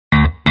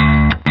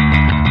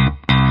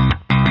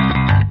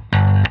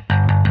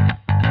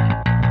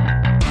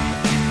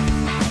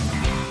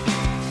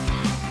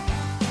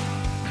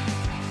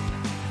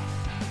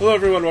Hello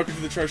everyone, welcome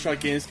to the Charge Shot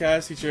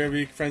Gamescast. Each and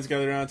every week, friends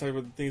gather around, talk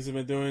about the things they've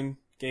been doing,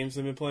 games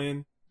they've been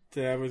playing.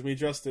 Today with me,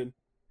 Justin.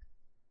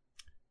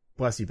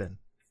 Bless you, Ben.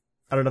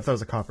 I don't know if that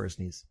was a cough or a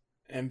sneeze.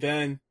 And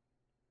Ben.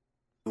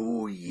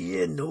 Oh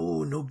yeah,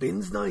 no,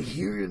 Ben's not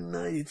here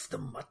tonight. It's the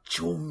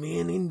Macho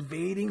Man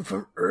invading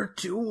from Earth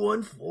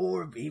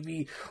 214,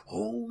 baby.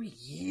 Oh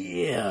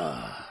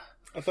yeah.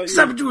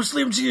 Saboteur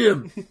Slim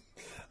Jim!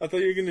 I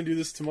thought you were going to do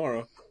this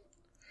tomorrow.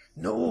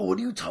 No, what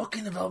are you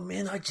talking about,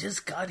 man? I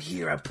just got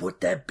here. I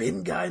put that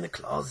Ben guy in the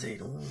closet.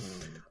 Ooh.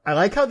 I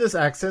like how this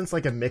accent's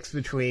like a mix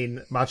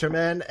between Macho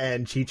Man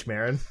and Cheech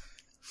Marin.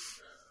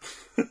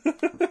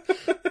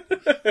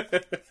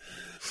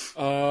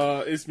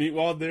 Is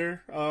Meatwad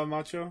there,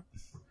 Macho?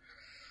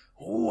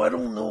 Oh, I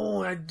don't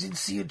know. I did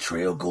see a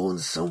trail going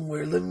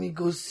somewhere. Let me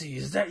go see.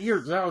 Is that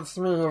your... That's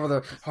me over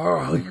there. Oh,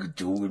 how you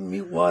doing,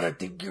 Meatwad? I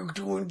think you're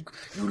doing...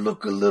 You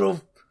look a little...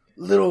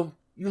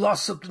 You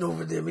lost something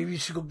over there. Maybe you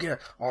should go get...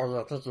 Oh,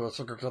 yeah, thank you. I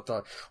should go get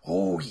that.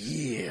 Oh,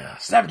 yeah.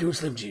 Snap to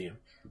Slim Jim.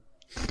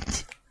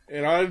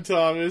 And I'm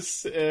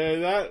Thomas,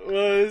 and that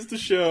was the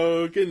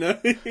show. Good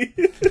night.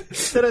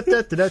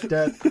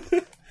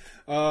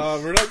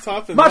 We're not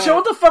topping Macho, that.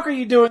 what the fuck are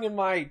you doing in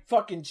my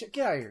fucking...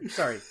 Get out of here.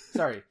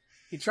 Sorry.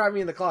 He tried me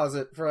in the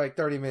closet for like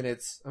 30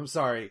 minutes. I'm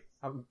sorry.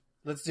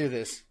 Let's do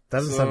this. That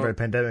doesn't sound very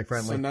pandemic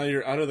friendly. So now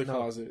you're out of the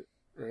closet,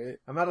 right?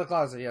 I'm out of the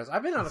closet, yes.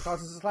 I've been out of the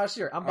closet since last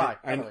year. I'm bi.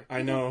 I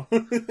know.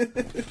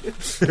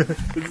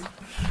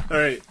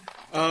 Alright.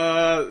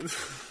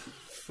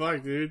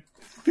 Fuck, dude.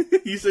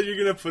 You said you're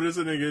gonna put us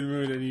in a good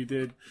mood, and you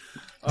did.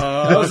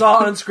 It was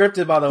all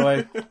unscripted, by the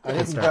way.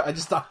 I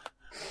just thought...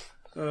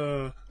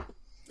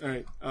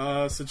 Alright.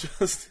 So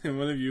Justin,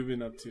 what have you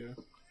been up to?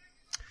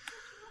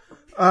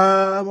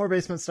 More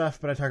basement stuff,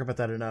 but I talk about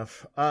that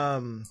enough.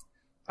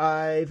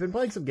 I've been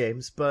playing some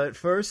games, but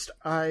first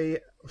I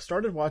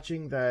started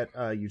watching that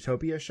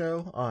Utopia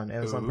show on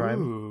Amazon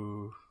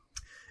Prime.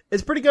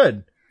 It's pretty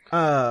good.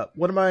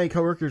 One of my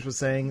coworkers was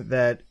saying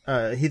that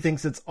he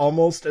thinks it's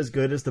almost as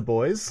good as The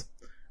Boys,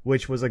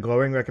 which was a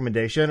glowing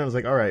recommendation. I was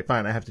like, all right,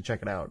 fine, I have to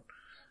check it out.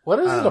 What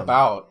is it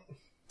about?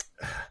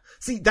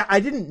 See, I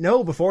didn't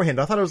know beforehand.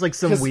 I thought it was like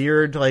some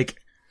weird,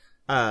 like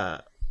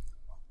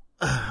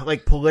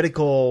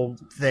political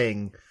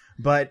thing,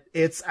 but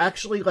it's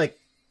actually like,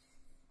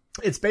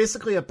 it's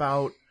basically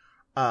about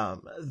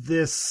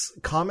this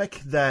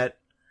comic that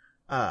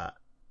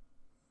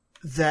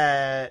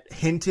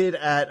hinted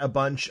at a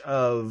bunch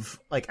of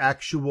like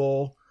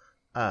actual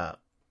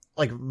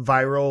like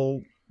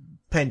viral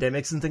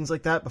pandemics and things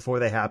like that before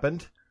they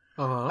happened.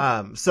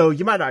 So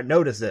you might not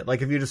notice it,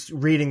 like if you're just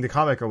reading the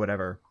comic or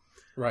whatever.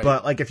 Right.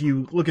 But like if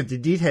you look at the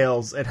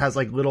details, it has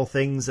like little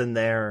things in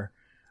there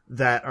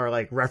that are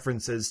like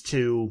references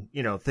to,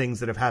 you know, things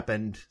that have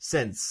happened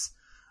since,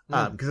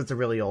 because it's a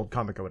really old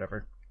comic or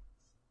whatever.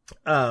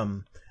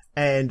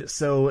 And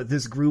so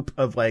this group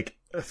of like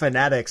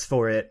fanatics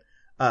for it,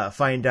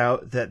 find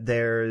out that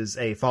there's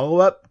a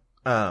follow-up.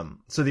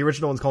 So the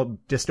original one's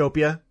called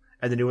Dystopia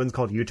and the new one's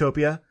called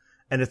Utopia.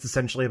 And it's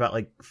essentially about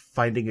like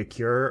finding a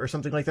cure or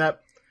something like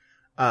that.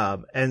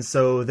 And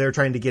so they're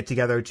trying to get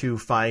together to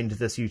find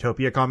this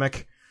Utopia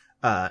comic,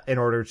 in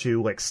order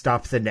to like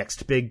stop the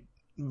next big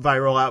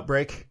viral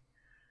outbreak.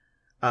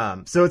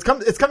 So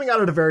it's coming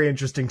out at a very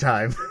interesting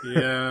time.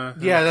 Yeah,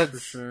 that's for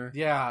sure.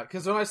 Yeah,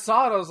 because when I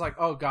saw it, I was like,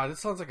 "Oh god, this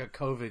sounds like a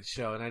COVID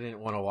show," and I didn't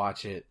want to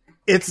watch it.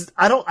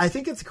 I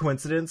think it's a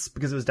coincidence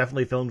because it was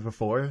definitely filmed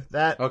before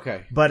that.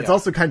 Okay, but it's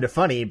also kind of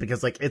funny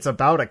because like it's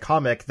about a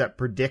comic that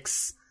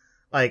predicts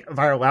like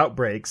viral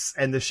outbreaks,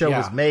 and the show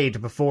was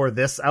made before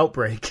this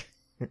outbreak.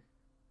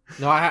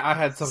 No, I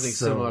had something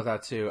similar to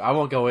that too. I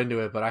won't go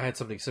into it, but I had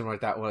something similar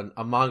to that one.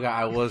 A manga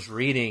I was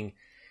reading,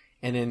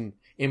 and then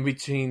in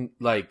between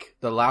like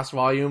the last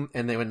volume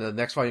and then when the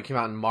next volume came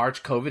out in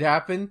March, COVID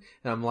happened,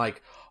 and I'm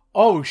like,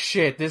 oh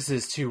shit, this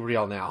is too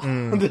real now.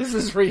 This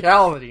is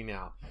reality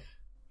now.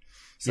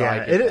 So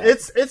yeah,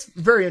 it's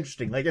very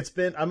interesting. Like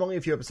I'm only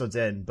a few episodes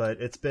in,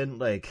 but it's been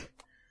like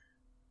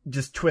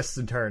just twists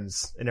and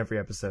turns in every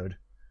episode.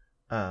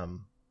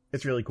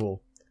 It's really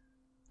cool.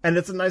 And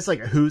it's a nice,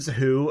 like, who's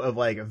who of,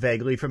 like,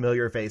 vaguely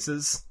familiar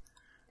faces.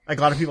 Like,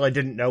 a lot of people I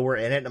didn't know were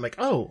in it, and I'm like,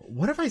 oh,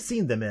 what have I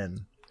seen them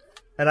in?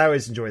 And I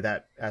always enjoy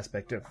that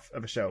aspect of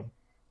a show.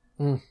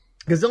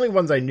 Because the only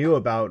ones I knew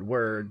about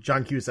were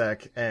John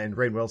Cusack and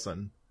Rainn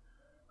Wilson.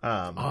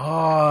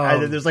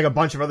 And there's, like, a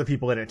bunch of other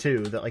people in it,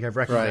 too, that, like, I've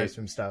recognized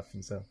from stuff,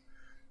 and so.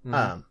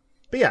 But,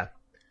 yeah.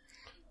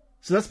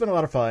 So that's been a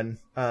lot of fun.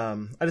 I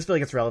just feel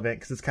like it's relevant,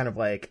 because it's kind of,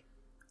 like,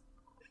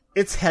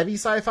 it's heavy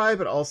sci-fi,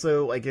 but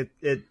also like it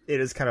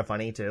is kind of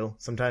funny too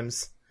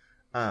sometimes.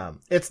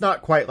 It's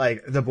not quite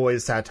like The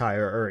Boys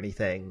satire or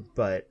anything,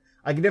 but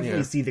I can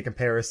definitely see the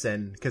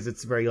comparison because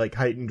it's very like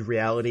heightened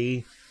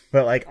reality,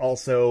 but like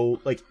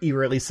also like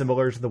eerily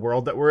similar to the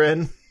world that we're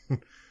in.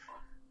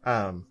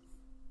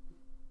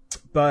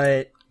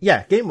 But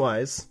yeah, game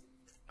wise,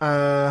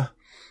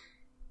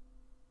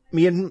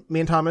 me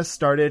and Thomas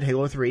started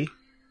Halo 3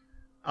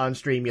 on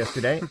stream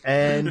yesterday,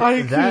 and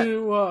I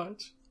couldn't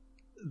watch.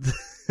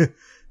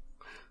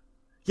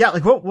 Yeah,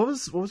 like what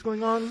was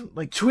going on?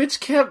 Like Twitch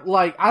kept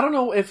like, I don't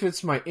know if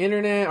it's my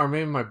internet or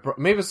maybe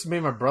maybe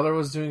my brother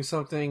was doing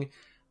something,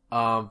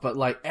 but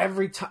like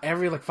every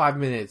like 5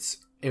 minutes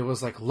it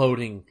was like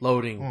loading,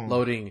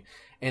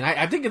 and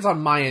I think it's on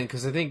my end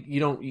because I think you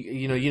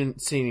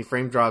didn't see any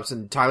frame drops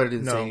and Tyler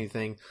didn't say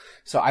anything,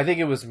 so I think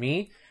it was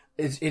me.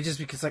 It's just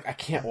because like I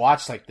can't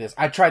watch like this.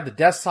 I tried the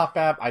desktop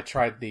app, I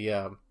tried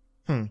the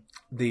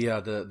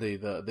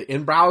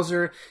in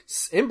browser.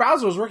 In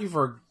browser was working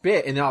for a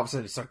bit, and then all of a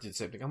sudden it started the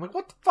same thing. I'm like,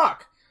 what the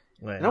fuck?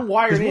 Right. And I'm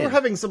wired in. We're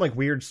having some like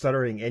weird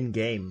stuttering in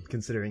game,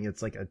 considering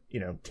it's like a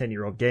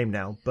 10-year-old game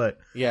now. But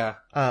yeah,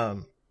 but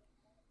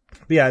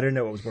yeah, I didn't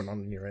know what was going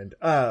on your end.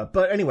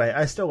 But anyway,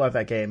 I still love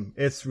that game.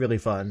 It's really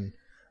fun.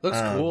 Looks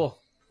cool.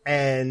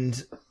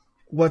 And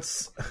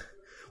what's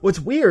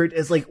weird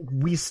is like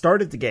we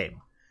started the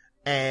game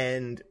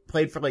and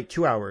played for like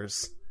 2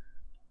 hours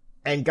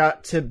and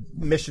got to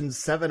mission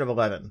 7 of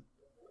 11.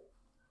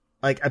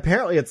 Like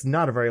apparently it's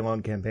not a very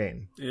long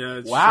campaign. Yeah,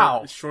 it's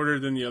wow. Shorter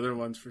than the other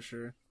ones for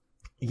sure.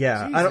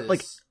 Yeah,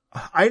 Jesus.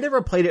 I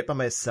never played it by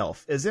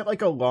myself. Is it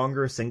like a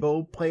longer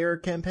single player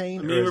campaign?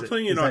 I mean, we're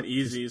playing it on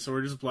easy, so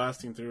we're just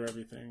blasting through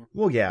everything.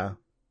 Well, yeah,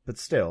 but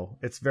still,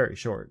 it's very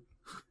short.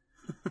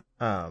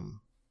 But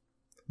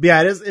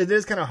yeah, it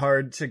is kind of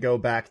hard to go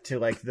back to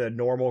like the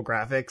normal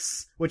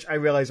graphics, which I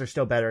realize are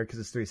still better because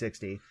it's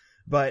 360.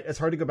 But it's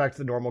hard to go back to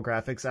the normal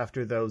graphics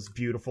after those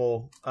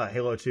beautiful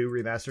Halo 2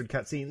 remastered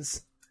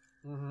cutscenes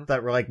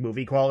that were like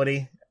movie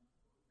quality.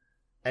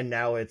 And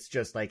now it's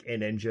just like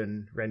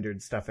in-engine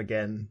rendered stuff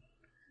again.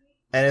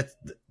 And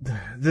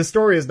the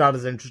story is not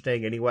as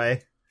interesting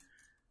anyway.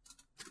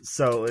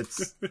 So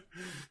it's...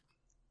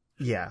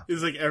 yeah.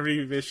 It's like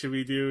every mission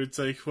we do, it's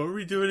like, what were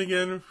we doing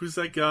again? Who's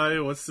that guy?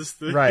 What's this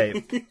thing?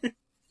 Right.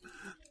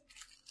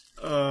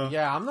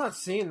 Yeah, I'm not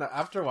seeing the...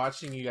 After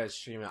watching you guys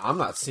stream it, I'm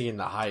not seeing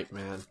the hype,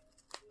 man.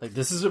 Like,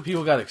 this is what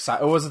people got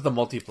excited... Or was it the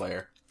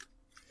multiplayer?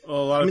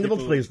 Well, the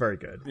multiplayer is very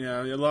good.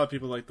 Yeah, a lot of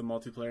people like the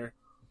multiplayer.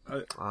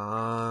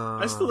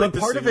 I still but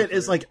like part of it player.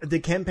 is like the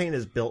campaign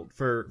is built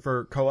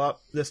for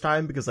co-op this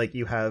time because like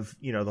you have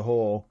the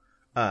whole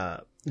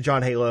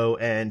John Halo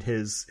and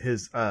his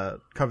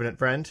Covenant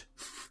friend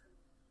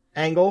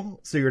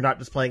angle, so you're not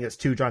just playing as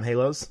 2 John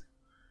Halos.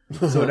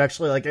 So it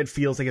actually like it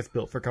feels like it's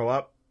built for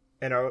co-op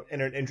in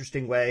an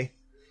interesting way.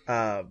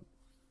 I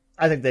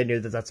think they knew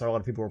that that's how a lot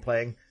of people were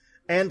playing,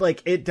 and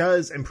like it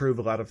does improve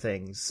a lot of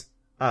things.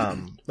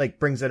 Like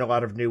brings in a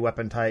lot of new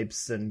weapon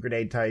types and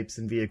grenade types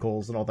and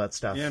vehicles and all that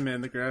stuff. Yeah,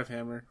 man, the grav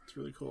hammer. It's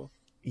really cool.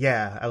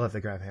 Yeah, I love the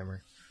grav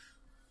hammer.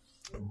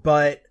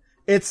 But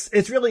it's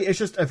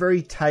just a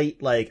very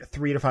tight, like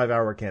 3 to 5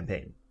 hour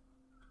campaign.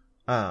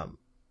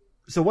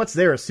 So what's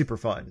there is super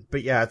fun.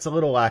 But yeah, it's a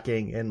little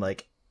lacking in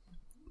like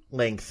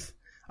length.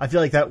 I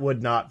feel like that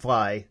would not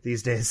fly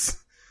these days.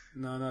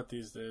 No, not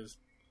these days.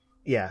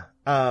 Yeah.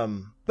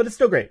 But it's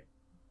still great.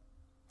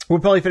 We'll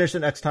probably finish it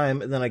next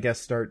time, and then I guess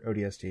start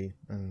ODST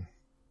and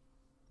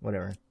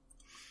whatever.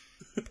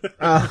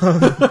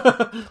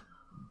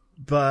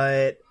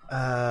 But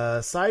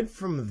aside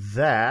from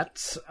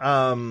that,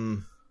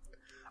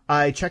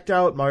 I checked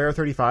out Mario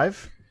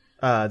 35,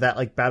 that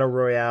like Battle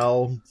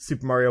Royale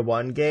Super Mario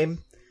 1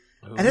 game,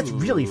 and it's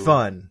really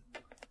fun.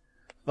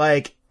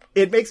 Like,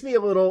 it makes me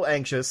a little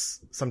anxious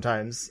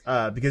sometimes,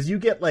 because you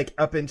get like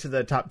up into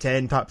the top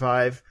 10, top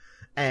 5,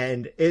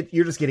 and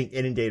you're just getting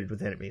inundated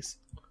with enemies.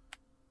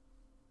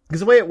 Because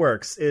the way it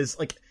works is,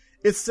 like,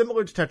 it's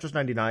similar to Tetris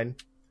 99,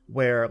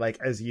 where, like,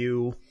 as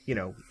you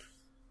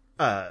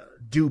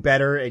do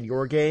better in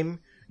your game,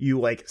 you,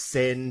 like,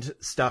 send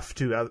stuff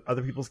to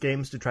other people's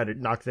games to try to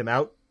knock them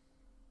out.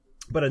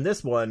 But in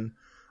this one,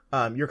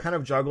 you're kind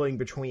of juggling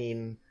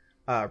between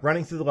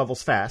running through the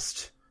levels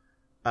fast,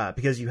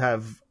 because you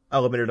have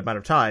a limited amount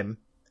of time,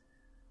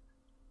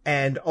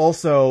 and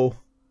also,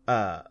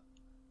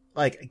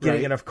 like,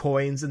 getting enough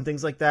coins and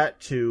things like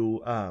that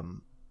to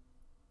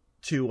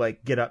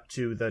like get up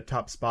to the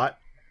top spot,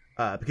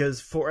 because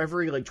for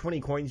every like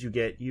 20 coins you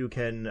get, you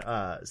can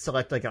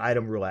select like an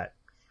item roulette.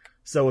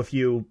 So if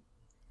you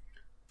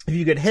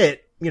get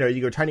hit,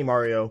 you go Tiny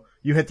Mario,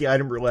 you hit the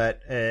item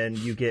roulette, and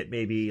you get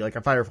maybe like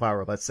a fire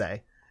flower, let's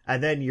say,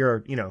 and then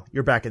you're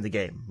back in the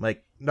game.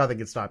 Like nothing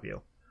can stop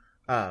you.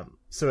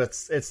 So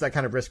it's that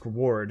kind of risk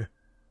reward.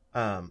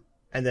 And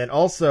then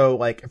also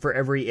like for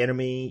every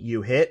enemy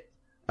you hit,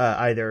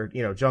 either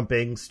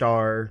jumping,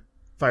 star,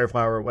 fire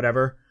flower,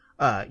 whatever.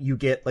 You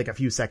get like a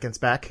few seconds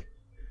back.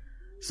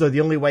 So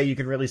the only way you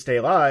can really stay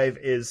alive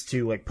is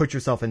to like put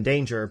yourself in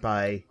danger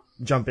by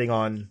jumping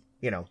on,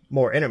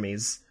 more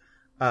enemies.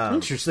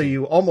 So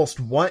you almost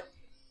want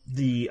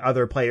the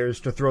other players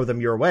to throw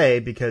them your way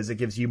because it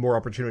gives you more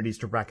opportunities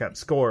to rack up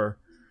score.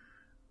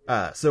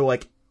 So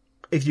like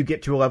if you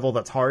get to a level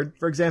that's hard,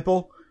 for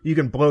example, you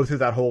can blow through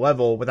that whole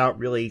level without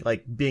really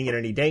like being in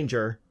any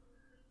danger.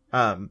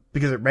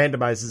 Because it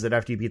randomizes it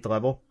after you beat the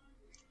level.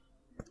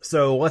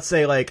 So let's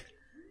say like,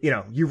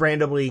 you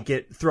randomly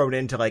get thrown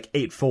into like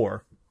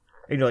 8-4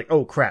 and you're like,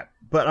 oh crap,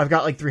 but I've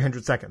got like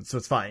 300 seconds, so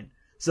it's fine.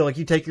 So like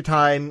you take your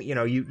time,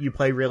 you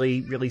play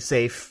really, really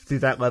safe through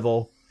that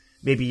level,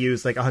 maybe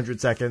use like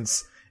 100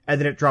 seconds, and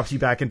then it drops you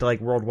back into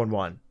like World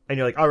 1-1. And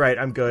you're like, all right,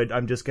 I'm good.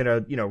 I'm just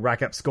gonna,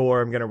 rack up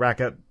score. I'm gonna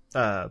rack up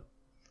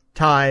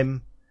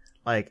time.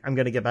 Like, I'm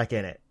gonna get back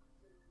in it.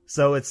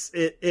 So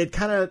it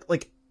kind of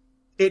like,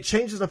 it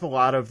changes up a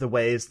lot of the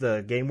ways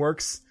the game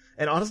works.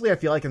 And honestly, I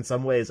feel like in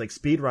some ways, like,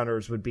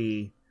 speedrunners would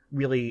be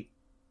really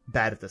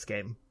bad at this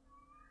game.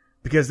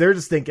 Because they're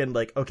just thinking,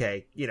 like,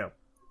 okay,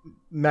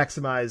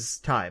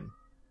 maximize time.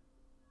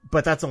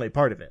 But that's only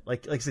part of it.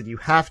 Like I said, you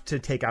have to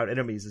take out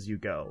enemies as you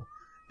go.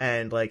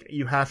 And, like,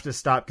 you have to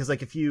stop, because,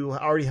 like, if you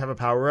already have a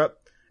power-up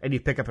and you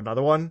pick up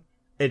another one,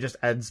 it just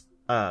adds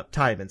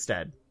time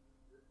instead.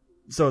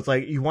 So it's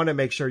like, you want to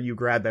make sure you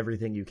grab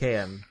everything you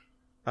can.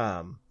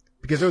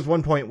 Because there was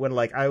one point when,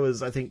 like, I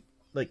was, I think,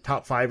 like,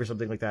 top 5 or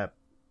something like that.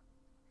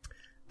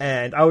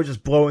 And I was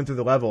just blowing through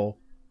the level.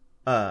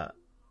 I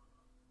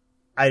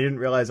didn't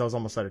realize I was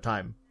almost out of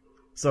time.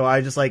 So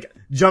I just, like,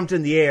 jumped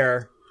in the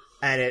air,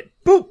 and it,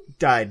 boop,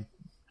 died.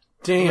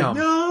 Damn. Like,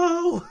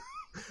 no!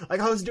 Like,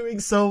 I was doing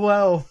so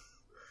well.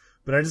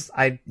 But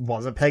I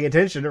wasn't paying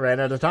attention and ran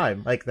out of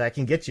time. Like, that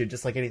can get you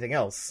just like anything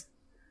else.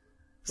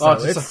 So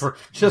just like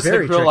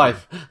real tricky.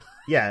 life.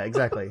 Yeah,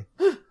 exactly.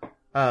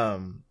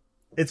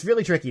 It's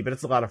really tricky, but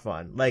it's a lot of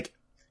fun. Like,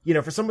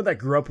 for someone that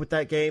grew up with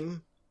that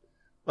game,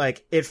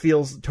 like, it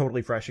feels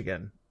totally fresh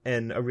again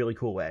in a really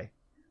cool way.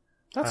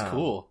 That's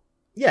cool.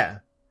 Yeah.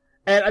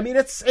 And, I mean,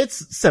 it's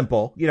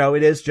simple.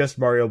 It is just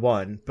Mario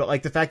 1. But,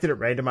 like, the fact that it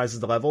randomizes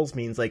the levels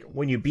means, like,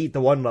 when you beat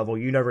the one level,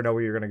 you never know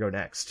where you're going to go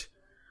next.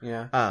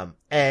 Yeah.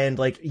 And,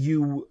 like,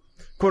 you,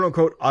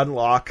 quote-unquote,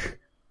 unlock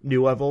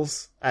new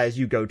levels as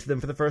you go to them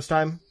for the first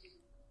time.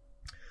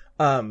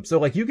 So,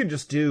 like, you can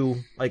just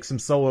do, like, some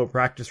solo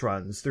practice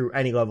runs through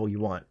any level you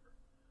want.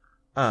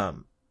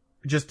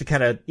 Just to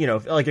kind of,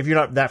 like, if you're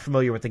not that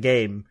familiar with the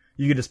game,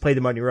 you can just play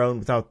them on your own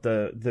without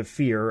the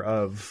fear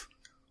of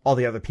all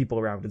the other people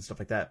around and stuff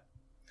like that.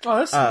 Oh,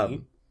 that's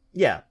neat.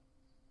 Yeah.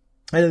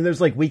 And then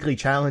there's, like, weekly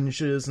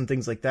challenges and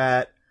things like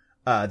that,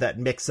 that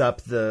mix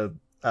up the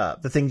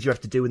things you have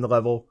to do in the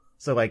level.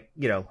 So, like,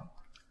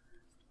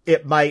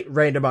 it might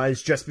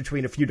randomize just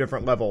between a few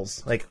different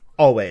levels, like,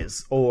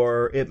 always.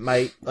 Or it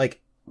might, like,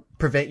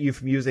 prevent you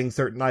from using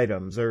certain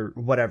items or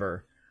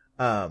whatever.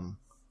 And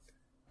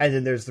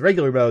then there's the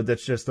regular mode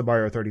that's just the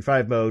Mario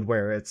 35 mode,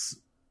 where it's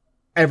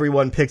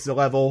everyone picks a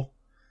level,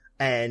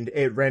 and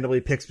it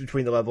randomly picks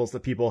between the levels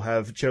that people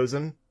have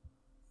chosen.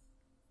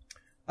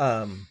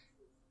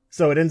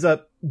 So it ends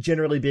up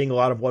generally being a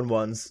lot of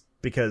 1-1s,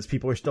 because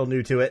people are still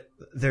new to it.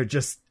 They're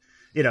just,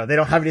 they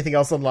don't have anything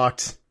else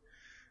unlocked.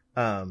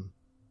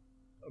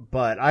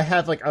 But I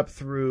have, like, up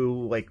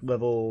through, like,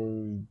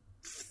 level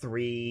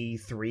 3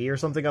 or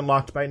something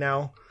unlocked by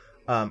now.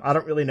 I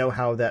don't really know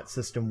how that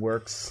system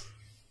works.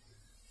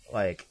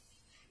 Like,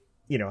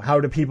 how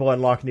do people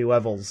unlock new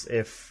levels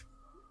if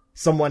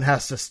someone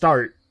has to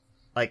start,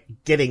 like,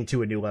 getting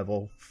to a new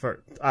level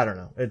for, I don't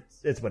know.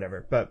 It's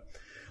whatever. But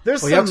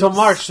there's you have till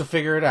March to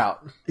figure it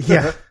out.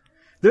 Yeah.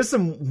 There's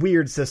some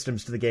weird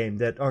systems to the game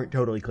that aren't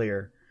totally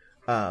clear.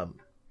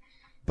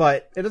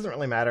 But it doesn't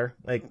really matter.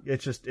 Like,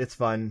 it's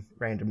fun.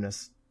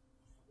 Randomness.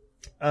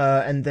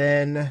 And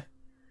then,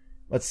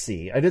 let's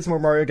see. I did some more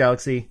Mario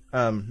Galaxy.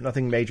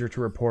 Nothing major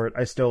to report.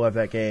 I still love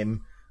that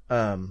game.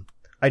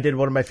 I did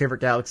one of my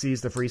favorite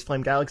galaxies, the Freeze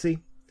Flame Galaxy.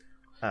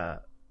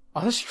 That's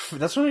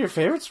one of your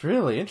favorites?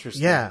 Really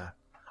interesting. Yeah.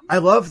 I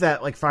love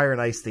that, like, fire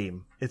and ice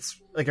theme.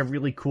 It's, like, a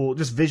really cool,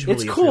 just visually.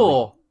 It's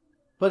cool,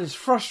 but it's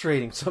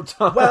frustrating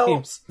sometimes.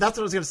 Well, that's what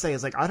I was going to say,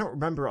 is, like, I don't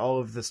remember all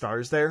of the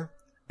stars there,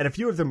 and a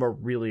few of them are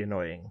really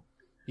annoying.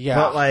 Yeah.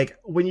 But, like,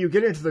 when you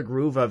get into the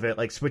groove of it,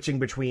 like, switching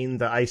between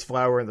the ice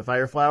flower and the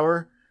fire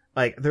flower,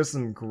 like, there's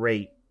some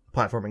great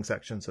platforming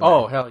sections.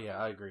 Oh, hell yeah,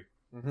 I agree.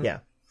 Mm-hmm. Yeah.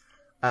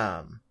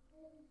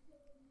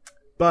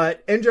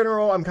 But in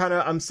general,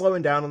 I'm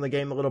slowing down on the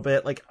game a little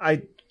bit. Like,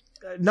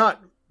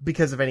 not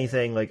because of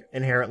anything, like,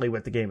 inherently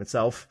with the game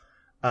itself.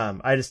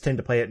 I just tend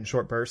to play it in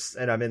short bursts,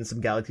 and I'm in some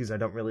galaxies I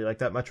don't really like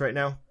that much right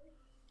now.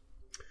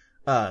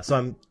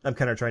 So I'm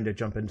kind of trying to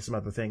jump into some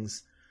other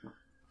things.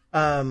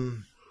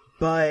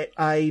 But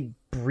I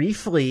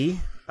briefly,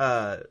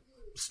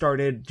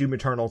 started Doom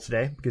Eternal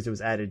today because it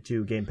was added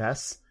to Game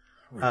Pass.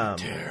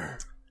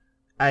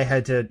 I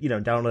had to,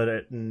 download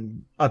it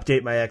and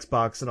update my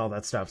Xbox and all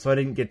that stuff. So I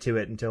didn't get to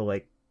it until,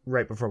 like,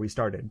 right before we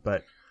started.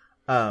 But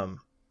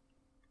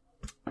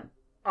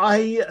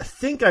I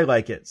think I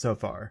like it so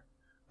far.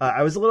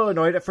 I was a little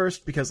annoyed at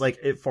first because, like,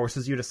 it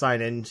forces you to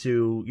sign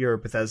into your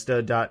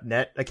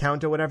Bethesda.net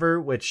account or whatever,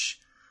 which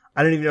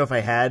I don't even know if I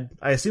had.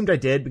 I assumed I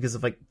did because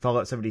of, like,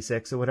 Fallout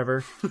 76 or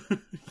whatever.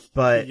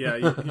 But yeah,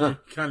 you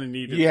kind of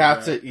need it. You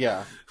have to,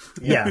 yeah.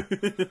 Yeah.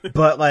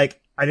 But, like,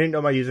 I didn't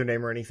know my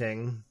username or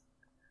anything.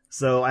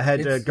 So I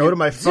had to go to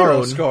my phone.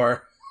 Zero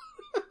score.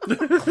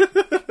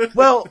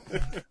 Well,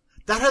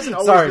 that hasn't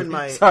always been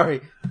my...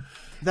 Sorry.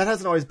 That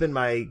hasn't always been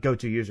my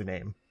go-to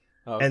username.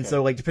 Okay. And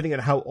so, like, depending on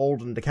how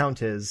old an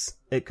account is,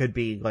 it could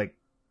be, like,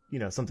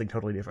 something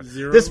totally different.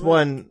 Zero? This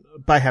one,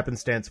 by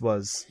happenstance,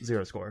 was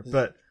 0 score.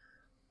 But,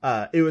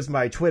 it was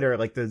my Twitter,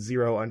 like the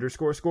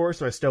 0_ score,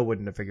 so I still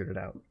wouldn't have figured it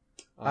out.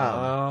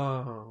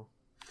 Oh.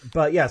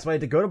 But yeah, so I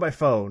had to go to my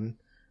phone,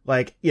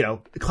 like,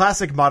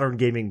 classic modern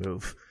gaming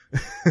move.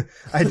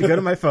 I had to go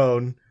to my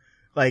phone,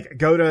 like,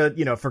 go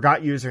to,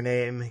 forgot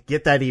username,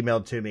 get that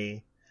emailed to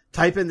me,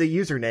 type in the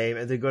username,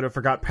 and then go to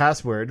forgot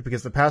password,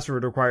 because the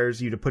password requires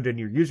you to put in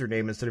your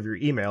username instead of your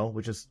email,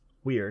 which is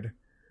weird.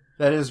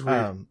 That is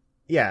weird.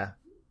 Yeah.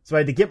 So I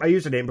had to get my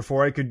username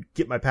before I could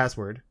get my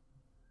password.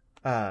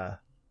 And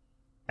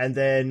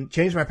then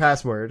change my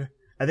password,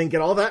 and then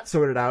get all that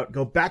sorted out,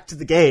 go back to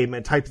the game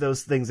and type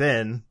those things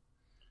in,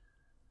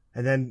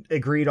 and then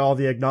agree to all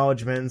the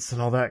acknowledgements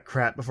and all that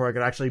crap before I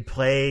could actually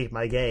play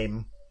my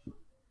game.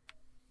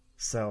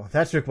 So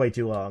that took way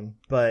too long,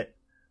 but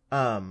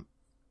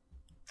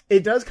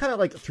it does kind of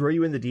like throw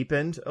you in the deep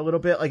end a little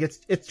bit. Like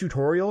it's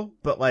tutorial,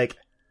 but like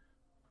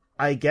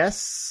I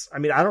guess I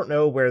don't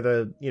know where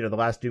the the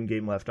last Doom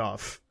game left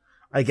off.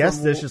 I guess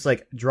this just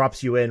like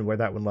drops you in where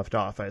that one left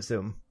off, I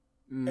assume.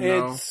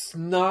 No. It's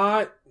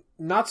not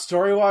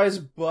story wise,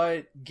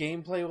 but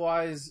gameplay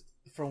wise.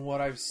 From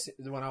what I've seen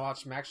when I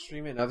watch Max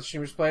stream it and other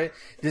streamers play it,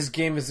 this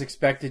game is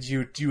expected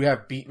you to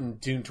have beaten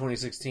Doom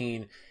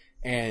 2016,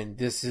 and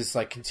this is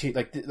like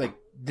like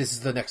this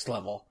is the next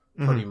level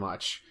pretty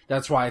much.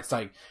 That's why it's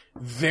like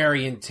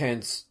very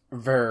intense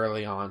very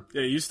early on.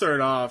 Yeah, you start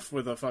off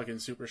with a fucking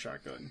super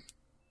shotgun.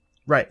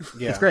 Right.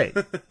 Yeah. It's great.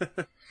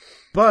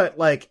 But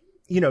like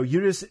you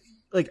just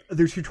like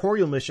their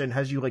tutorial mission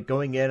has you like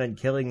going in and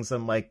killing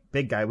some like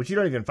big guy, which you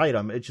don't even fight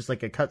him. It's just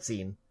like a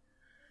cutscene.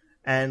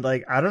 And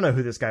like I don't know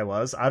who this guy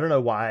was. I don't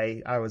know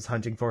why I was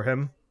hunting for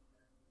him.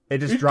 It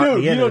just dropped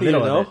me in the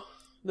middle of it.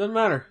 Doesn't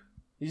matter.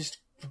 You just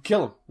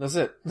kill him. That's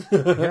it.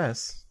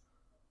 Yes.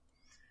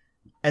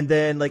 And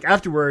then like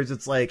afterwards,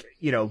 it's like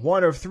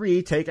 1 of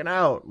 3 taken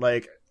out.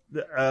 Like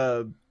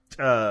Shadow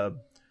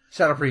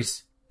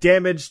Priest.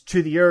 Damage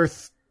to the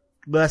earth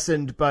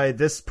lessened by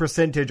this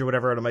percentage or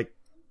whatever. And I'm like,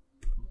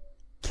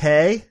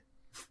 okay.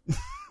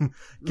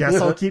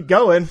 Guess I'll keep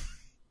going.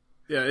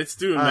 Yeah, it's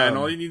Doom, man.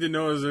 All you need to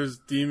know is there's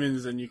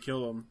demons and you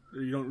kill them.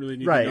 You don't really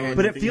need to know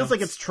but it feels else. like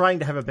it's trying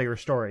to have a bigger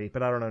story,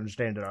 but I don't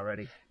understand it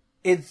already.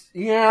 It's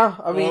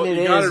I mean,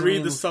 you gotta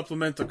read the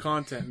supplemental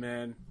content,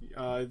 man.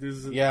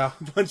 There's a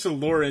bunch of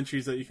lore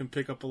entries that you can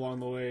pick up along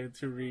the way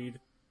to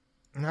read.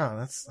 No,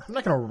 I'm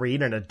not gonna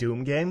read in a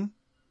Doom game.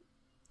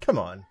 Come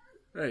on.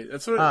 Right,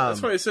 that's why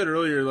I said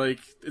earlier. Like,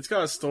 it's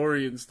got a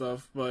story and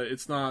stuff, but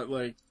it's not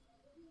like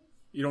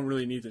you don't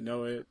really need to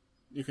know it.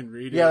 You can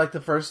read it. Yeah, like the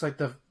first, like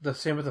the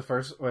same with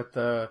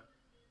the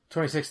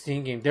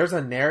 2016 game. There's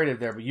a narrative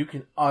there, but you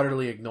can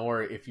utterly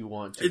ignore it if you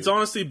want to. It's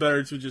honestly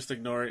better to just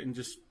ignore it and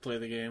just play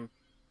the game.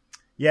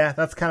 Yeah,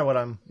 that's kind of what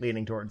I'm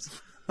leaning towards.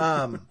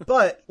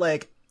 But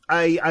like,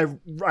 I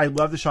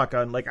love the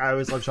shotgun. Like, I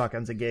always love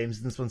shotguns in games,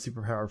 and this one's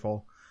super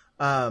powerful.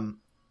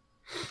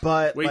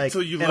 But wait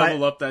till you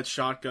level up that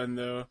shotgun,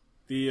 though.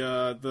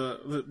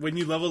 The when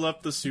you level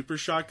up the super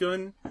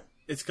shotgun,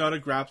 it's got a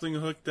grappling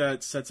hook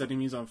that sets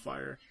enemies on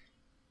fire.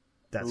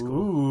 That's cool.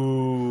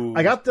 Ooh.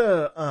 I got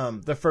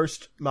the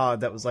first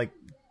mod that was like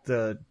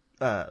the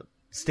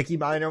sticky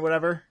mine or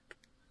whatever,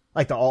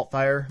 like the alt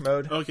fire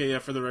mode. Okay, yeah,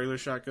 for the regular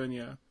shotgun,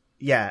 yeah.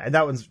 Yeah, and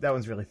that one's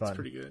really fun. It's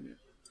pretty good.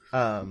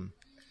 Yeah.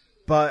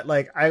 But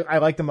like I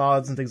like the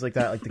mods and things like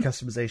that, like the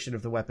customization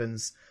of the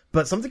weapons.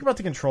 But something about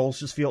the controls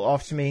just feel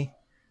off to me.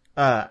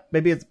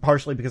 Maybe it's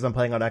partially because I'm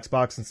playing on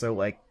Xbox, and so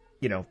like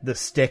the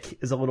stick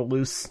is a little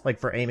loose, like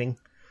for aiming.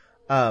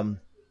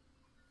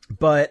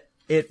 But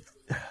it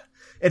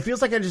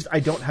feels like I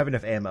don't have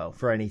enough ammo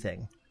for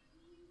anything.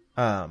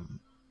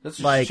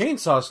 That's what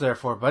chainsaw's there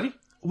for, buddy.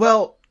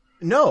 Well,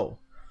 no,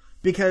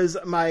 because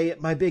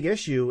my big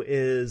issue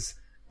is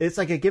it's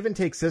like a give and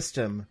take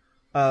system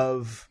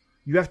of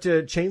you have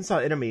to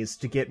chainsaw enemies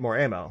to get more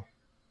ammo,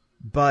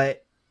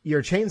 but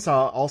your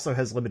chainsaw also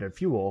has limited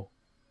fuel.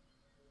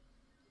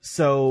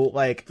 So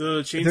like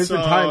the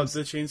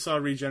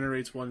chainsaw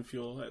regenerates 1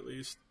 fuel at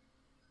least.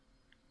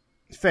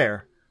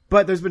 Fair,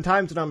 but there's been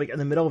times when I'm like in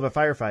the middle of a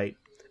firefight.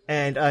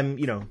 And I'm,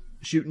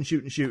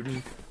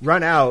 shooting,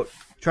 run out,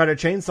 try to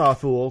chainsaw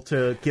fuel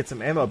to get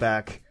some ammo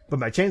back, but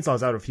my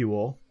chainsaw's out of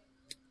fuel.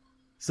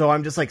 So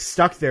I'm just, like,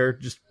 stuck there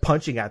just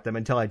punching at them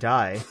until I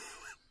die.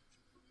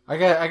 I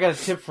got a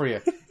tip for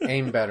you.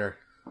 Aim better.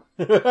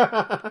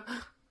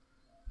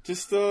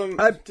 Just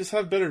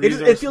have better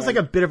resources. It feels like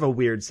a bit of a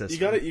weird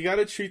system. You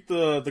gotta treat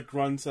the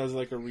grunts as,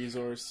 like, a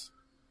resource.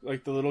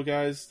 Like, the little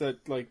guys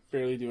that, like,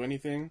 barely do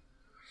anything.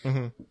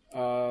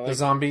 Mm-hmm. The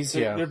zombies,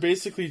 they're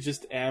basically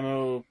just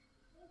ammo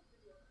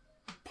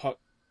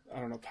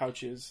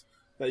pouches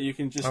that you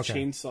can just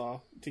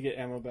chainsaw to get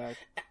ammo back.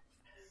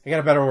 I got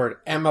a better word.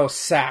 Ammo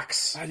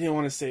sacks. I didn't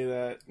want to say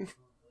that.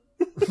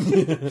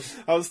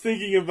 I was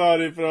thinking about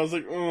it, but I was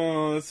like,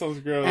 oh, that sounds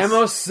gross.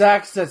 Ammo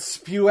sacks that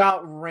spew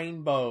out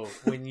rainbow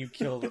when you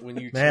kill it.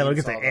 Man, look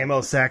at the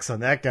ammo sacks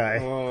on that guy.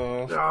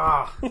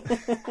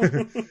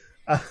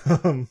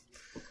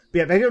 But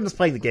yeah, maybe I'm just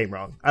playing the game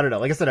wrong. I don't know.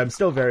 Like I said, I'm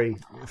still very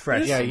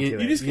fresh. Yeah, into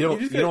it. you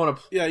don't want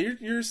to. Yeah,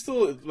 you're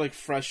still like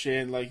fresh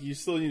in. Like you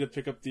still need to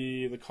pick up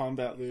the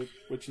combat loop,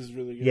 which is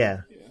really good.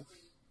 Yeah.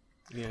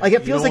 Yeah, Like,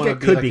 it feels like it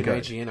could be an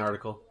good. IGN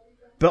article.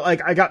 But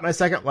like, I got my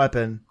second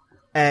weapon,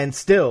 and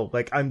still,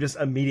 like, I'm just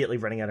immediately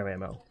running out of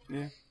ammo.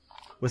 Yeah.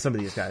 With some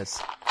of these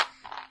guys.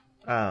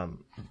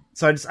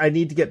 So I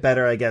need to get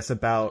better, I guess,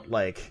 about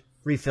like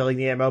refilling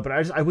the ammo.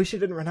 But I wish it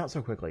didn't run out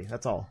so quickly.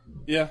 That's all.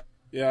 Yeah,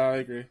 I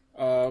agree.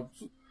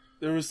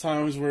 There was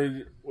times where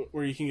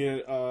you can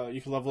get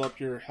you can level up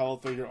your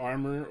health or your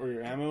armor or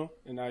your ammo,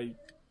 and I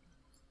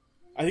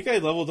think I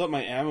leveled up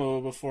my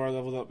ammo before I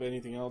leveled up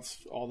anything else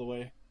all the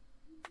way.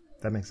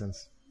 That makes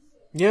sense.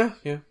 Yeah.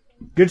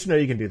 Good to know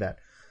you can do that.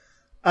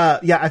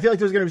 Yeah, I feel like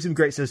there's going to be some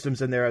great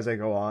systems in there as I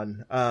go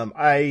on.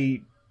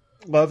 I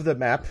love the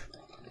map.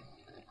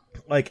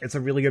 Like, it's a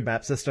really good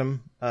map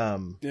system. Yeah,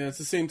 it's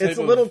the same type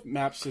of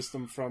map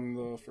system from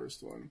the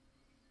first one.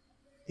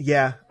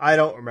 Yeah, I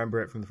don't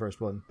remember it from the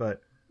first one,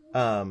 but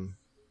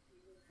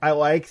I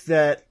like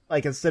that,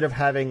 like, instead of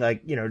having,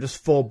 like, you know,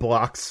 just full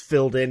blocks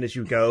filled in as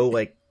you go,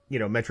 like, you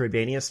know,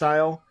 Metroidvania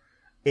style,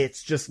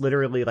 it's just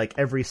literally, like,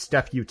 every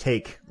step you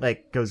take,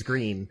 like, goes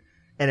green,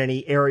 and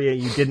any area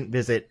you didn't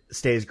visit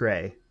stays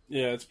gray.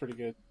 Yeah, it's pretty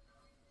good.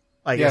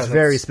 Like, it's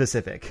very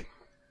specific.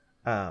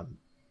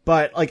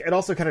 But, like, it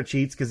also kind of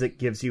cheats because it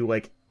gives you,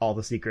 like, all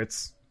the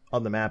secrets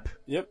on the map.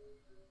 Yep.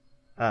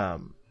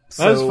 So,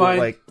 That's fine.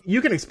 like,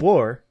 you can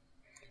explore,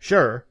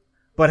 sure,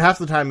 but half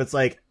the time it's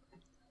like,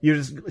 you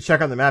just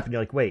check on the map and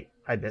you're like, wait,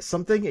 I missed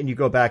something? And you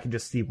go back and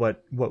just see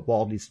what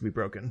wall needs to be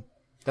broken.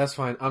 That's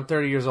fine. I'm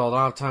 30 years old. I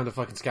don't have time to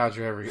fucking scour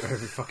every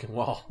fucking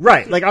wall.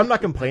 Right. Like, I'm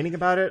not complaining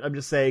about it. I'm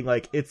just saying,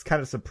 like, it's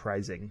kind of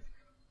surprising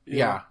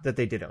Yeah. that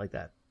they did it like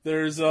that.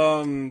 There's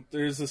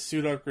a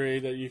suit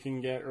upgrade that you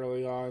can get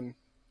early on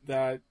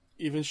that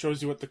even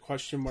shows you what the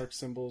question mark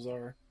symbols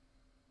are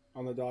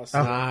on the DOS.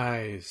 Oh.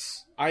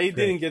 Nice. I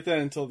didn't get that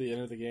until the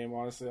end of the game,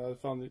 honestly. I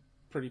found it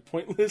pretty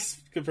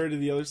pointless compared to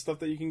the other stuff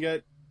that you can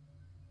get.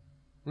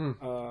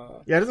 Yeah,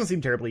 it doesn't seem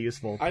terribly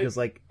useful because,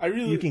 like,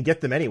 you can get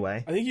them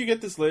anyway. I think you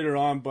get this later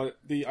on, but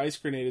the ice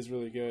grenade is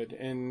really good,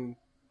 and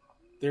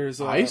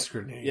there's ice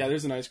grenade. Yeah,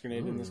 there's an ice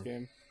grenade in this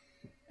game,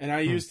 and I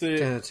used it.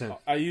 10 out of 10.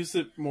 I used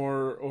it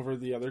more over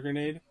the other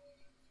grenade,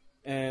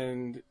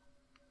 and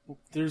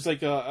there's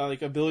like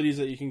abilities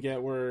that you can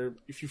get where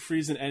if you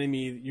freeze an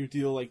enemy, you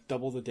deal like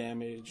double the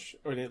damage,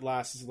 or it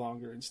lasts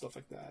longer and stuff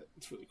like that.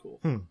 It's really cool.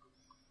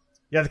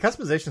 Yeah, the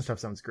customization stuff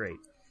sounds great.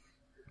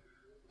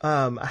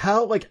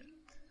 How, like,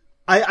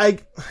 I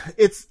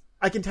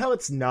can tell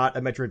it's not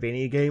a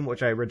Metroidvania game,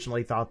 which I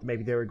originally thought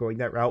maybe they were going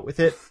that route with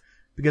it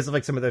because of,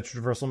 like, some of the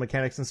traversal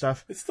mechanics and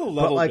stuff. It's still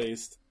level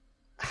based.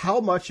 How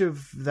much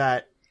of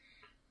that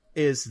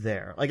is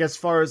there? Like, as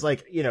far as,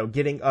 like, you know,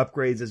 getting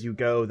upgrades as you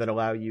go that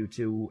allow you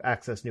to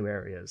access new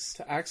areas.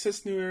 To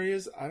access new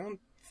areas, I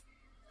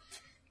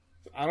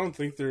don't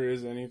think there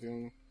is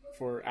anything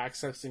for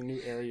accessing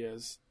new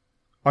areas.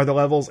 Are the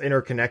levels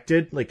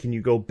interconnected? Like, can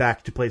you go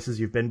back to places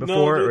you've been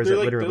before, or is it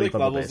literally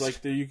level-based?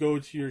 Like, you go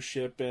to your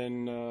ship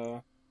and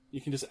you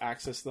can just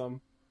access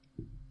them.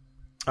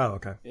 Oh,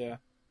 okay. Yeah,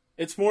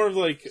 it's more of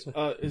like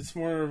it's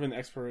more of an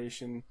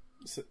exploration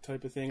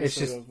type of thing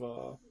instead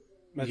of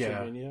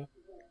Metroidvania.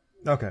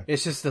 Yeah. Okay.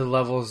 It's just the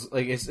levels,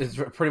 like, it's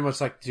pretty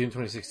much like June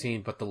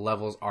 2016, but the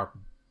levels are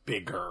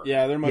bigger.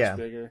 Yeah, they're much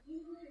bigger.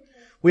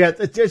 Well,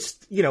 yeah, it's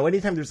just, you know,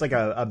 anytime there's like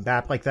a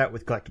map like that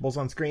with collectibles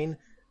on screen,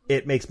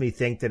 it makes me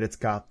think that it's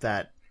got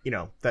that, you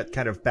know, that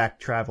kind of back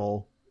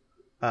travel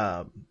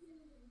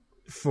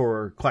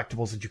for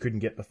collectibles that you couldn't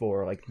get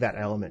before, like that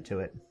element to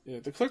it. Yeah,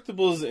 the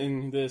collectibles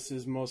in this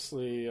is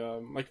mostly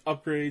like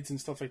upgrades and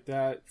stuff like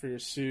that for your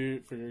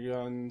suit, for your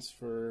guns,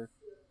 for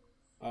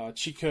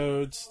cheat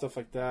codes, stuff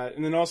like that.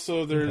 And then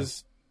also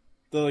there's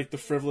the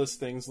frivolous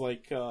things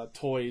like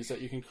toys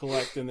that you can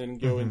collect and then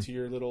go into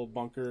your little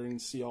bunker and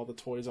see all the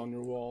toys on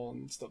your wall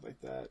and stuff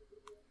like that.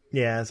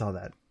 Yeah, I saw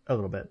that a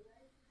little bit.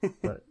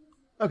 But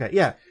okay,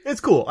 yeah, it's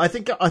cool. I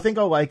think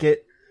I'll like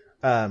it.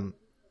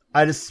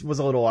 I just was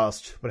a little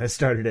lost when I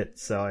started it,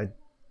 so I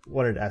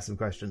wanted to ask some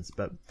questions.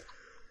 But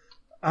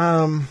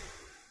I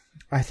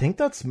think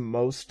that's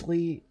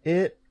mostly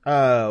it.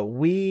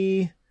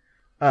 We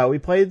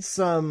played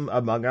some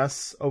Among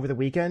Us over the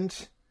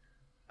weekend,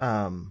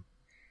 and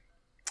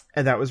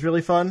that was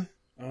really fun.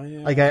 Oh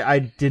yeah. Like I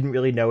didn't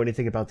really know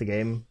anything about the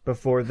game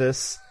before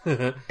this,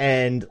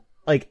 and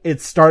like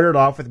it started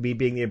off with me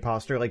being the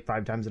imposter like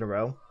 5 times in a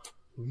row.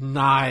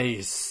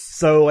 Nice.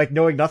 So, like,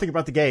 knowing nothing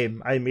about the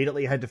game, I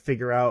immediately had to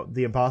figure out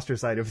the imposter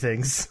side of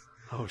things.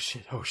 Oh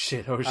shit.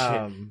 So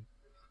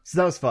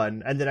that was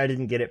fun, and then I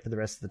didn't get it for the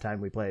rest of the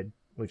time we played,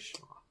 which...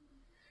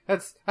 I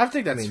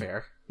think that's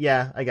fair.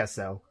 Yeah, I guess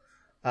so.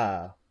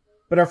 But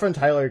our friend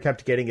Tyler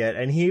kept getting it,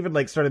 and he even,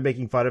 like, started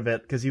making fun of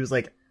it, because he was,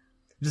 like,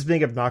 just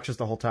being obnoxious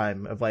the whole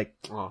time, of, like,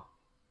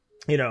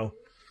 you know,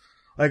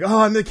 like, oh,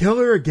 I'm the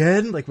killer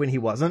again, like, when he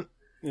wasn't.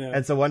 Yeah.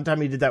 And so one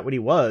time he did that when he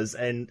was,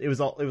 and it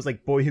was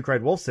like Boy Who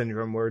Cried Wolf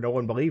syndrome, where no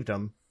one believed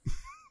him.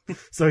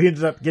 So he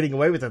ended up getting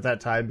away with it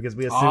that time because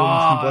we assumed he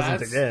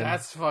wasn't again.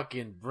 That's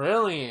fucking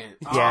brilliant.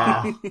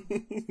 Yeah.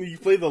 You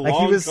play the Like,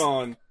 long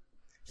con.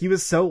 He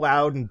was so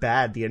loud and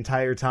bad the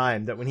entire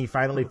time that when he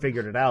finally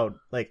figured it out,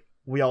 like,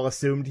 we all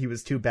assumed he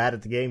was too bad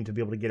at the game to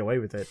be able to get away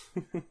with it.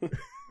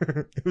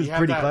 It was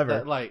pretty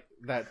clever.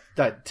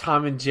 That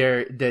Tom and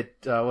Jerry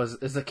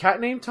is the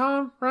cat named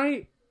Tom,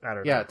 right? I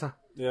don't know. Yeah, Tom.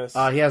 Yes.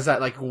 He has that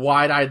like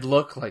wide-eyed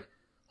look, like,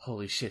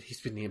 holy shit,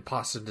 he's been the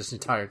imposter this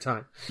entire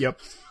time. Yep.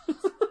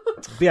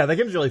 But yeah, that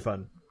game's really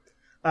fun.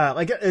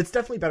 It's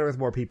definitely better with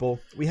more people.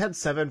 We had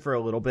 7 for a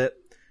little bit,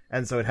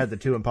 and so it had the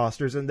 2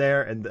 imposters in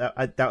there, and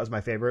that was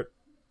my favorite.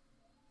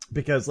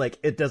 Because, like,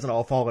 it doesn't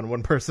all fall on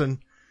one person.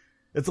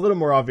 It's a little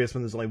more obvious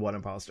when there's only one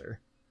imposter.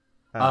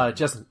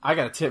 Justin, I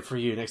got a tip for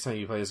you next time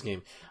you play this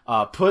game.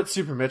 Put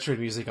Super Metroid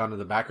music onto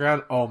the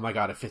background. Oh my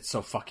god, it fits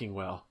so fucking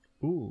well.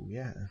 Ooh,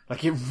 yeah.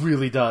 Like, it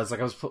really does. Like,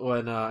 I was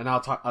when and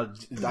I'll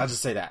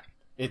just say that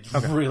it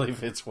really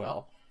fits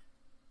well.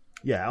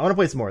 Yeah, I want to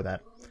play some more of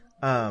that.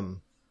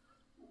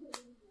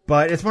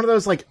 But it's one of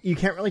those, like, you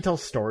can't really tell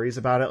stories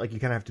about it. Like,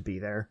 you kind of have to be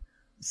there.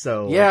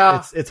 So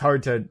yeah, it's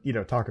hard to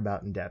talk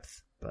about in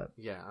depth. But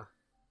yeah,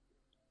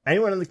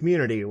 anyone in the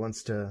community who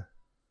wants to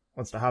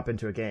hop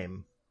into a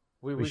game,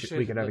 we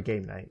could have a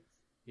game night.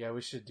 Yeah, we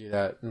should do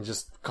that and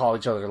just call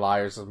each other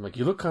liars. I'm like,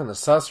 you look kind of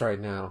sus right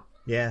now.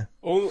 Yeah.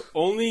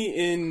 Only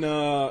in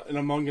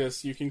Among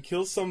Us you can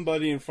kill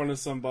somebody in front of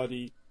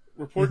somebody,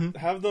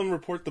 have them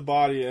report the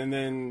body, and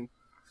then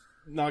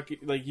not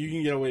get, like, you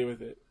can get away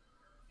with it.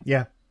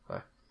 Yeah.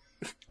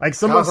 Like,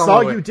 someone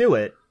saw you do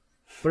it,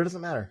 but it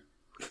doesn't matter.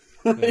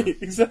 Right, yeah.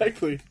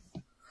 Exactly.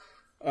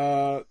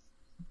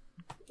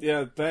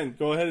 Yeah, Ben,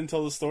 go ahead and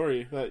tell the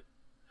story that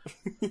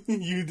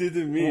you did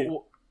to me.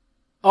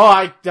 Oh,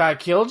 I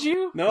killed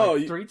you? No.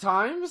 Like 3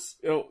 times?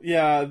 Oh,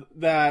 yeah,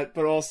 that,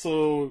 but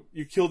also,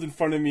 you killed in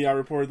front of me, I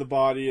reported the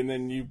body, and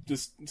then you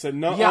just said,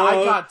 no, yeah,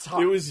 I got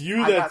it was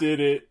you that did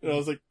it. And I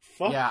was like,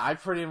 fuck. Yeah, I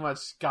pretty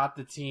much got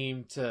the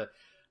team to,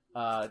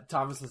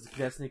 Thomas's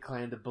Destiny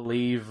Clan to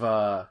believe,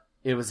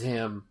 it was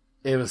him.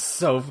 It was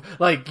so,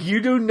 like,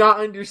 you do not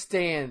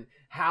understand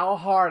how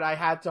hard I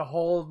had to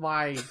hold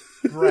my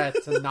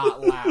breath to not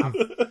laugh.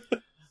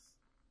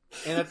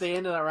 And at the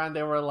end of that round,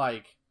 they were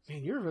like,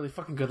 man, you're a really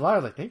fucking good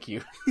liar. Like, thank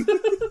you.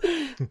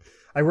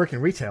 I work in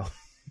retail.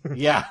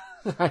 Yeah,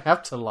 I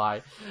have to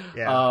lie.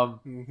 Yeah.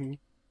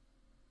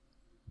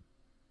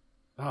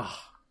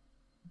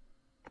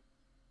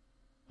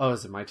 Oh,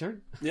 is it my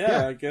turn?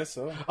 Yeah, I guess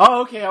so.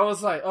 Oh, okay. I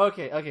was like,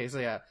 okay, so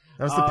yeah.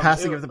 That was the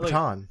passing of the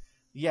baton.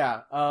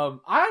 Yeah,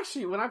 I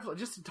actually,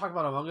 just to talk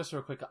about Among Us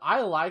real quick,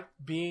 I like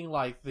being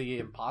like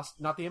the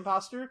not the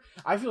imposter.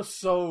 I feel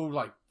so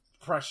like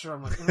pressure.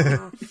 I'm like,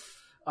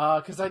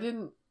 because I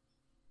didn't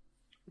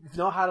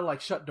know how to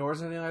like shut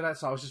doors or anything like that,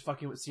 so I was just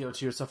fucking with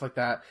CO2 or stuff like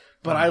that.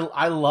 But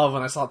I love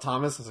when I saw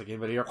Thomas, I was like,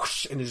 anybody here?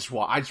 And I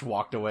just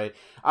walked away.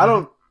 I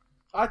didn't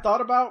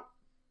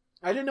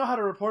know how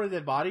to report a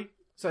dead body,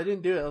 so I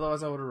didn't do it,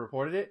 otherwise I would have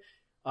reported it.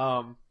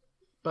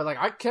 But, like,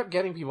 I kept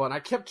getting people, and I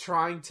kept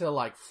trying to,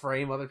 like,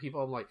 frame other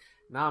people. I'm like,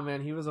 nah,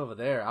 man, he was over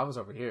there. I was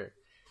over here.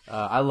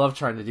 I love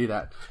trying to do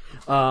that.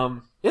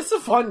 It's a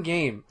fun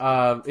game.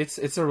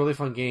 It's a really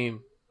fun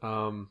game.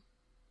 Not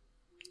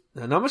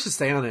much to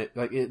say on it.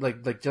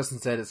 Like Justin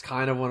said, it's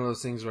kind of one of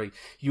those things where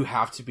you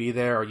have to be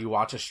there, or you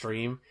watch a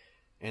stream,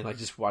 and, like,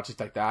 just watch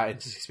it like that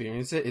and just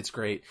experience it. It's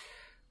great.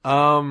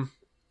 Other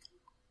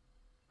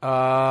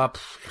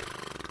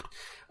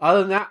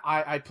than that,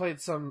 I played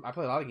a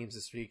lot of games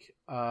this week.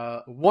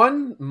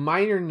 One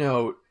minor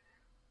note,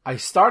 I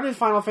started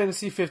Final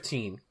Fantasy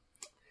 15.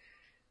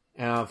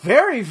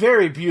 Very,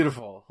 very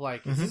beautiful.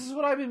 Like, this is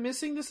what I've been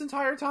missing this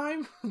entire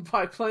time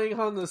by playing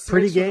on the Switch.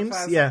 Pretty games,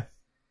 yeah.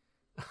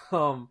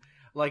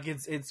 Like,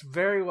 it's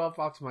very well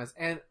optimized.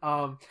 And,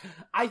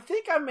 I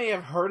think I may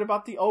have heard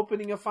about the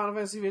opening of Final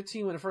Fantasy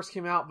 15 when it first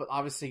came out, but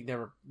obviously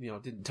never,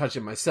 didn't touch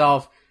it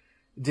myself.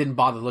 Didn't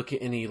bother look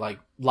at any like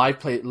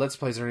let's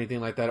plays or anything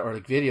like that, or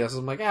like videos.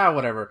 I'm like,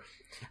 whatever.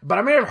 But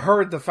I may have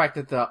heard the fact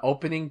that the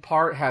opening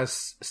part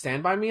has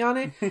 "Stand By Me" on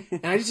it,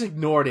 and I just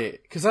ignored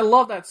it because I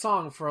love that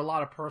song for a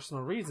lot of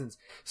personal reasons.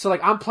 So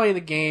like, I'm playing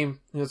the game.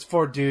 It's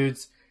 4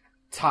 dudes.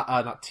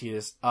 Not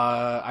Titus.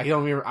 I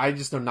don't remember. I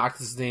just know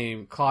Noctis'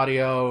 name.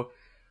 Claudio.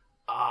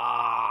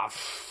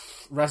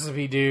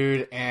 Recipe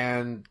Dude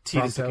and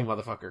Titus looking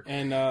motherfucker.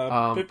 And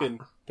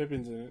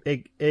Pippin's in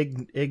it.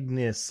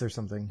 Ignis or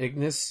something.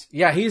 Ignis?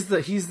 Yeah, he's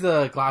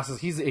the glasses.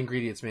 He's the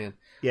ingredients man.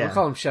 Yeah. We'll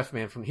call him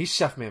he's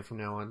Chef Man from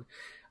now on,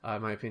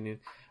 in my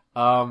opinion.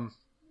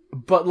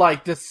 But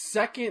like the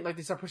second, like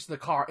they start pushing the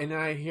car, and then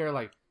I hear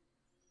like,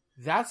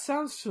 that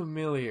sounds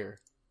familiar.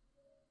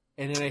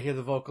 And then I hear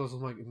the vocals,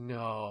 I'm like,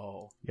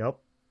 no. Yep.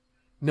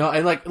 No,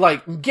 and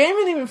like game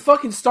ain't even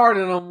fucking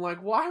started, and I'm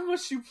like, why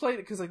must you play it?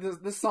 Because like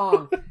this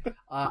song,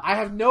 I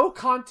have no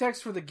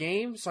context for the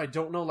game, so I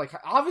don't know. Like,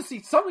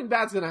 obviously something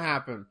bad's gonna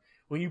happen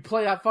when you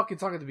play that fucking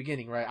song at the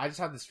beginning, right? I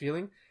just have this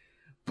feeling,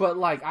 but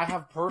like I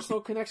have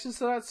personal connections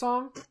to that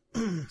song,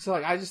 So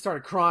like I just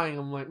started crying.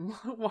 I'm like,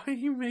 why are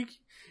you making?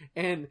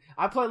 And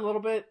I played a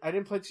little bit. I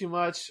didn't play too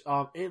much.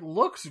 It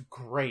looks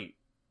great.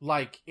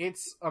 Like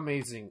it's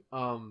amazing.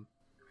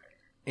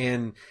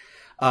 And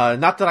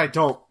not that I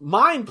don't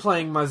mind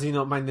playing my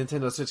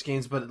Nintendo Switch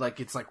games, but like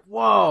it's like,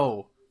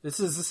 whoa, this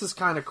is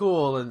kind of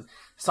cool and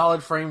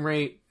solid frame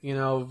rate. You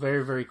know,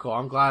 very very cool.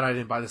 I'm glad I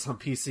didn't buy this on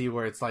PC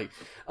where it's like,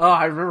 oh,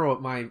 I remember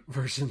what my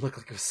version looked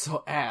like. It was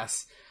so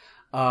ass.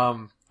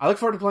 I look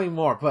forward to playing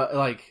more, but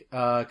like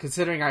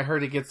considering I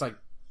heard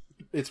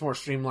it's more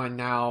streamlined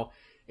now.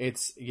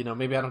 It's, you know,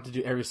 maybe I don't have to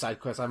do every side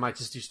quest. I might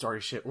just do story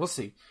shit. We'll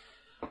see.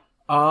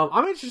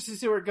 I'm interested to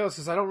see where it goes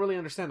because I don't really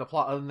understand the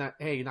plot other than that,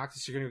 hey,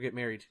 Noctis, you're going to get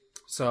married.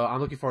 So I'm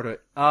looking forward to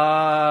it.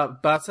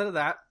 But outside of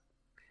that,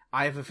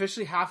 I've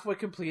officially halfway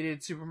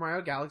completed Super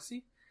Mario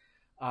Galaxy.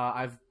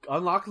 I've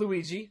unlocked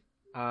Luigi.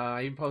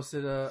 I even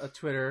posted I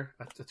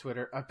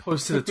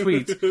posted a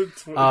tweet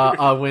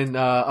when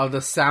of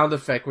the sound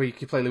effect where you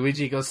can play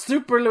Luigi. It goes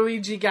Super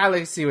Luigi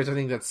Galaxy, which I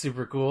think that's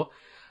super cool.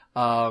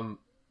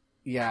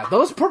 Yeah,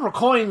 those purple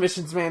coin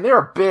missions, man, they're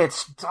a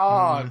bitch,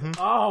 dog. Mm-hmm.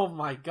 Oh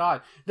my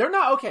god, they're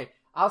not okay.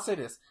 I'll say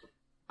this: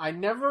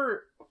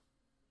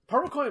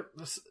 purple coin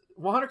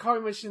 100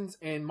 coin missions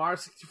in Mario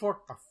 64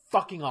 are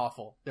fucking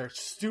awful. They're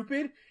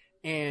stupid,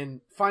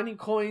 and finding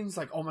coins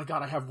like, oh my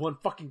god, I have one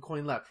fucking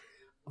coin left.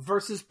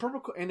 Versus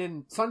and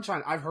in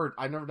Sunshine, I've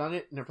never done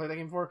it, never played that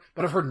game before,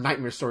 but I've heard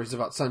nightmare stories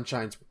about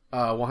Sunshine's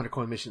 100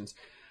 coin missions.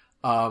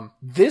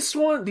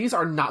 These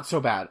are not so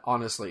bad,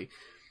 honestly.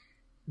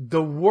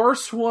 The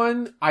worst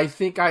one, I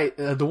think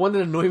the one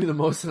that annoyed me the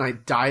most and I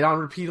died on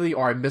repeatedly,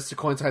 or I missed the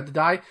coins I had to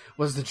die,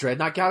 was the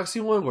Dreadnought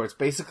Galaxy one, where it's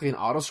basically an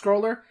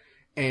auto-scroller,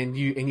 and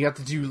you have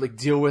to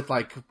deal with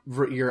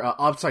your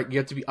you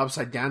have to be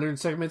upside down in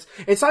segments.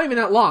 It's not even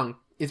that long.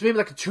 It's maybe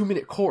like a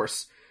 2-minute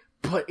course,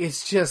 but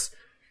it's just,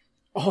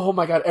 oh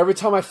my god, every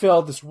time I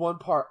failed this one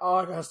part, oh,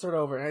 I gotta start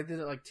over, and I did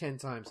it like 10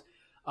 times.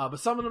 But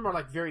some of them are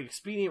like very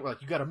expedient, where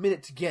like you got a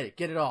minute to get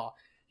it all.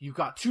 You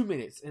got 2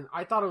 minutes, and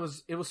I thought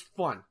it was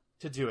fun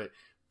to do it,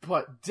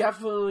 but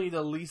definitely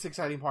the least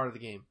exciting part of the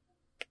game.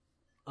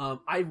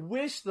 I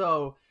wish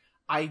though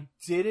I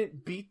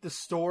didn't beat the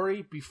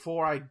story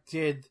before I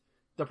did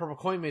the purple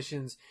coin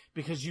missions,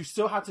 because you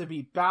still have to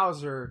beat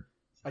Bowser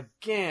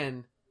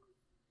again,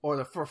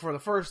 or for the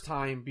first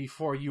time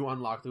before you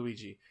unlock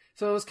Luigi.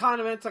 So it was kind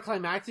of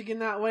anticlimactic in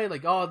that way,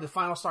 like, oh, the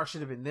final star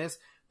should have been this,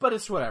 but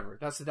it's whatever.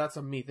 That's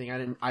a me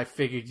thing. I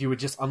figured you would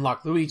just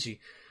unlock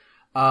Luigi.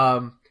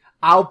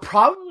 I'll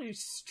probably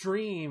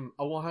stream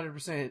a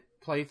 100%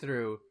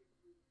 playthrough,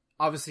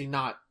 obviously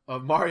not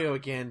of Mario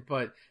again,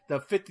 but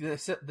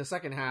the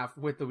second half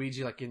with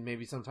Luigi, like in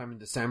maybe sometime in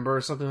December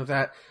or something like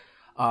that.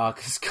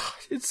 Cause god,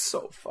 it's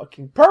so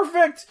fucking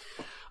perfect.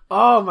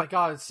 Oh my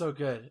god, it's so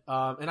good.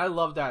 And I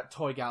love that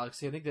Toy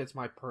Galaxy. I think that's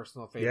my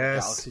personal favorite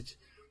Galaxy.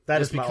 That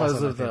just is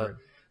because of the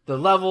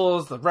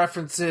levels, the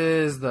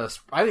references,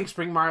 I think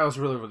Spring Mario is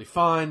really, really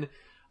fun.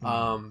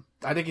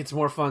 I think it's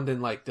more fun than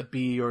like the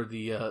Bee or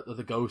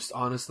the Ghost,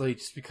 honestly,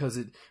 just because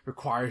it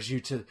requires you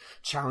to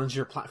challenge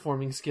your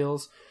platforming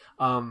skills.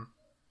 I'm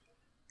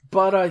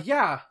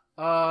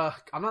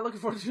not looking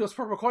forward to those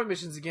purple coin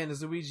missions again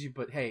as Luigi,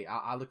 but hey,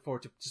 I look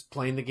forward to just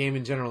playing the game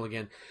in general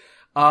again.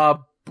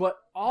 But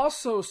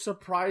also,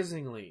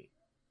 surprisingly,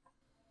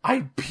 I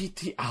beat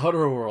the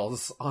Outer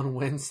Worlds on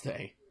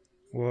Wednesday.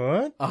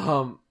 What?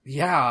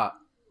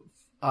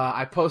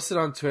 I posted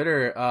on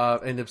Twitter,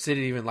 and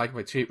Obsidian even liked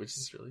my tweet, which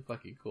is really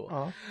fucking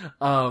cool.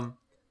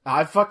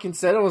 I fucking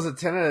said it was a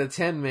 10 out of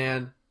 10,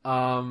 man.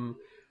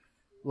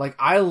 Like,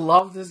 I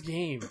love this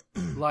game.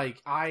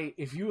 Like,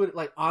 if you would,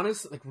 like,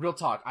 honest, like, real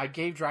talk, I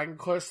gave Dragon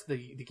Quest the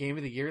game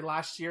of the year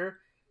last year.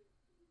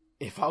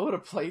 If I would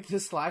have played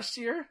this last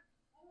year,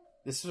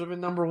 this would have been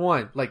number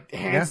one. Like,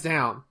 hands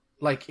down.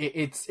 Like,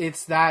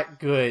 it's that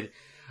good.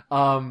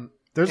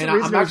 There's a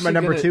reason it was my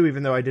number 2,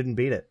 even though I didn't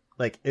beat it.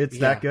 Like, it's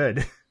that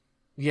good.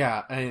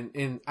 Yeah,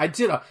 and I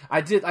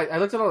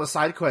looked at all the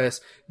side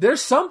quests.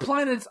 There's some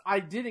planets I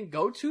didn't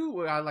go to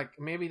where I like,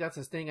 maybe that's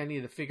a thing I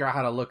need to figure out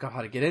how to look up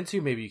how to get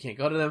into. Maybe you can't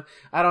go to them.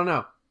 I don't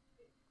know.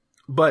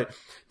 But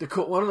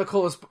one of the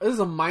coolest, this is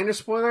a minor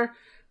spoiler,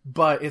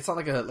 but it's not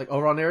like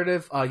overall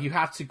narrative. You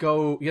have to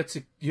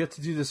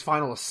do this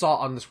final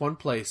assault on this one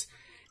place.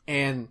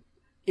 And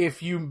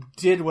if you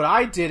did what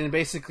I did and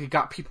basically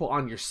got people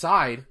on your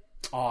side,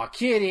 aw,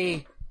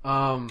 kitty,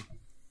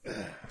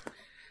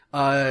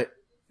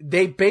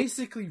 they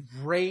basically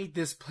raid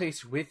this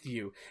place with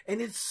you,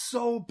 and it's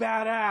so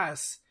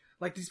badass.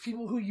 Like, these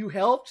people who you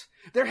helped,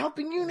 they're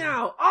helping you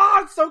now.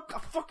 I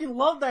fucking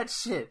love that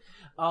shit.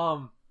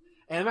 And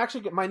I'm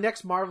actually, my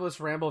next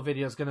Marvelous Ramble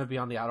video is going to be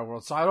on the Outer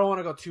Worlds, so I don't want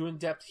to go too in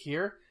depth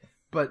here,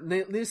 but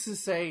needless to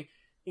say,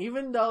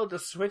 even though the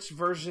Switch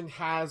version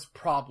has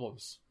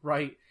problems,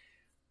 right?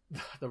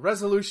 The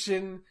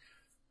resolution,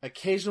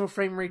 occasional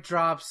frame rate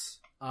drops,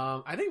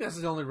 I think that's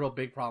the only real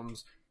big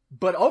problems,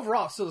 but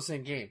overall, it's still the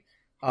same game.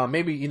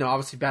 Maybe,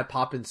 obviously bad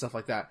pop and stuff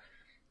like that.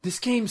 This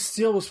game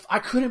still was, I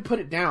couldn't put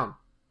it down.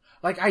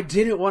 Like, I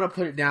didn't want to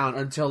put it down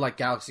until, like,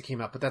 Galaxy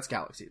came out, but that's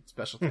Galaxy. It's a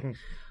special thing.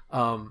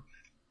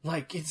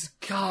 Like, it's,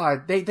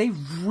 God, they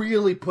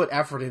really put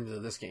effort into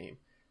this game.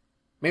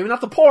 Maybe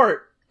not the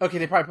port. Okay,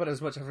 they probably put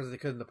as much effort as they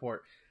could in the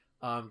port,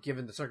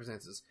 given the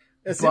circumstances.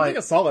 It seems like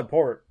a solid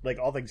port, like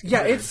all things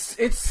considered. Yeah,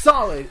 it's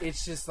solid.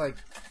 It's just like,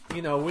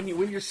 you know, when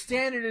your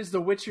standard is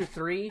The Witcher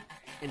 3,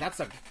 and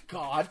that's a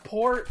god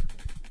port,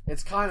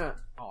 it's kind of,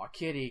 oh,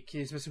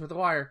 kitty's missing with the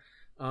wire.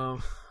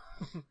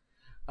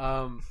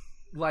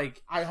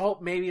 Like, I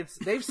hope maybe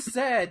they've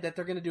said that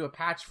they're going to do a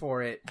patch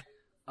for it,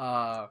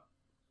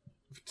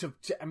 to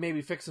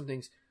maybe fix some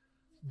things.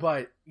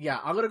 But yeah,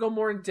 I'm going to go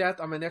more in depth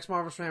on my next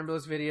Marvel's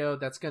Ramblers video.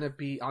 That's going to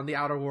be on the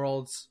Outer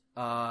Worlds.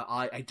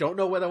 I don't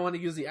know whether I want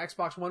to use the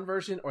Xbox One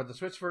version or the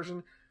Switch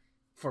version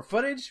for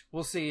footage.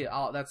 We'll see.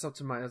 That's up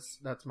to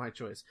that's my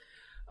choice.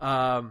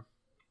 Why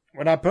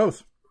not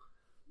both?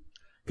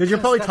 Because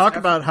you'll probably talk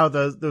about how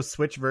the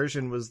Switch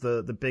version was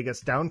the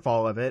biggest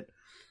downfall of it,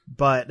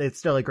 but it's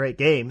still a great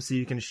game, so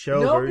you can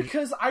show. No,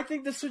 because I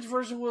think the Switch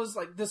version was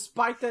like,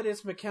 despite that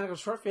its mechanical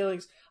short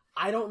failings,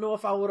 I don't know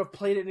if I would have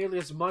played it nearly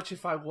as much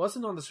if I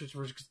wasn't on the Switch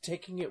version. Because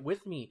taking it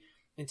with me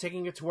and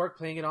taking it to work,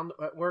 playing it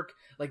at work,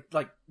 like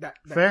that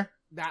fair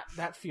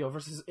that feel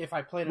versus if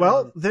I played it.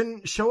 Well,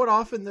 then show it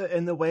off in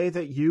the way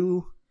that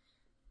you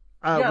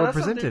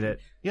represented it.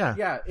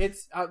 Yeah,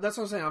 it's that's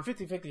what I'm saying. I'm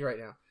 50-50 right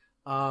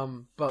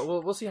now. But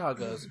we'll see how it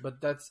goes. But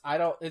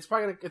it's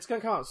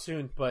gonna come out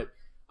soon. But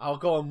I'll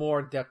go in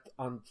more depth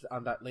on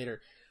that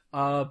later.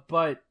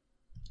 But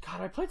God,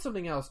 I played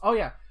something else. Oh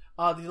yeah.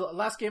 The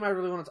last game I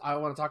really want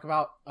to talk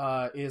about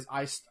is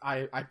I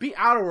beat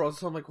Outer Worlds,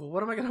 so I'm like, well,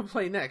 what am I gonna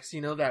play next?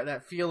 You know,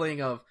 that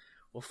feeling of,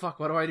 well, fuck,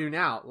 what do I do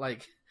now?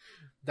 Like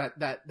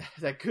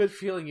that good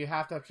feeling you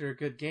have after a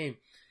good game.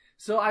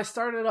 So I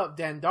started up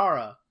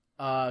Dandara,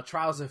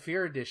 Trials of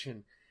Fear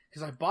edition,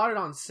 because I bought it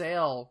on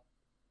sale.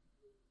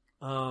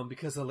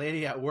 Because the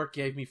lady at work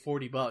gave me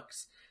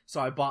 $40, so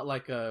I bought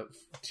like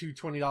two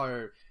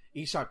 $20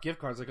 eShop gift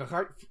cards, like a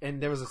card,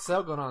 and there was a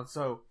sale going on,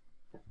 so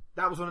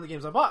that was one of the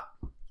games I bought.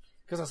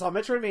 Because I saw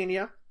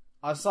Metroidvania,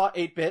 I saw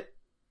 8-Bit.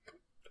 I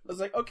was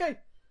like, okay,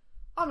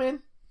 I'm in.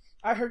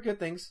 I heard good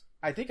things.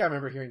 I think I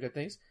remember hearing good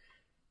things.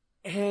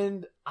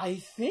 And I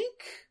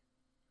think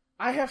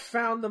I have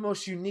found the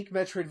most unique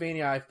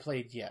Metroidvania I've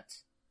played yet.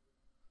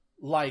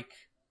 Like,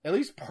 at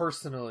least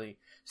personally.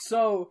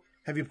 So,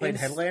 have you played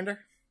Headlander?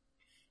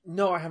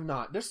 No, I have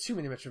not. There's too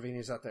many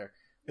Metroidvanias out there.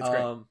 It's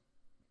great.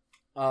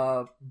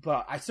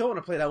 But I still want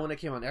to play that one that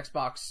came on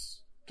Xbox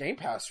Game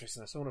Pass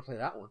recently. I still want to play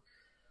that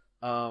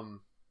one.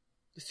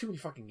 There's too many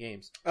fucking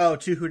games. Oh,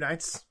 Two Who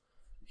Nights?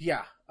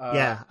 Yeah.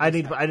 I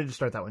need to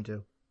start that one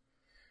too.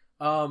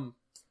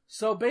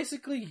 So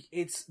basically,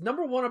 it's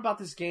number one about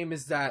this game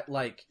is that,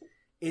 like,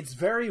 it's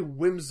very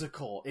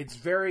whimsical. It's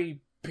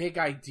very big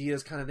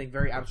ideas kind of thing,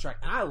 very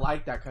abstract. And I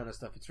like that kind of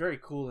stuff. It's very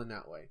cool in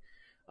that way.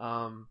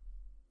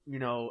 You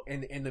know,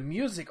 and the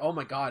music, oh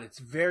my god, it's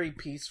very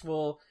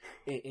peaceful.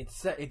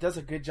 It does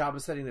a good job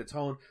of setting the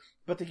tone.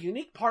 But the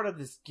unique part of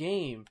this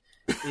game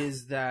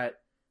is that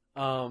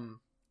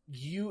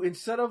you,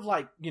 instead of,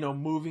 like, you know,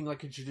 moving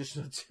like a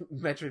traditional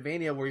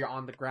Metroidvania where you're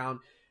on the ground,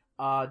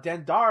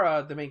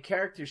 Dandara, the main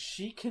character,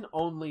 she can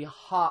only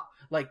hop,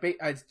 like,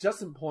 as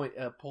Justin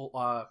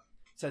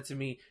said to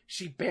me,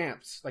 she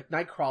bamps like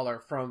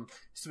Nightcrawler from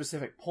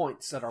specific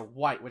points that are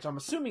white, which I'm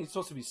assuming is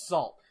supposed to be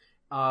salt.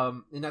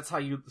 And that's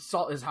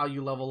salt is how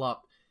you level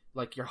up,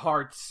 like, your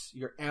hearts,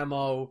 your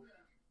ammo,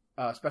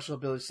 special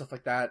abilities, stuff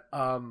like that.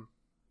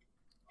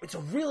 It's a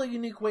really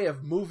unique way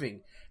of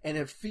moving, and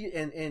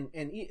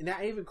that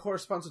even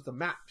corresponds with the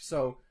map.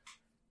 So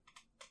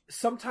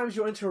sometimes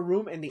you'll enter a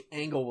room and the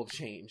angle will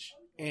change,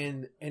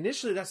 and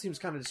initially that seems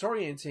kind of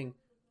disorienting.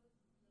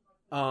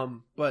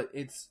 But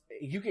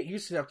you get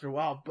used to it after a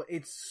while. But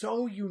it's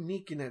so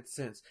unique in that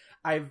sense.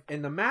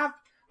 In the map,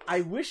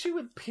 I wish it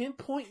would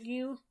pinpoint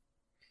you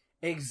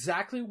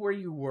exactly where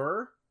you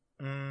were,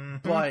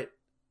 but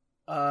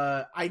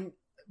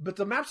but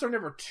the maps are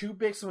never too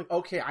big, so I'm like,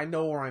 okay, I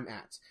know where I'm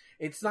at.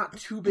 It's not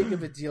too big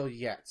of a deal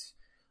yet.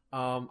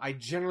 I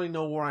generally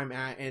know where I'm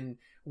at, and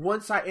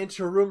once I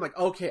enter a room, like,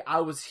 okay, I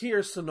was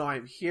here, so now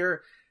I'm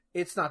here.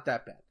 It's not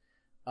that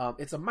bad.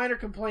 It's a minor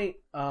complaint,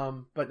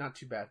 but not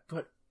too bad.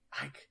 But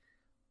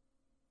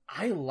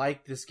I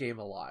like this game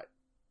a lot.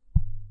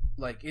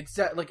 Like, it's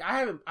that, like, I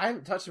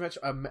haven't touched like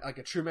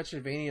a true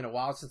Metroidvania in a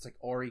while, since like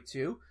Ori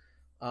 2.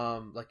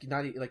 Like,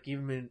 not like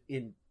even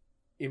in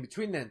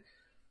between then.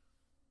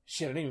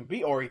 Shit, I didn't even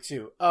beat Ori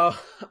 2.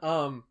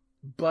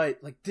 But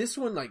like this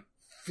one, like,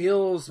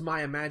 fills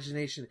my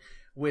imagination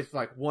with,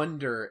 like,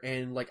 wonder,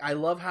 and, like, I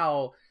love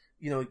how,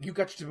 you know, you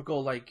got your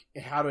typical, like,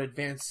 how to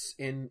advance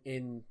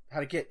in how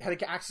to get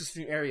access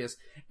to new areas,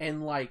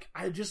 and, like,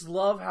 I just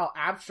love how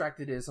abstract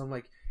it is. I'm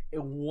like,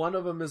 one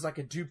of them is like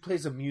a dude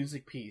plays a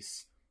music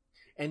piece,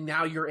 and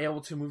now you're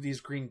able to move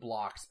these green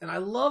blocks, and I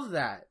love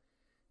that.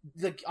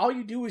 Like, all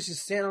you do is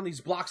just stand on these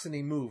blocks and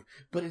they move,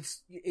 but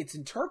it's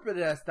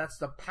interpreted as that's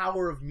the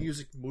power of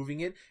music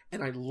moving it,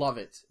 and I love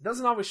it. It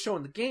doesn't always show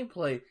in the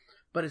gameplay,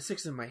 but it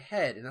sticks in my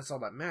head, and that's all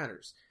that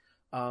matters.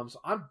 So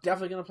I'm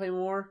definitely gonna play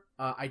more.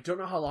 I don't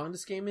know how long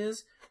this game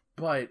is,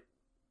 but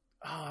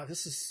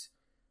this is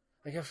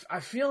like I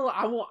feel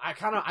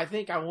I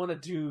think I want to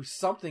do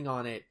something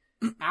on it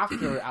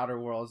after Outer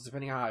Worlds,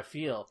 depending on how I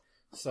feel.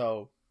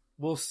 So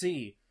we'll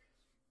see.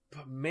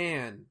 But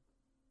man,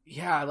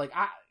 yeah, like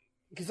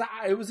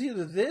it was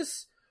either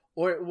this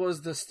or it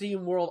was the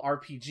Steam World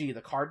RPG,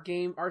 the card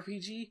game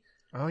RPG.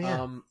 Oh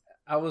yeah.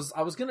 I was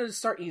gonna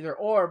start either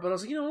or, but I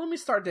was like, let me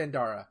start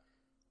Dandara.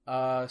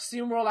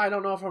 Steam World, I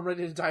don't know if I'm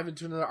ready to dive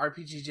into another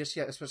RPG just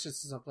yet, especially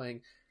since I'm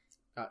playing,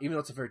 even though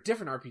it's a very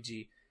different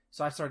RPG.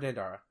 So I started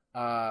Dandara.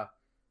 I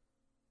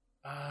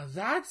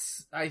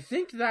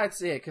think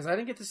that's it, because I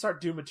didn't get to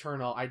start Doom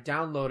Eternal. I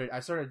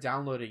started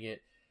downloading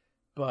it,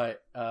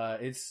 but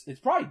it's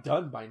probably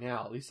done by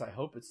now. At least I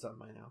hope it's done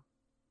by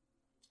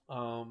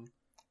now.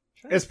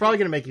 It's probably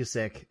gonna make you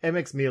sick. It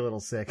makes me a little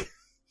sick.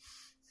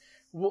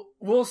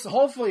 We'll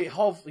hopefully,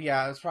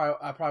 yeah.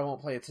 I probably won't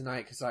play it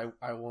tonight because I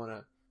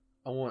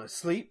wanna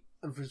sleep.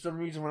 And for some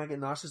reason, when I get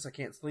nauseous, I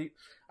can't sleep.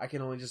 I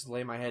can only just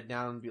lay my head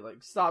down and be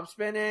like, "Stop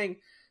spinning,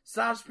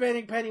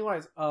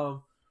 Pennywise."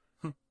 Oh,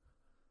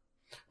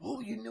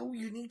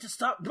 you need to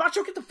stop.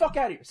 Macho, get the fuck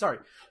out of here. Sorry.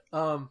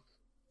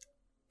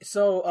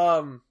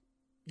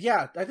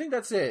 Yeah, I think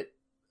that's it.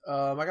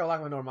 I gotta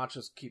lock my door.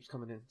 Macho keeps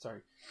coming in.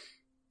 Sorry.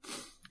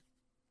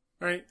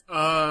 All right.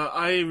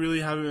 I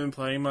really haven't been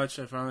playing much.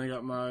 I finally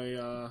got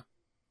my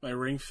my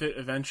Ring Fit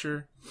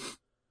Adventure.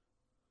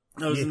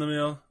 That was in the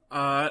mail.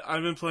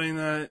 I've been playing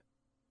that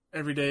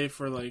every day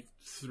for like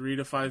 3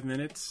 to 5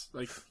 minutes.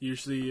 Like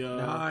usually.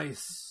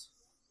 Nice.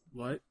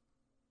 What?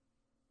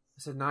 I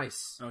said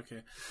nice.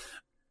 Okay.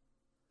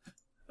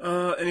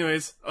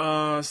 Anyways,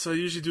 so I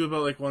usually do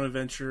about like one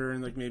adventure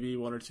and like maybe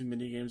 1 or 2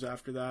 mini games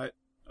after that.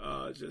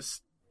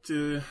 Just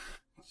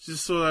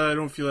so that I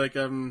don't feel like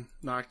I'm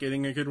not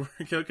getting a good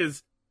workout,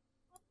 because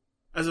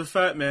as a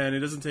fat man, it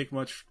doesn't take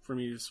much for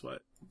me to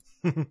sweat.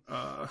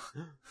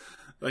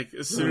 Like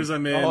as soon as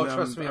I'm in,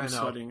 I'm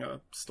sweating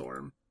a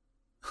storm.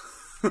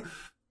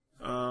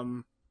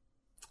 I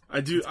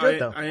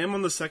am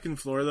on the second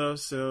floor though,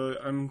 so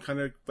I'm kind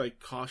of like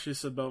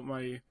cautious about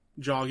my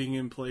jogging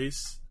in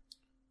place.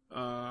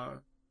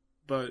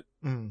 But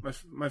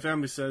my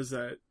family says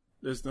that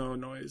there's no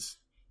noise,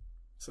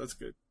 so that's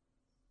good.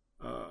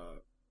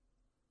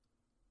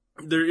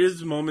 There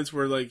is moments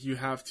where like you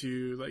have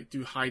to like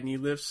do high knee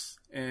lifts,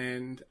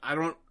 and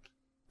the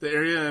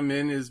area I'm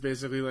in is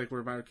basically like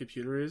where my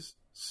computer is,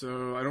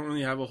 so I don't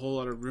really have a whole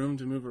lot of room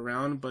to move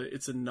around, but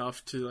it's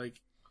enough to like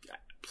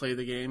play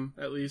the game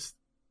at least.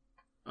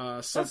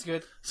 That's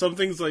good. Some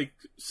things like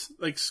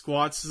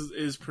squats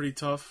is pretty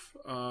tough.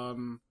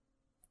 The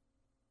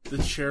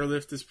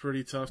chairlift is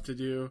pretty tough to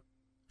do.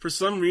 For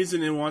some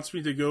reason, it wants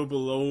me to go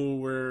below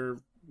where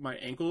my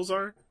ankles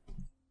are.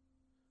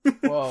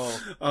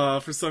 Whoa.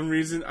 For some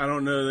reason, I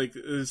don't know, like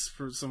it's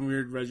for some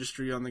weird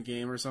registry on the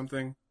game or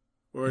something,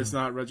 or it's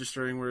not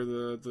registering where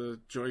the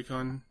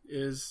Joy-Con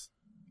is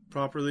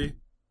properly.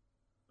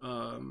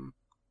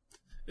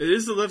 It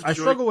is the left. I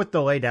struggle with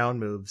the lay down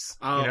moves.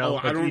 I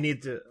don't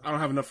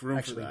have enough room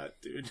actually for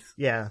that, dude.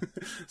 Yeah.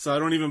 So I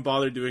don't even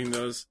bother doing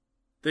those.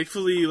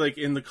 Thankfully, like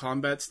in the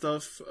combat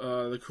stuff,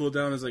 the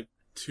cooldown is like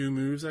 2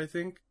 moves, I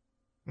think.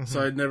 Mm-hmm.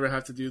 So I'd never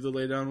have to do the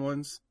lay down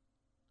ones.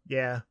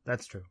 Yeah,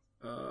 that's true.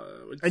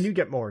 And you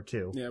get more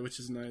too. Yeah, which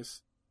is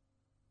nice.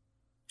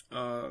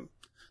 The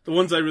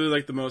ones I really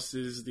like the most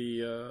is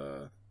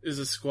the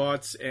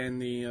squats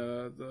and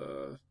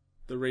the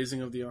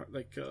raising of the arm,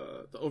 like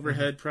the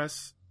overhead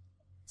press.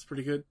 It's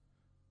pretty good.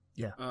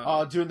 Yeah.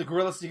 Doing the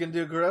gorilla, so you can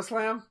do a gorilla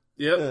slam?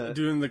 Yep,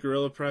 doing the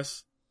gorilla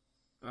press.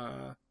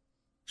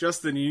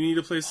 Justin, you need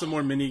to play some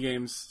more mini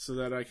games so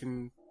that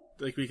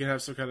we can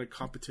have some kind of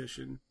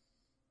competition.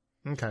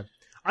 Okay.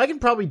 I can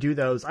probably do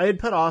those. I had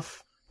put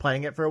off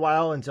playing it for a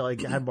while until I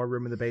had more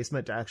room in the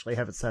basement to actually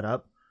have it set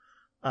up.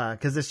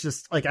 Cause it's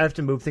just like I have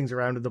to move things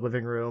around in the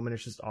living room and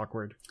it's just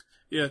awkward.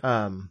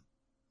 Yeah.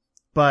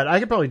 But I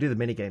could probably do the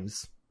mini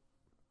games.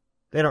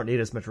 They don't need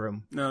as much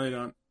room. No, they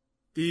don't.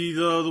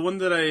 The one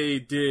that I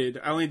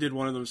only did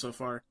one of them so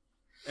far,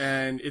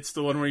 and it's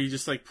the one where you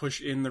just like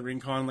push in the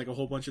Ring-Con like a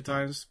whole bunch of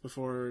times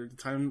before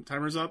the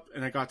timer's up,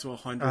 and I got to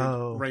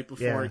 100 right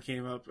before it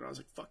came up, and I was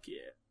like, "Fuck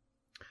yeah!"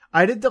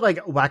 I did the like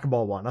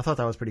whack-a-mole one. I thought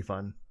that was pretty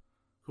fun.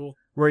 Cool.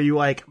 Where you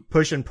like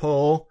push and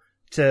pull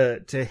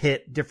to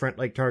hit different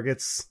like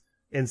targets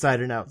inside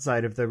and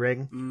outside of the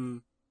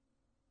ring.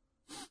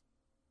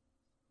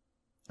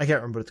 I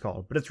can't remember what it's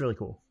called, but it's really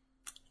cool.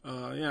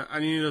 Yeah, I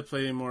need to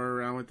play more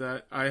around with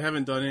that. I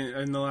haven't done it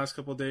in the last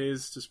couple of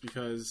days just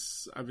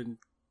because I've been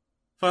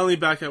finally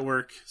back at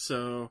work,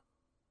 so...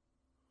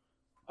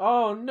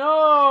 Oh,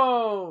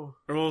 no!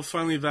 Or well,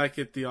 finally back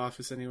at the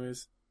office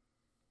anyways.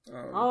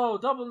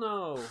 Double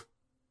no!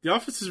 The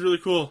Office is really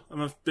cool.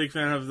 I'm a big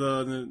fan of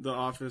the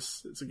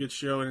Office. It's a good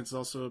show, and it's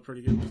also a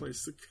pretty good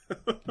place to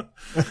go.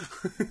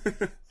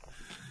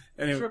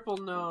 Anyway. Triple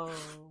no.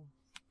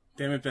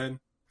 Damn it, Ben.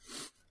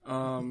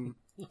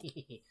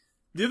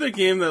 The other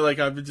game that like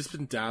I've just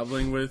been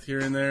dabbling with here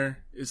and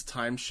there is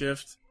Time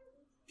Shift.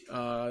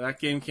 That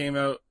game came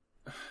out,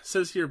 it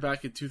says here,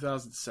 back in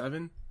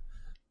 2007.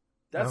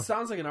 That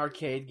sounds like an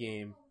arcade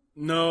game.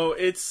 No,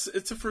 it's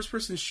a first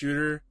person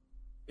shooter.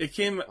 It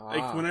came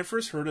like when I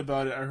first heard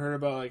about it, I heard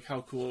about like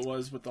how cool it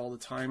was with all the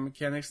time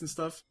mechanics and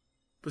stuff.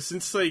 But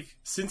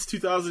since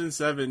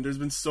 2007, there's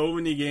been so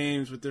many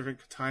games with different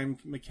time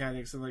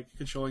mechanics and like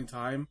controlling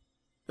time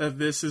that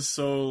this is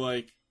so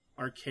like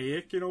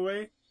archaic in a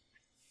way.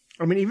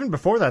 I mean, even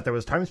before that, there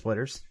was Time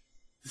Splitters.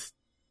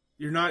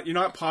 You're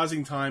not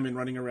pausing time and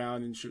running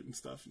around and shooting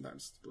stuff in Time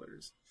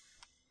Splitters.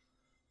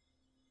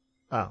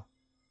 Oh,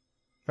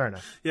 fair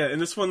enough. Yeah,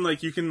 and this one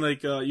like you can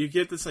like you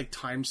get this like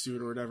time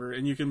suit or whatever,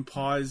 and you can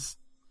pause.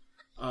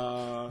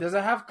 Does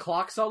it have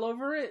clocks all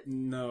over it?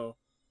 No.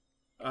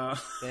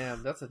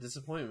 Damn, that's a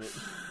disappointment.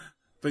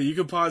 But you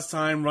can pause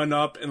time, run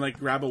up, and like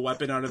grab a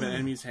weapon out of an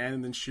enemy's hand,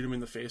 and then shoot him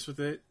in the face with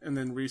it, and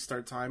then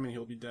restart time, and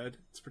he'll be dead.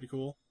 It's pretty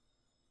cool.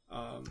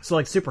 So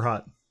like Super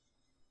Hot.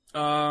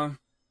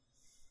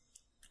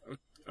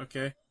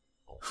 Okay.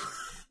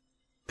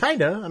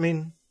 Kinda. I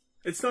mean,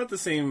 it's not the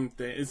same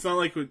thing. It's not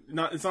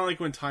like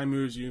when time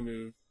moves, you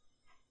move.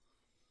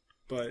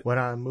 But when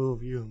I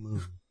move, you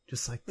move,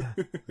 just like that.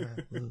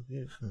 I move,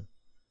 you move.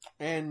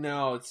 And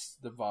now it's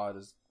the VOD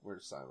is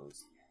word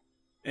silence.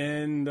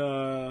 And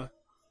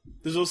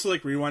there's also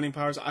like rewinding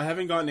powers. I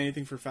haven't gotten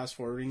anything for fast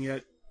forwarding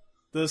yet.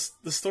 The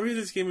story of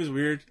this game is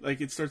weird.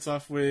 Like it starts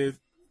off with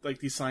like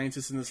these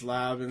scientists in this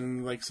lab,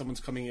 and like someone's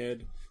coming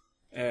in,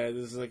 and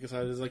this is like a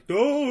side is like,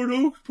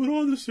 no, put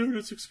on the suit,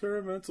 it's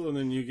experimental, and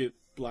then you get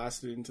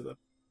blasted into the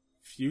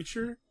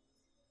future,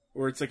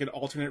 or it's like an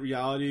alternate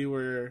reality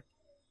where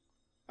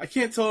I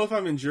can't tell if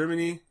I'm in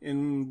Germany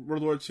in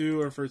World War II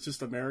or if it's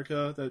just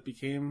America that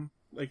became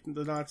like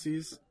the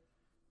Nazis.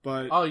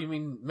 But oh, you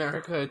mean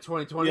America in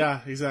 2020?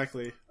 Yeah,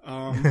 exactly.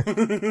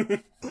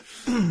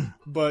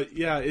 But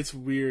yeah, it's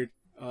weird.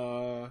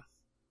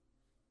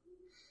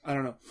 I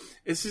don't know.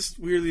 It's just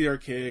weirdly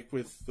archaic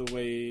with the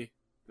way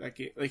that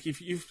game. Like if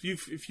you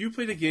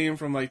played a game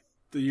from like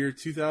the year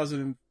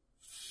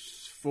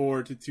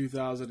 2004 to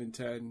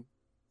 2010,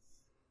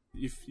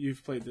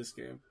 you've played this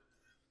game.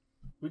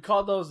 We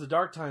call those the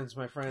dark times,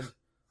 my friend.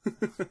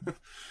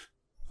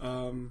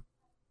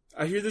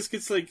 I hear this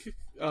gets like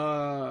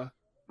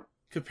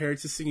compared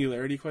to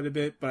Singularity quite a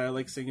bit, but I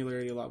like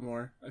Singularity a lot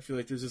more. I feel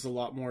like there's just a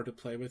lot more to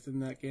play with in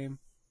that game.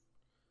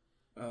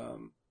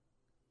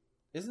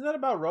 Isn't that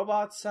about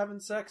robots having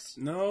sex?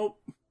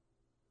 Nope.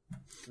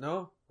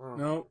 No? Oh,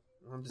 Nope.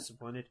 I'm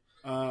disappointed.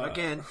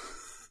 Again.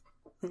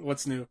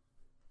 What's new?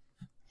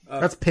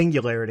 That's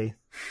Pingularity.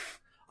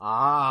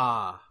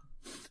 Ah.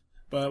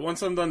 But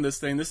once I'm done this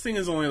thing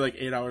is only like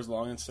 8 hours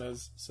long, it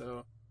says.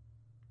 So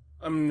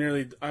I'm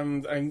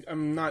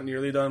not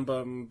nearly done,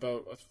 but I'm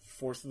about a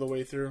fourth of the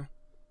way through.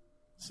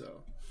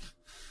 So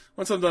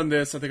once I'm done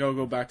this, I think I'll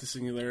go back to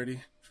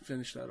Singularity,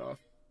 finish that off.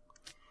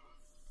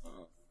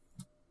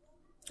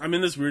 I'm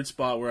in this weird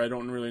spot where I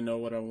don't really know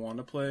what I want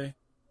to play.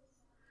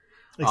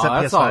 Except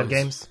PS5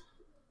 games.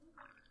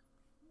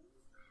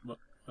 What?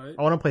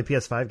 I want to play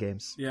PS5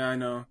 games. Yeah, I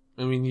know.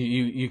 I mean,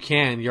 you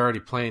can. You're already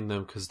playing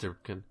them because they're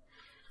good.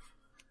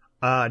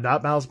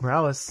 Not Miles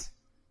Morales.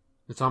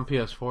 It's on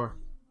PS4.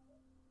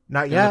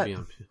 Not yet.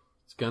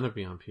 It's gonna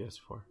be on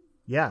PS4.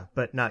 Yeah,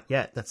 but not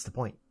yet. That's the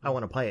point. I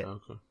want to play it.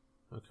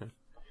 Okay.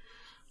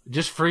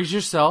 Just freeze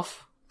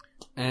yourself,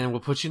 and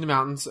we'll put you in the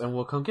mountains, and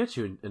we'll come get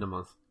you in a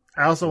month.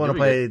 I also want to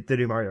play the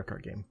new Mario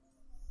Kart game.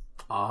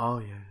 Oh,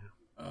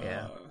 yeah.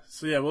 Yeah.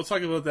 So yeah, we'll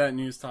talk about that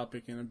news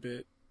topic in a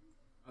bit.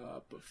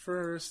 But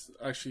first,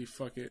 actually,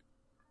 fuck it.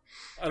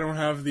 I don't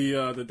have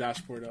the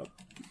dashboard up.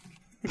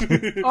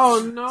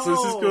 Oh, no! So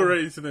let's just go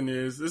right into the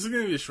news. This is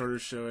going to be a shorter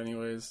show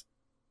anyways.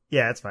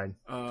 Yeah, it's fine.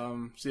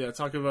 So yeah,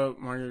 talk about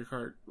Mario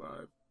Kart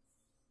Live.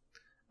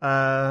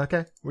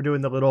 Okay. We're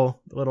doing the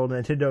little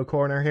Nintendo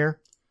corner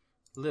here.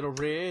 Little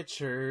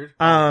Richard.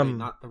 Wait,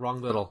 not the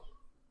wrong little.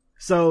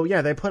 So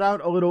yeah, they put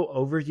out a little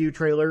overview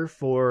trailer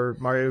for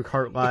Mario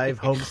Kart Live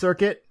Home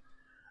Circuit,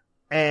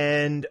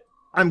 and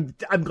I'm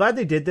glad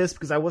they did this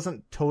because I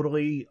wasn't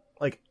totally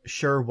like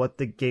sure what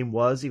the game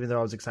was, even though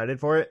I was excited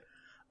for it.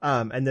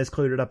 And this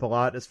cleared it up a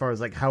lot as far as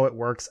like how it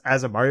works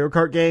as a Mario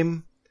Kart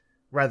game,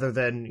 rather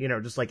than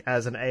just like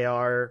as an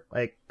AR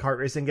like kart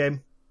racing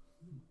game.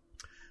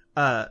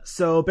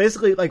 So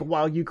basically, like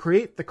while you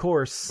create the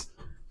course,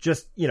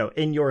 just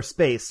in your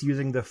space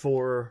using the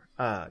 4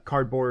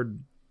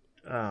 cardboard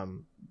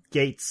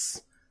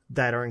gates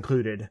that are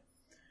included,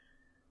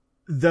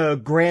 the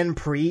Grand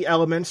Prix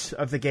element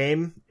of the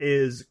game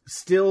is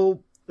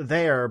still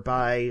there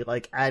by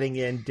like adding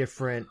in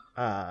different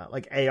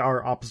like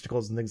AR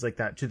obstacles and things like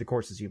that to the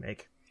courses you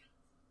make.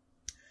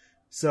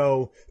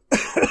 So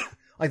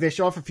like they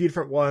show off a few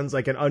different ones,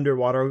 like an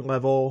underwater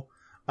level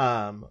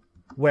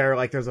where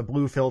like there's a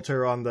blue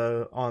filter on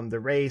the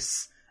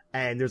race,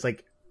 and there's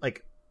like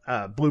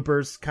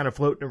bloopers kind of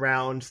floating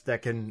around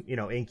that can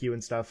ink you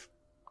and stuff.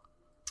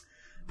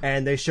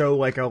 And they show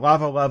like a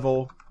lava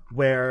level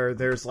where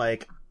there's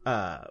like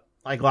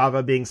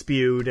lava being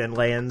spewed and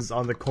lands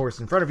on the course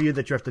in front of you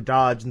that you have to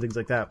dodge and things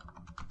like that.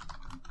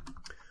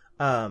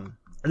 And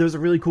there's a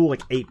really cool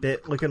like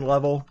 8-bit looking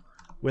level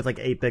with like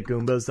 8-bit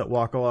Goombas that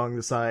walk along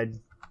the side.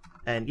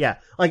 And yeah,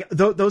 like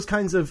those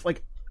kinds of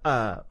like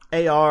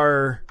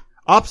AR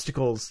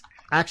obstacles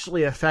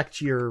actually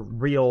affect your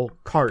real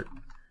cart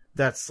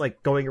that's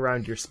like going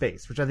around your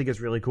space, which I think is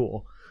really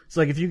cool.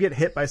 So like if you get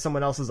hit by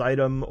someone else's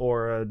item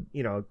or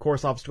a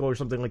course obstacle or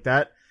something like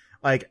that,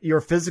 like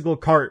your physical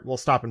cart will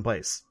stop in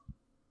place.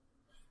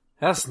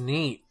 That's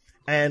neat.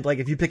 And like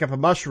if you pick up a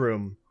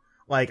mushroom,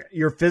 like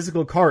your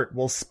physical cart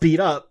will speed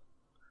up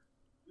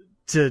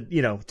to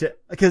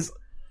because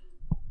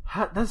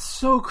that's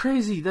so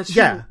crazy. That's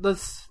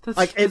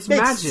like it makes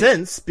magic.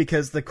 sense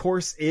because the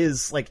course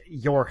is like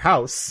your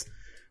house.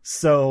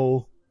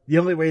 So the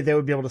only way they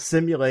would be able to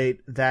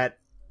simulate that,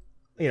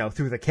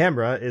 through the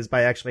camera is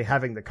by actually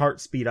having the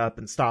cart speed up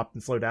and stop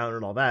and slow down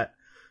and all that.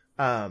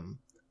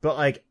 But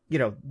like,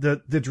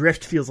 the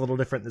drift feels a little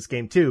different in this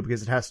game too,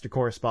 because it has to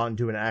correspond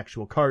to an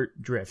actual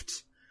cart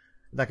drift,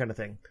 that kind of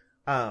thing.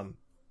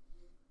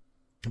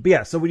 But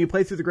yeah, so when you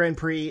play through the Grand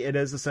Prix, it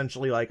is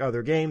essentially like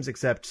other games,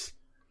 except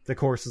the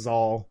course is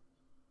all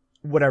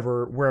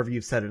wherever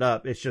you've set it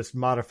up. It's just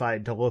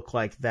modified to look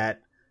like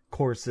that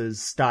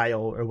course's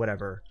style or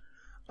whatever.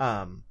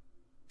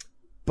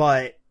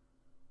 But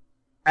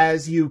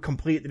as you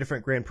complete the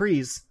different Grand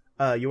Prix,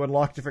 you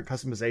unlock different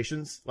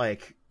customizations,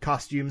 like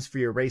costumes for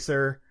your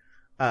racer,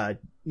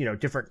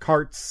 different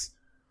carts,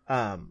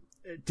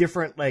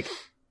 different like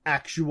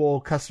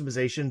actual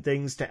customization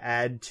things to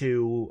add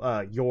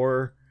to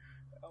your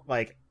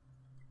like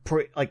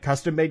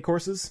custom made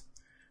courses.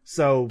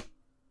 So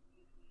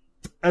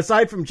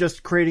aside from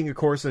just creating a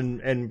course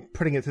and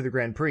putting it through the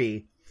Grand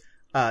Prix,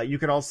 you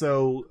can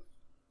also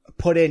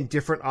put in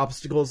different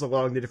obstacles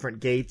along the different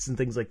gates and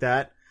things like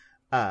that,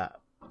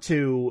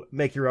 to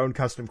make your own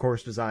custom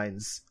course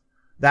designs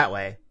that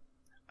way.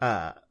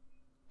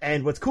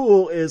 And what's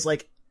cool is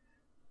like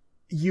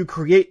you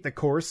create the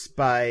course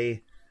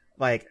by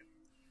like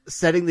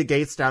setting the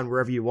gates down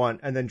wherever you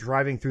want and then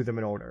driving through them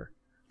in order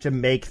to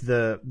make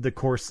the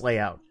course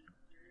layout.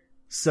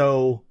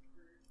 So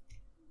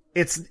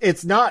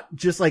it's not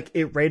just like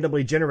it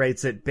randomly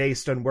generates it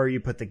based on where you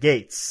put the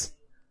gates.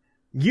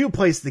 You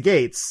place the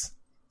gates,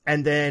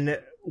 and then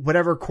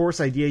whatever course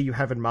idea you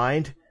have in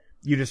mind,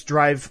 you just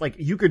drive, like,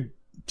 you could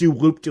do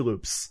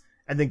loop-de-loops,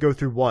 and then go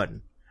through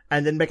one,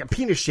 and then make a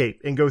penis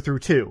shape and go through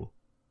two.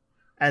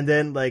 And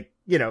then, like,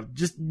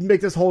 just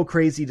make this whole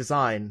crazy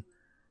design,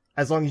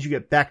 as long as you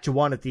get back to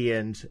one at the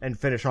end, and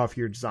finish off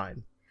your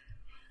design.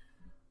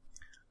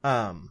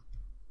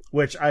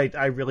 Which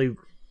I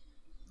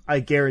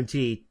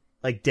guarantee,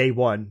 like, day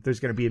one, there's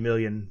gonna be a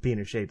million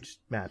penis-shaped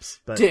maps.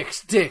 But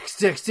Dicks.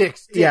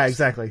 yeah,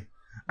 exactly.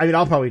 I mean,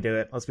 I'll probably do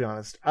it, let's be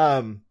honest.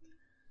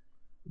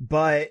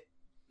 But,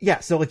 yeah,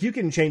 so, like, you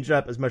can change it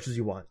up as much as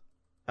you want.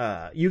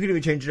 You can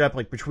even change it up,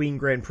 like, between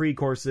Grand Prix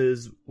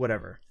courses,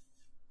 whatever.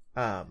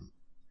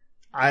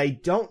 I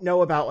don't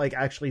know about, like,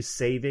 actually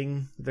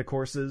saving the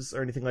courses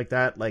or anything like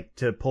that, like,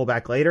 to pull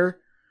back later.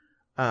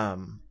 I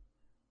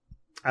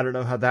don't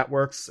know how that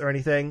works or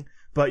anything,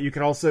 but you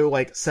can also,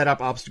 like, set up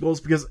obstacles,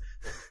 because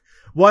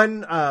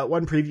one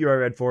preview I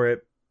read for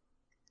it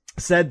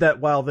said that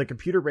while the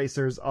computer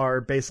racers are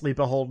basically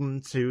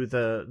beholden to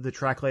the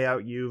track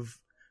layout you've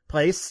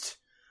placed,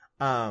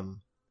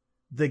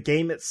 the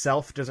game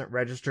itself doesn't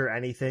register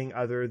anything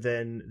other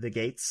than the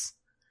gates.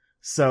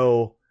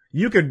 So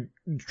you could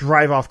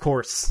drive off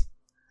course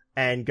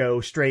and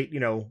go straight,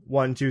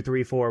 1, 2,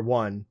 3, 4,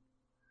 1,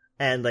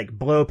 and like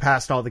blow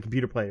past all the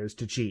computer players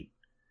to cheat.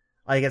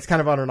 Like, it's kind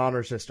of on an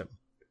honor system.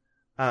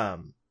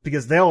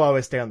 Because they'll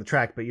always stay on the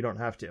track, but you don't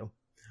have to.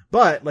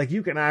 But, like,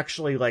 you can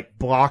actually, like,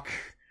 block,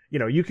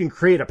 you can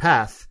create a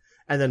path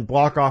and then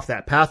block off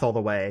that path all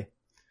the way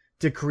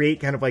to create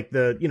kind of like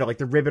the, like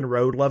the Ribbon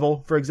Road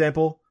level, for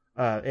example,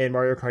 in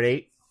Mario Kart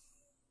 8,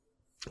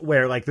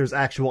 where, like, there's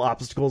actual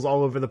obstacles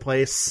all over the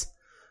place.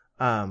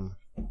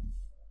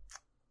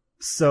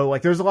 So,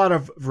 like, there's a lot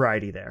of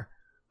variety there.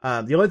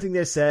 The only thing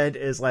they said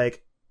is,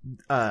 like,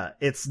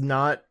 it's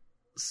not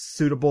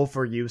suitable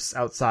for use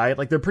outside.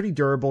 Like, they're pretty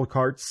durable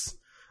carts,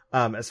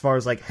 as far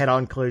as, like,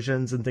 head-on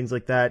collisions and things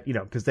like that,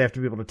 because they have to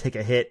be able to take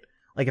a hit,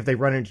 like, if they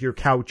run into your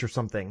couch or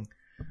something.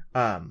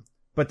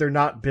 But they're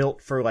not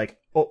built for, like,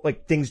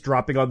 things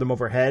dropping on them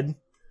overhead,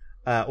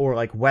 or,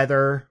 like,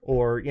 weather,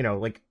 or,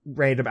 like,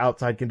 random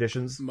outside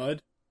conditions.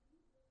 Mud?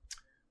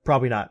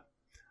 Probably not.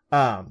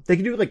 They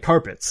can do, like,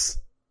 carpets,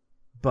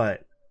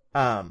 but,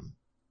 and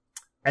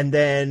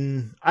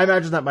then, I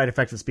imagine that might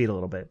affect the speed a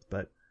little bit,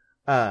 but,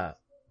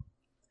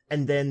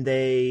 and then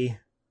they,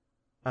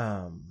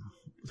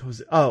 what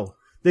was it? Oh,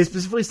 they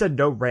specifically said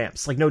no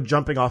ramps, like no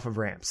jumping off of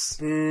ramps.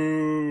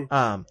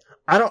 I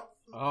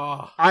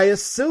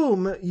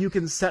assume you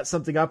can set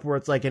something up where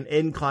it's like an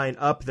incline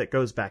up that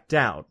goes back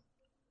down,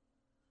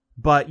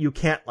 but you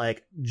can't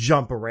like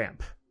jump a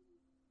ramp,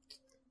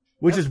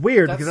 which is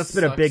weird because that's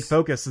been a big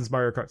focus since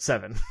Mario Kart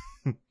 7.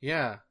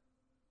 Yeah.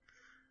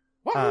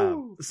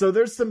 So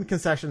there's some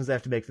concessions they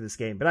have to make for this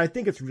game, but I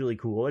think it's really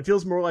cool. It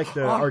feels more like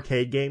the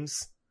arcade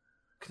games.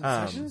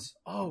 Concessions?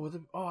 I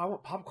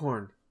want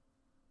popcorn.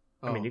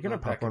 I mean, you can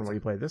have popcorn while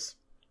you play this.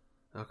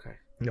 Okay.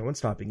 No one's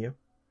stopping you.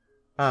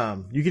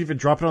 You can even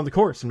drop it on the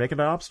course and make it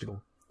an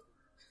obstacle.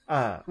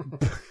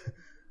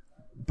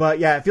 But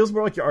yeah, it feels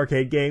more like your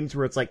arcade games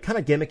where it's like kind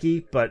of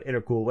gimmicky, but in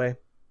a cool way.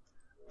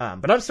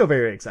 But I'm still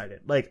very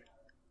excited. Like,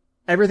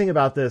 everything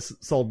about this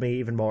sold me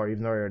even more,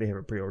 even though I already have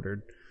it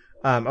pre-ordered.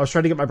 I was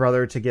trying to get my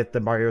brother to get the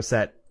Mario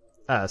set,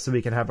 so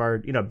we can have our,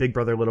 big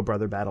brother, little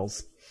brother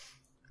battles.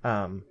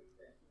 But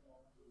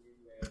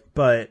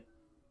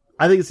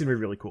I think it's gonna be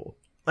really cool.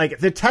 Like,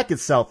 the tech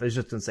itself is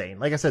just insane.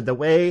 Like I said, the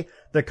way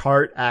the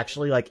cart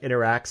actually, like,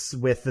 interacts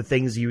with the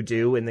things you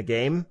do in the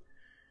game,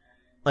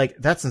 like,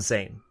 that's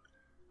insane.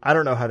 I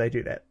don't know how they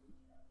do that.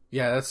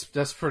 Yeah,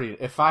 that's pretty.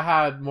 If I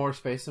had more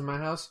space in my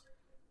house,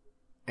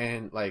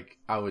 and like,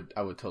 I would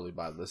totally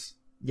buy this.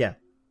 Yeah,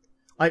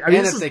 like, I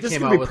mean, this is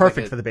gonna be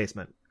perfect for the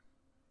basement.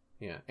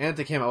 Yeah, and if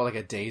they came out with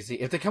like a Daisy,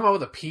 if they come out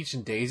with a Peach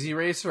and Daisy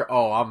racer,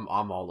 oh, I'm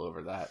all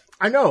over that.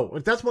 I know.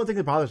 Like, that's one thing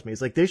that bothers me.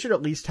 Is like they should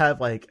at least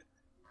have like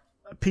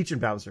a Peach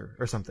and Bowser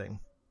or something.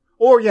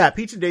 Or yeah,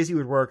 Peach and Daisy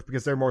would work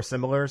because they're more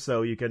similar,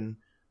 so you can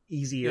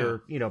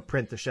easier,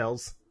 print the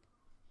shells.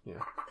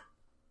 Yeah.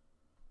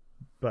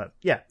 But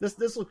yeah,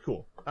 this looks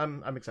cool.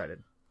 I'm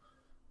excited.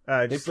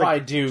 They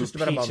probably do Peach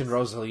and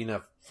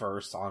Rosalina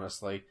first,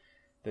 honestly,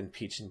 than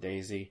Peach and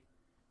Daisy.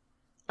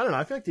 I don't know.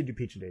 I feel like they do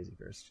Peach and Daisy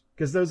first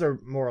because those are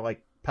more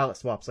like palette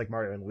swaps, like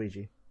Mario and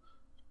Luigi.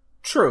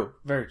 True,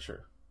 very true.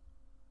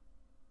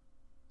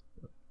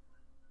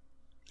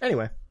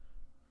 Anyway,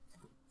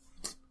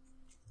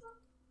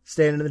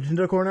 staying in the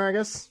Nintendo corner, I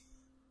guess.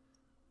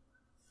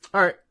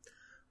 All right.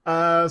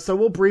 So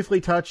we'll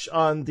briefly touch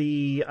on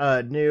the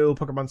new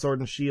Pokemon Sword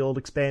and Shield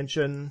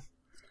expansion.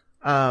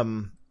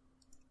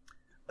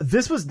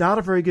 This was not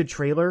a very good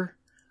trailer.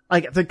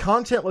 Like, the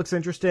content looks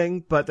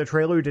interesting, but the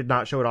trailer did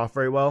not show it off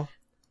very well.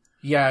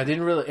 Yeah,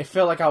 it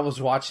felt like I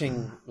was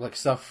watching like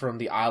stuff from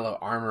the Isle of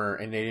Armor,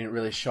 and they didn't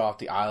really show off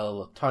the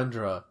Isle of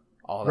Tundra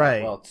all that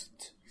right. well.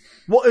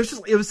 Well,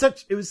 it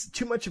was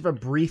too much of a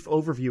brief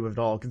overview of it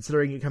all,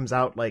 considering it comes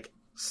out like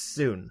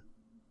soon.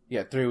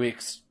 Yeah, 3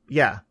 weeks.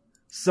 Yeah.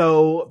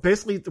 So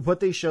basically, what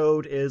they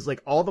showed is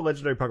like all the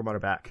legendary Pokemon are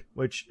back,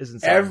 which is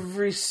insane.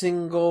 Every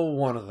single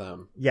one of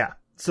them. Yeah.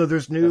 So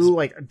there's new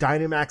like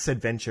Dynamax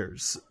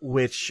Adventures,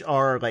 which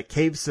are like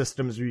cave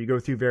systems where you go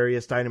through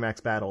various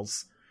Dynamax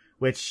battles,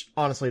 which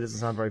honestly doesn't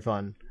sound very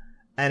fun.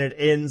 And it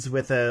ends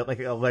with a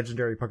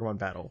legendary Pokemon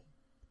battle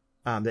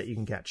that you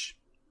can catch.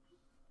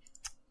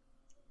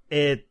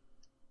 It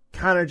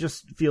kind of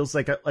just feels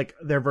like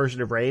their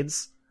version of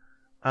raids,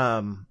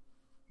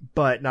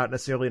 but not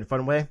necessarily in a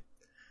fun way.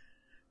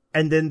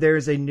 And then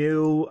there's a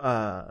new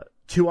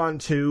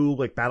 2-on-2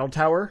 like battle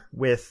tower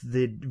with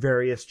the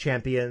various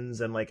champions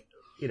and like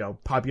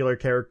popular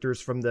characters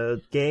from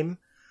the game.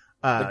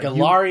 The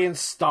Galarian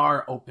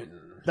Star Open.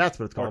 That's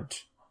what it's called.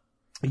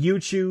 You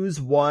choose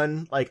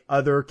one like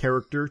other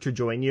character to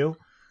join you,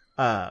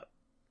 and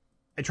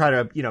try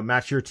to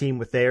match your team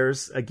with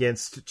theirs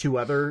against two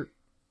other,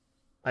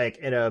 like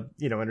in a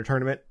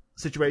tournament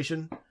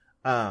situation.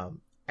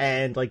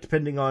 And like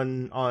depending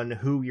on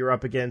who you're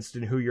up against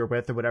and who you're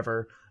with or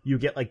whatever, you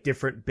get like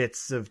different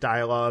bits of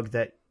dialogue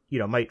that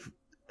might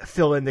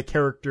fill in the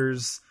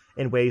characters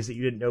in ways that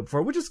you didn't know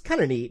before, which is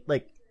kind of neat.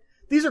 Like,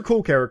 these are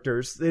cool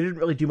characters. They didn't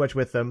really do much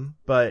with them,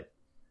 but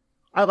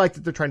I like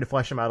that they're trying to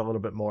flesh them out a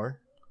little bit more.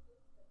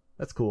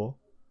 That's cool.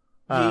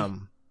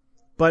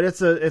 But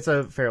it's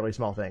a fairly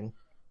small thing.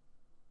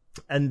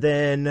 And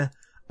then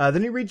the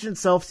new region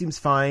itself seems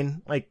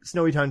fine. Like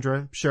Snowy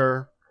Tundra,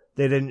 sure.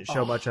 They didn't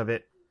show much of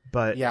it,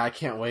 but yeah, I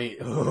can't wait.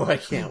 Oh, I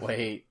can't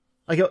wait.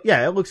 Like,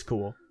 yeah, it looks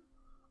cool.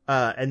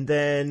 And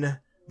then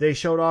they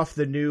showed off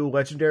the new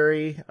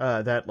legendary,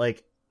 that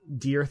like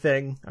deer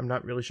thing. I'm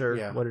not really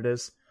sure what it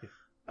is.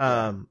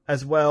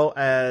 As well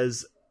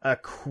as a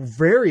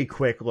very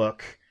quick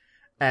look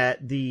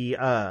at the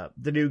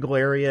new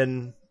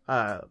Galarian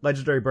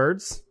legendary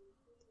birds,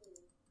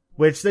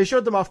 which they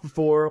showed them off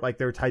before, like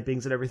their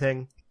typings and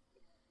everything.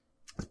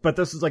 But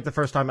this is like the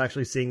first time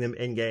actually seeing them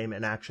in game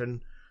in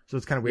action, so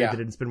it's kind of weird they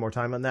didn't spend more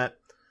time on that.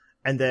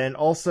 And then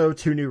also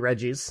 2 new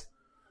Regis.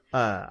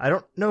 I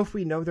don't know if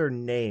we know their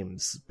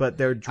names, but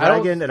they're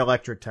dragon and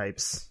electric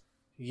types.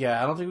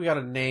 Yeah, I don't think we got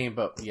a name,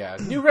 but yeah,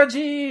 new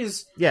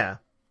Regis! Yeah,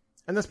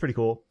 and that's pretty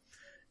cool.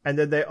 And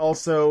then they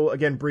also,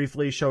 again,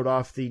 briefly showed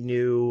off the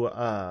new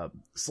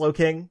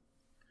Slowking,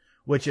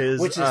 which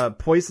is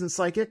Poison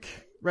Psychic,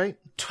 right?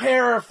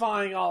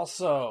 Terrifying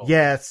also!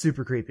 Yeah, it's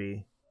super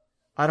creepy.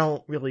 I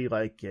don't really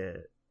like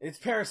it. It's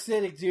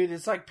parasitic, dude.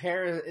 It's like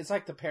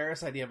the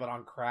Paris idea, but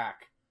on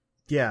crack.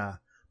 Yeah.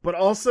 But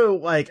also,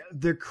 like,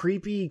 the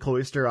creepy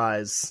cloister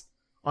eyes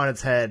on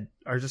its head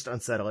are just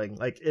unsettling.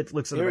 Like, it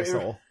looks into my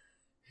soul.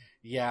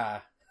 Yeah.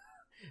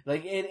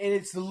 Like, and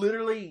it's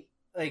literally,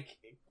 like,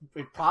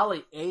 it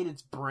probably ate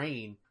its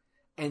brain,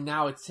 and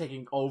now it's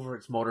taking over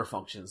its motor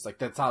functions. Like,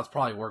 that's how it's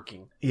probably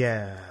working.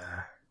 Yeah.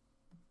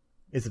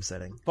 It's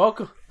upsetting.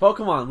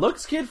 Pokemon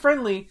looks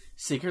kid-friendly,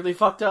 secretly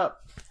fucked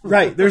up.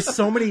 Right. There's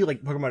so many,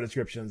 like, Pokemon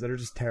descriptions that are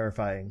just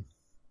terrifying.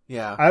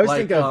 Yeah. I always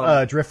think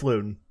of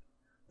Drifloon.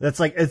 That's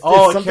like it's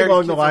Oh, it something carries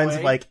along the kids lines of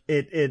away? like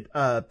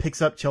it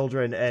picks up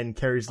children and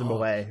carries them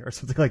away or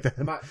something like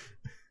that.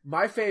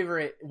 My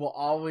favorite will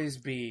always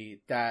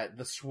be that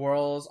the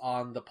swirls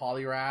on the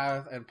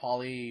Poliwrath and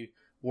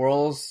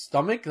Poliwhirl's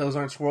stomach, those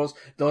aren't swirls,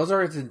 those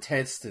are his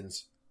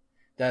intestines.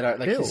 That are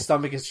like Ew. his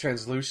stomach is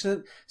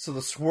translucent, so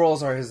the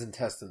swirls are his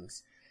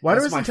intestines. Why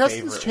do That's his my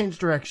intestines favorite. change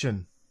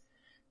direction?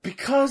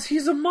 Because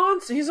he's a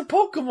monster, he's a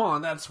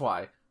Pokemon, that's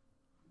why.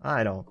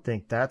 I don't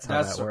think that's how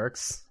That's- that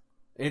works.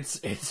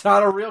 It's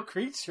not a real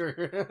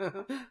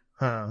creature.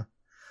 Huh.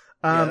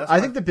 that's I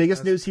my- think the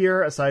biggest that's- news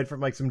here, aside from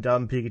like some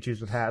dumb Pikachus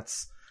with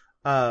hats,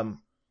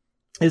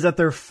 is that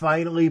they're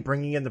finally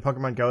bringing in the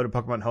Pokemon Go to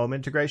Pokemon Home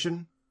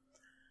integration.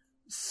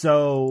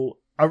 So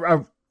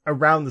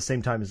around the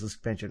same time as this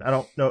expansion, I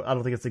don't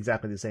think it's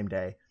exactly the same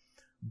day,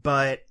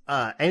 but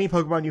any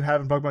Pokemon you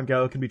have in Pokemon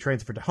Go can be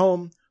transferred to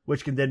Home,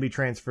 which can then be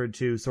transferred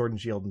to Sword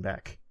and Shield and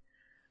back.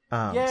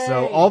 So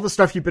Yay! all the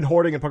stuff you've been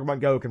hoarding in Pokemon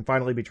Go can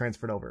finally be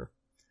transferred over.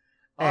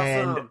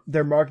 And Awesome.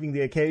 they're marking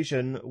the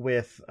occasion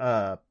with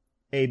a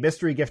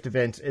mystery gift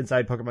event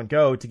inside Pokemon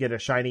Go to get a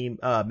shiny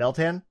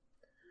Meltan.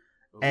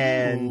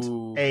 And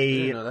Ooh, a- I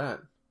didn't know that.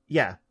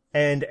 Yeah,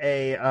 and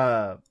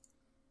a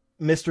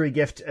mystery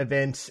gift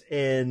event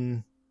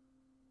in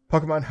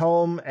Pokemon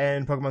Home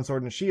and Pokemon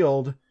Sword and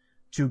Shield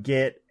to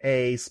get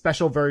a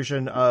special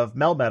version of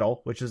Melmetal,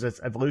 which is its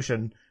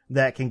evolution,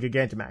 that can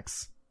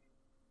Gigantamax.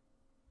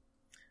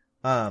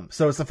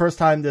 So it's the first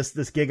time this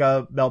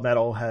Giga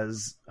Melmetal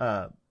has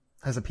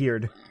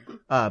appeared.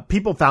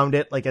 People found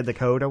it like in the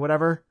code or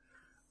whatever.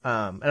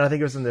 And I think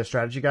it was in their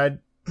strategy guide,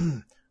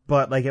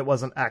 but like it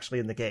wasn't actually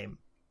in the game.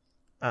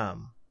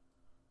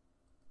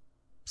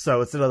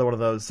 So it's another one of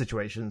those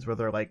situations where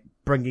they're like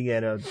bringing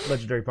in a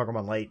legendary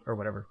Pokemon late or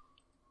whatever.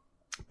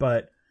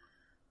 But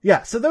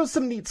yeah, so there was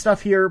some neat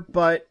stuff here,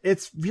 but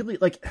it's really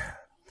like,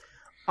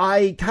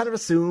 I kind of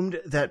assumed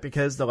that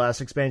because the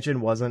last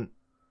expansion wasn't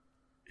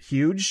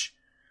huge,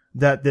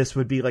 that this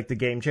would be like the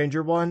game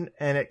changer one,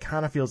 and it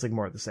kind of feels like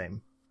more of the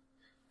same.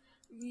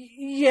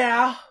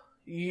 Yeah,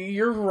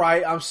 you're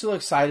right. I'm still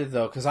excited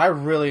though because I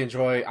really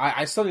enjoy.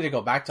 I still need to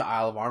go back to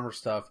Isle of Armor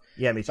stuff,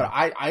 Yeah, me too. but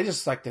I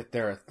just like that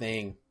they're a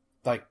thing.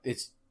 Like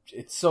it's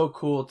so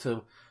cool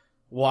to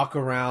walk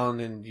around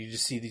and you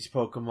just see these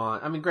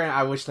Pokemon. I mean, granted,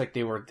 I wish like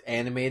they were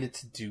animated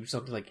to do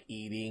something like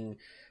eating,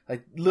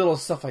 like little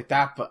stuff like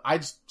that. But I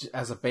just,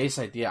 as a base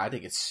idea, I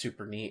think it's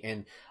super neat,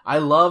 and I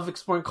love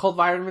exploring cold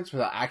environments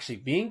without actually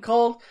being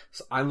cold.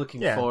 So I'm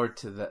looking Yeah. forward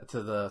to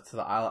the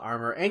Isle of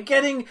Armor and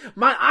getting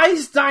my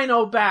Ice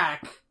Dino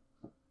back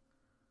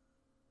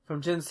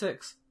from Gen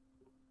 6.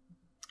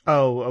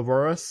 Oh,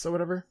 Aurorus or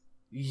whatever?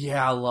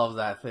 Yeah, I love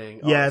that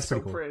thing. Yeah, it's it's so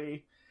pretty cool.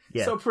 pretty.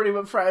 Yeah. So pretty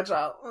but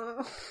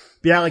fragile.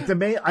 Yeah, like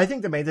I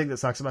think the main thing that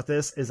sucks about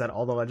this is that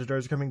all the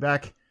legendaries are coming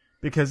back,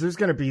 because there's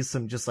going to be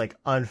some just like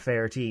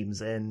unfair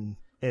teams in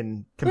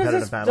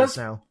competitive battles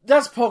now.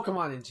 That's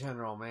Pokemon in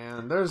general,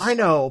 man. I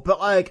know, but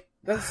like,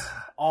 That's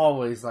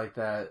always like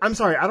that. I'm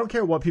sorry, I don't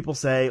care what people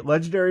say.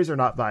 Legendaries are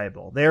not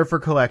viable. They are for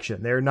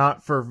collection. They're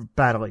not for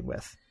battling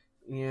with.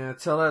 Yeah,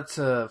 tell that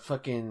to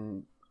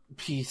fucking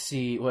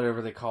PC,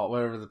 whatever they call it,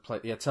 whatever the play.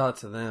 Yeah, tell it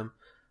to them.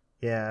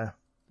 Yeah,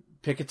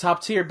 Pick a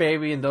top tier,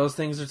 baby, and those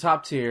things are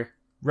top tier.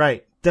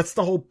 right. That's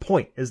the whole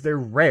point. Is they're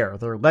rare.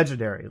 They're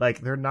legendary.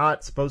 Like, they're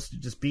not supposed to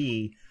just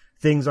be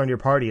things on your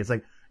party. It's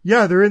like,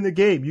 yeah, they're in the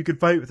game. You can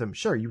fight with them.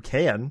 Sure, you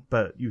can,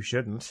 but you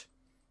shouldn't.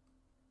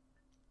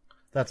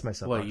 That's my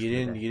soapbox. What you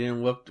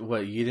didn't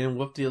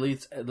whoop the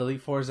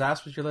Elite Four's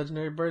ass with your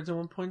legendary birds at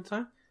one point in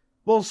time?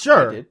 Well, I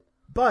sure, did.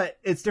 but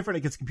it's different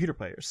against computer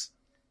players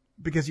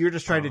because you're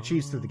just trying to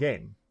cheese through the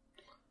game.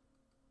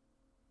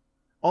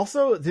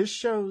 Also, this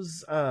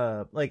shows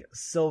like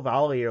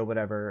Silvally or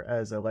whatever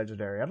as a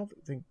legendary. I don't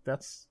think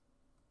that's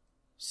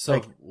So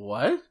Like-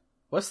 what?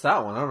 What's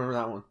that one? I don't remember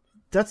that one.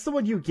 the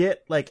one you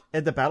get like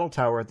at the battle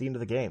tower at the end of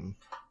the game.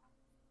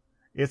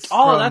 It's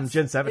Oh, from that's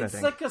Gen 7, I It's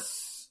think.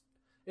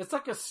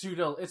 like a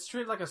pseudo. It's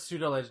treated like a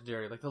pseudo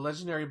legendary, like the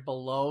legendary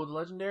below the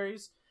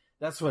legendaries.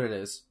 That's what it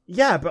is.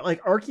 Yeah, but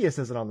like Arceus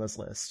isn't on this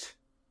list.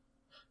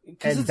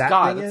 Because And it's that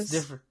God. thing That's is?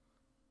 different.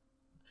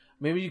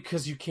 Maybe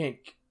because you can't.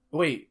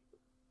 Wait.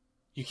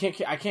 You can't.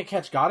 I can't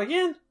catch God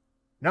again.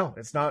 No,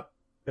 it's not.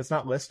 It's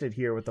not listed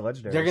here with the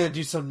legendaries. They're gonna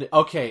do something.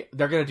 Okay,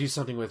 they're gonna do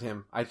something with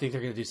him. I think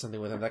they're gonna do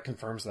something with him. That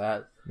confirms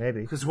that.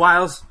 Maybe. Because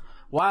Wiles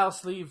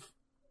leave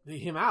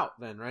him out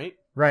then, right?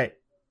 Right.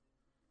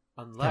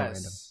 random.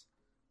 Unless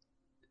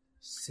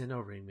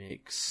Sinnoh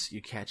remakes,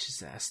 you catch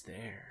his ass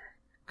there.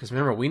 Because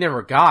remember, we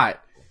never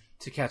got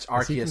to catch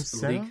Is he from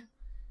Arceus League. Sinnoh?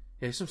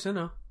 Yeah, he's from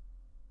Sinnoh.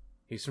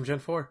 He's from Gen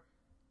 4.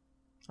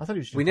 I thought he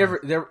was. We never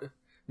there.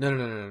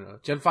 No.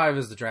 Gen 5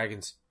 is the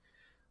dragons.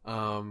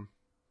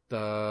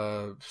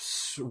 The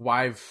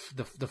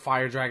the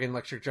fire dragon,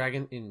 electric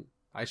dragon, in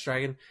ice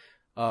dragon,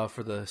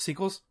 for the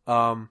sequels.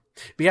 But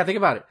yeah, think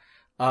about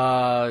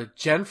it.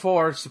 Gen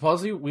 4,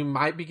 supposedly we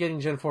might be getting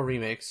Gen 4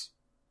 remakes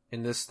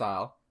in this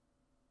style.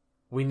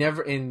 We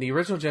never, in the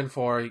original Gen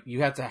 4,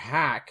 you had to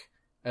hack,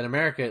 in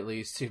America at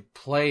least, to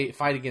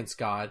fight against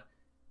God.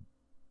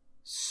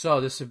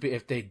 So this would be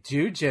if they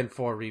do Gen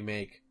 4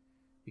 remake,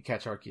 you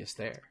catch Arceus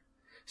there.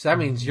 So that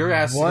means your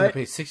ass is going to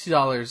pay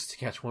 $60 to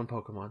catch one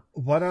Pokemon.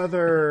 What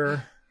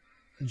other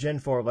Gen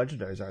 4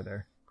 legendaries are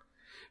there?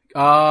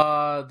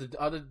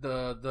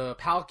 The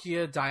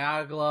Palkia,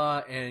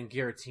 Dialga, and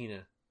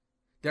Giratina.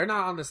 They're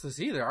not on this list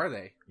either, are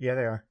they? Yeah,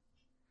 they are.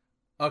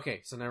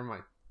 Okay, so never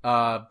mind.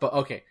 But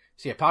okay,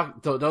 so yeah,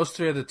 those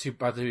three are the two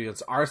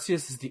ones.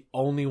 Arceus is the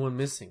only one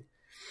missing.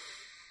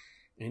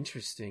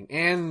 Interesting.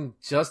 And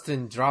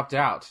Justin dropped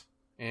out,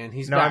 and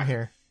he's back. I'm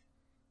here.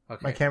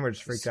 Okay. My camera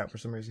just freaked out for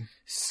some reason.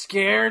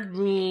 Scared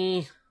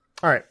me.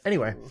 All right.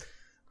 Anyway,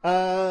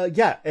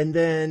 yeah, and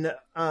then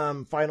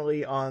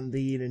finally on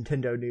the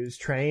Nintendo news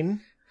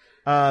train,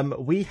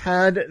 we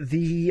had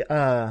the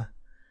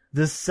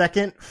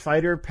second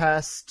Fighter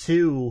Pass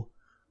 2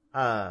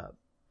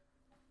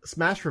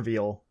 Smash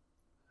reveal.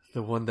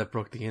 The one that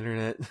broke the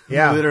internet.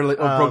 Yeah, literally,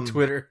 or broke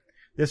Twitter.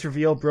 This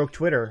reveal broke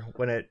Twitter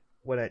when it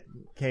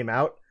came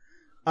out.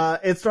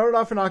 It started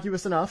off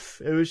innocuous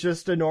enough. It was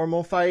just a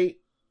normal fight.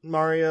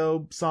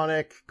 Mario,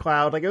 Sonic,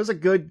 Cloud. Like, it was a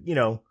good,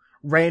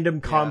 random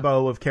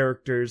combo of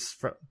characters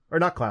or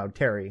not Cloud,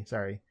 Terry,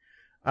 sorry.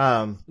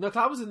 No,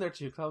 Cloud was in there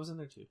too.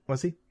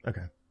 Was he?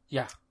 Okay.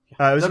 Yeah. It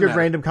was Doesn't a good matter.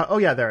 random oh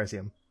yeah, there I see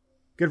him.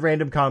 Good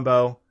random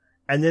combo.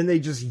 And then they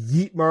just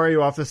yeet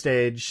Mario off the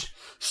stage.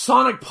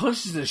 Sonic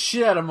punches the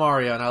shit out of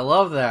Mario, and I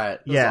love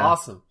that. It was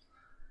awesome.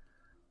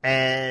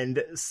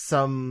 And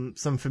some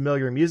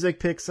familiar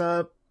music picks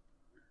up.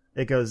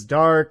 It goes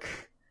dark.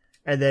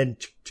 And then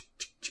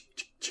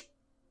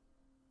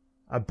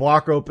a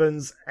block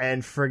opens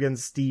and friggin'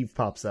 Steve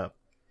pops up.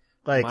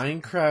 Like,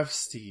 Minecraft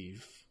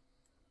Steve.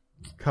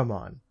 Come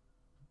on.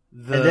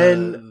 And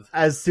then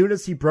as soon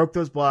as he broke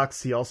those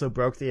blocks, he also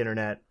broke the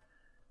internet.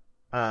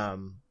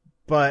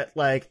 But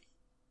like,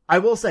 I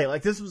will say,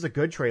 like, this was a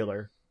good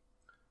trailer.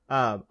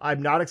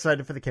 I'm not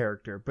excited for the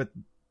character, but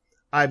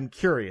I'm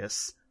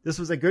curious. This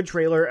was a good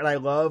trailer, and I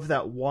love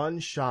that one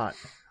shot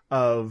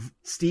of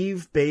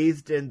Steve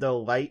bathed in the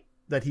light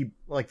that he,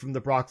 like, from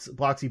the blocks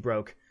he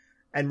broke,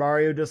 and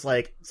Mario just,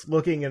 like,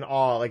 looking in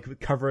awe,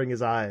 like, covering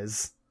his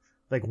eyes.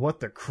 Like,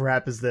 what the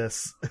crap is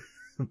this?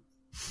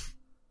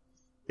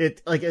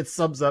 It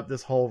sums up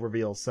this whole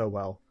reveal so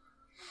well.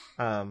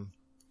 And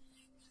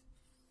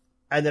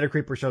then a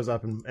creeper shows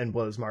up and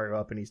blows Mario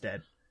up, and he's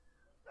dead.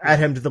 Add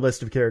him to the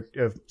list of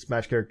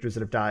Smash characters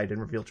that have died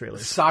in reveal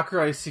trailers.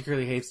 Sakurai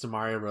secretly hates the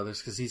Mario Brothers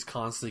because he's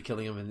constantly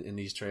killing them in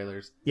these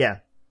trailers. Yeah.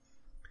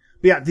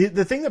 But yeah,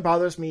 the thing that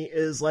bothers me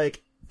is,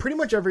 like, pretty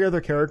much every other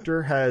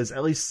character has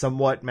at least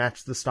somewhat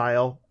matched the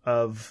style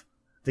of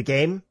the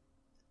game.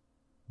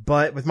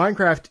 But with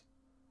Minecraft,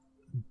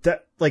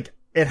 that, like,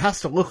 it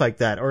has to look like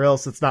that, or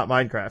else it's not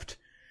Minecraft.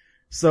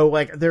 So,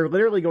 like, they're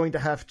literally going to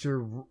have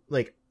to,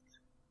 like,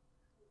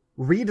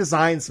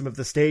 redesign some of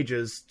the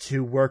stages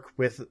to work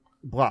with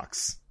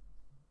blocks.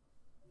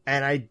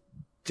 And I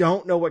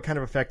don't know what kind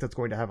of effect that's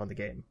going to have on the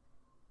game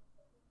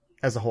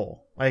as a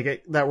whole.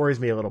 Like, that worries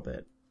me a little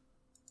bit.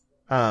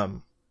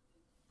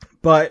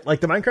 But, like,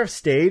 the Minecraft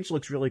stage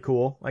looks really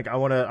cool. Like, I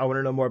want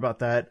to know more about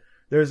that.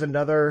 There's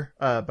another,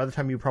 by the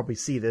time you probably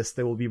see this,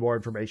 there will be more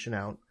information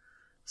out.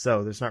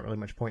 So there's not really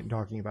much point in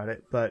talking about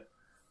it. But,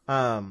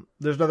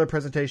 there's another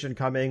presentation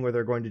coming where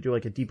they're going to do,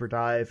 like, a deeper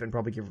dive and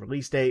probably give a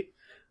release date.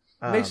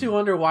 Makes me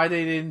wonder why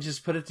they didn't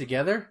just put it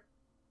together.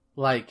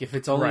 Like, if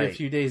it's only a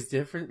few days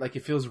different, like,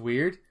 it feels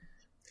weird.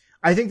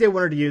 I think they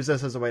wanted to use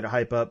this as a way to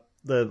hype up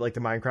the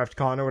Minecraft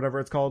Con or whatever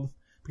it's called.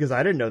 Because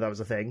I didn't know that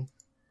was a thing.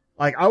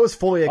 Like, I was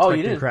fully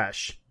expecting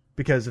Crash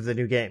because of the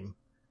new game.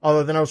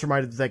 Although then I was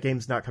reminded that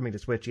game's not coming to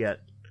Switch yet.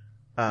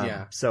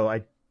 So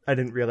I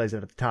didn't realize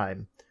it at the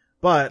time.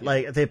 But,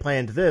 like, they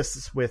planned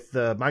this with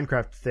the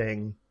Minecraft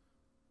thing,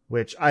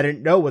 which I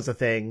didn't know was a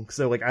thing.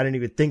 So, like, I didn't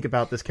even think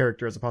about this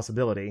character as a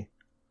possibility.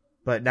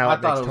 But now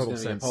it makes total sense. I thought it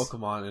was going to be a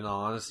Pokemon, in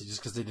all honesty, just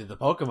because they did the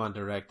Pokemon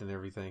Direct and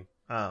everything.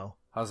 Oh.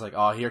 I was like,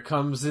 oh, here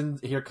comes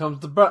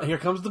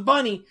the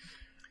bunny.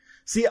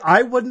 See,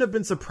 I wouldn't have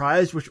been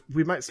surprised, which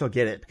we might still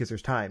get it because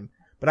there's time,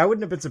 but I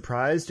wouldn't have been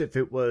surprised if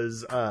it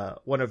was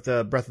one of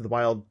the Breath of the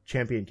Wild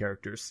champion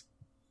characters.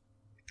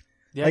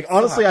 Yeah, like,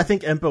 honestly, I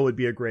think Impa would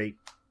be a great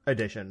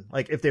addition.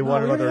 Like, if they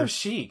wanted we have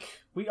Sheik.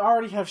 We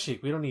already have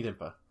Sheik. We don't need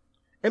Impa.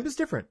 Impa's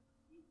different.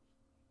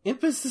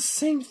 Impa's the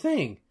same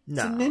thing.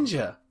 No. It's a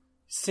ninja.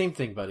 Same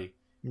thing, buddy.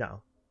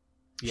 No.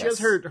 Yes. She has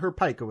her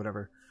pike or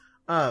whatever.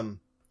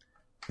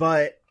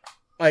 But,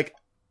 like,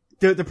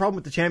 the problem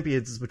with the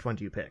champions is which one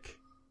do you pick?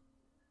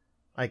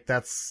 Like,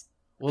 that's...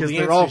 Well, the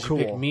they're answer all is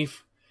cool.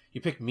 You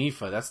pick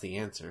Mipha. That's the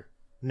answer.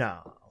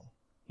 No.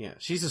 Yeah,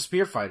 she's a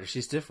spear fighter.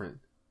 She's different.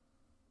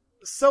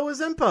 So is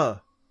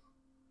Impa.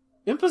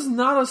 Impa's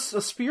not a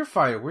spear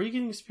fighter. Where are you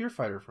getting a spear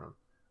fighter from?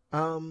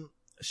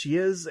 She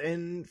is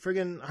in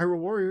friggin' Hyrule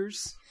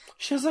Warriors.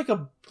 She has like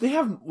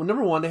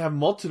number one, they have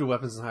multitude of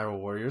weapons in Hyrule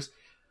Warriors.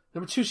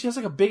 Number two, she has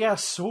like a big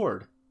ass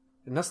sword.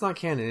 And that's not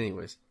canon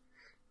anyways.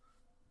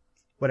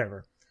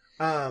 Whatever.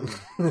 And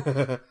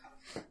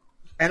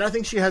I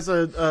think she has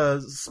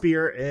a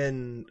spear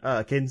in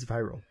Cadence of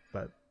Hyrule,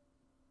 but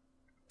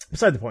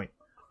beside the point.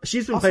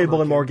 She's been Also playable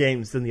not in more kidding.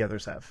 games than the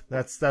others have.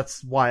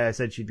 That's why I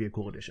said she'd be a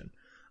cool addition.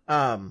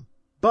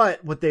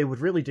 But what they would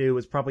really do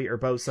is probably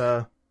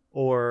Urbosa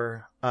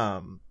or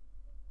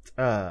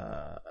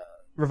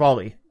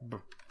Rivali.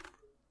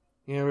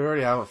 Yeah, we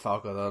already have a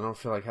Falco though. I don't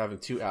feel like having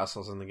two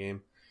assholes in the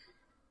game.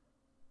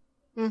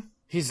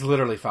 He's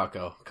literally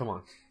Falco. Come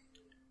on.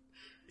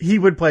 He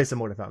would play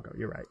similar to Falco.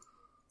 You're right.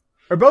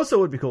 Urbosa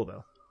would be cool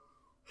though.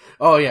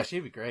 Oh yeah,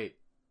 she'd be great.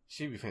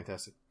 She'd be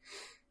fantastic.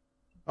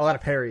 A lot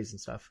of parries and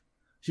stuff.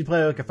 She'd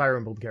play like a Fire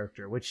Emblem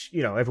character, which,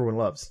 you know, everyone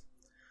loves.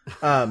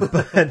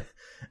 But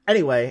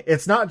anyway,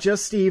 it's not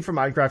just Steve from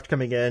Minecraft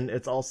coming in.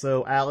 It's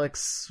also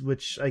Alex,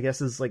 which I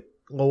guess is like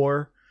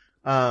lore.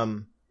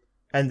 And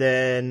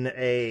then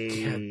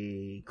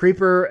a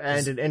Creeper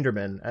and an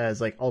Enderman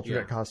as like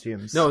alternate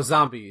costumes. No,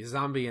 zombie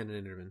and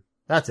an Enderman.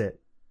 That's it.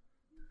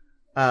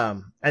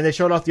 And they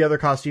showed off the other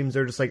costumes.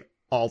 They're just like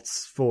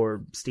alts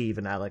for Steve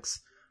and Alex.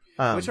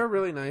 Which are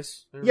really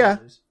nice. They're yeah.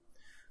 really nice.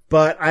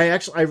 But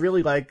I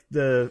really like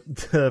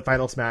the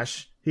Final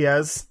Smash he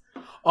has.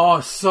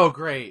 Oh, so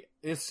great!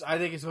 I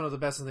think it's one of the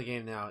best in the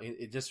game now,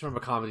 just from a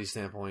comedy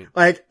standpoint.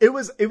 Like it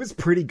was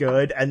pretty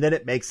good, and then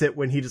it makes it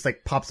when he just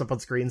like pops up on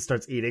screen, and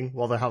starts eating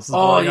while the house is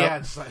blowing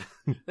up. It's like,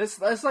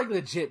 that's like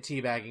legit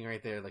teabagging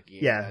right there. Like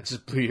Yeah. that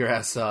just blew your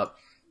ass up.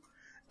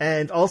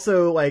 And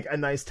also like a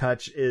nice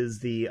touch is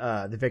the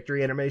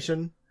victory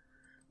animation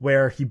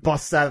where he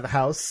busts out of the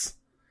house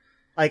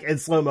like in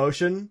slow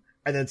motion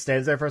and then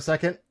stands there for a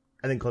second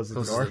and then closes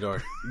the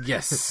door.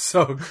 Yes,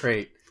 so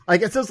great.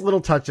 Like it's those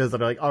little touches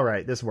that are like, all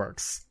right, this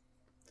works.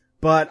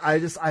 But I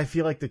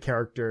feel like the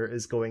character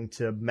is going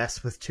to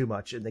mess with too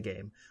much in the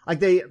game. Like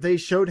they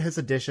showed his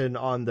addition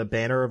on the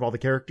banner of all the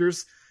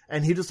characters,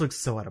 and he just looks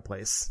so out of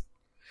place.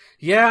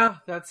 Yeah,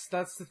 that's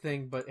the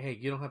thing. But hey,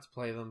 you don't have to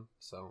play them,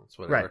 so it's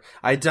whatever. Right.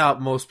 I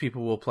doubt most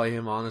people will play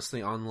him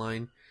honestly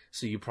online,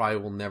 so you probably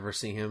will never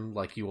see him.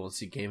 Like you won't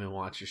see Game and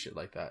Watch or shit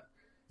like that.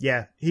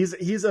 Yeah,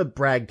 he's a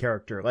brag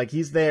character. Like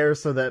he's there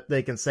so that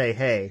they can say,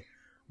 "Hey,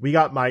 we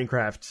got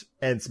Minecraft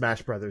and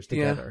Smash Brothers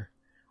together."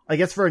 Yeah. I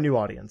guess for a new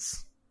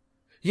audience.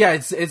 Yeah,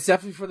 it's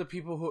definitely for the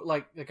people who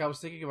like I was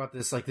thinking about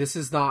this. Like this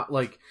is not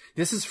like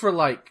this is for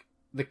like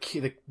the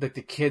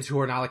kids who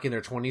are not like in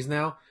their 20s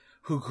now.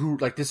 Who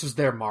like this was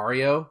their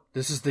Mario.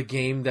 This is the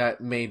game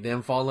that made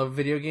them fall in love with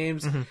video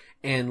games. Mm-hmm.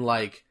 And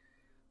like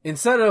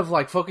instead of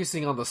like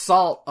focusing on the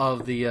salt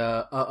of the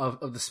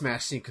of the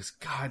Smash scene, because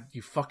God,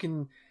 you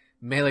fucking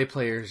Melee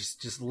players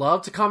just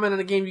love to comment on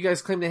a game you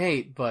guys claim to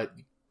hate, but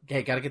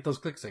hey, gotta get those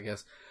clicks, I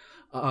guess.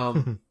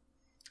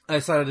 I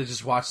decided to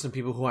just watch some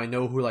people who I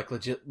know who like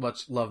legit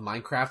much love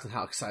Minecraft and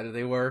how excited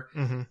they were,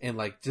 and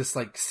like just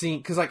like seeing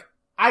because like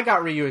I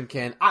got Ryu and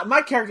Ken.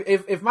 My character,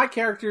 if my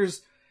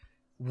characters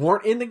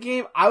weren't in the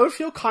game, I would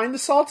feel kind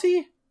of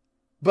salty,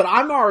 but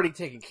I'm already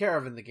taken care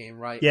of in the game,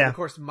 right? Yeah. And of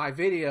course, my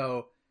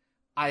video,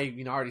 I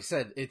already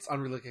said it's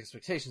unrealistic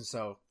expectations,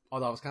 so.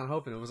 Although I was kind of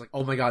hoping, it was like,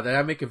 oh my god, did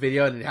I make a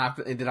video and it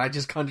happened? And did I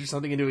just conjure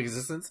something into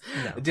existence?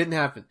 No. It didn't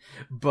happen.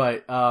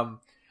 But I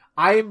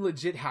am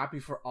legit happy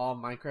for all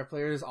Minecraft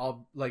players,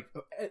 all like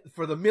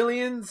for the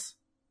millions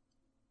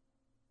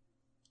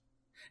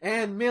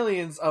and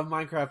millions of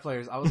Minecraft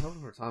players. I was hoping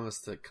for Thomas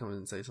to come in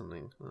and say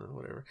something,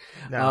 whatever.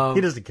 No,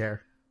 he doesn't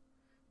care.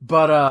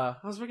 But I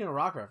was making a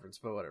rock reference,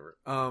 but whatever.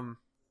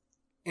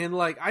 And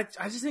like I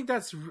just think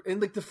that's and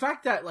like the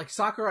fact that like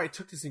Sakurai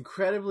took this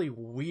incredibly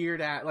weird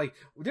like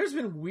there's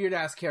been weird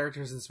ass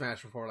characters in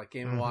Smash before, like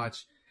Game and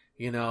Watch,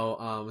 and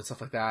stuff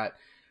like that.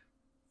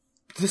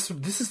 This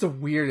is the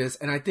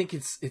weirdest, and I think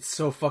it's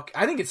so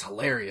I think it's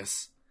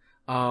hilarious.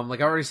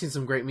 Like I've already seen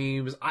some great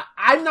memes.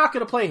 I'm not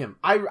gonna play him.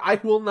 I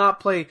will not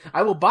play.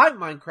 I will buy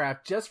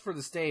Minecraft just for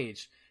the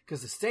stage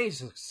because the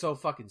stage looks so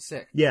fucking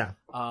sick. Yeah.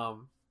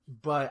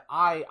 But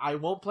I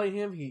won't play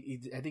him.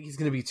 I think he's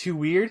going to be too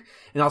weird.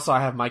 And also, I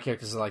have my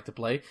characters I like to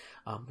play.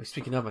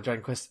 Speaking of, my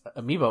Dragon Quest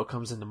amiibo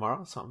comes in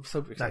tomorrow, so I'm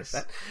super excited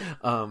for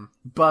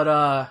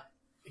that.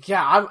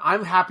 Yeah,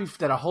 I'm happy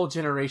that a whole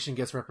generation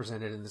gets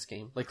represented in this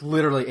game. Like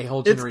literally a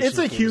whole generation. It's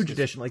a huge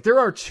addition. Like there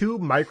are 2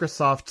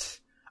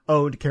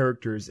 Microsoft-owned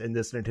characters in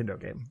this Nintendo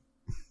game.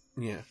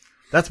 Yeah,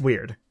 that's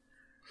weird.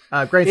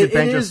 Granted,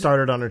 Banjo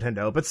started on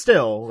Nintendo, but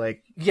still,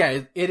 like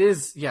yeah, it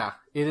is. Yeah,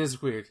 it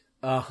is weird.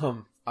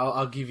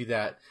 I'll give you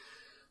that.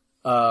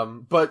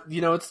 But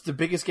it's the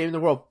biggest game in the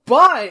world.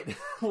 But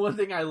one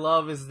thing I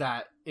love is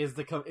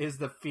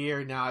the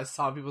fear now. I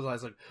saw people's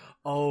eyes like,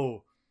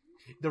 oh,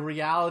 the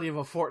reality of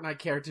a Fortnite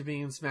character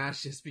being in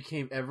Smash just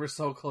became ever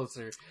so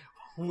closer.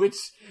 Which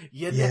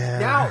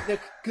now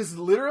because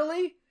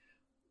literally,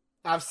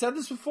 I've said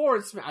this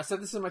before. I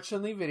said this in my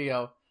Chun-Li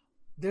video.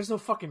 There's no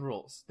fucking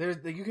rules. You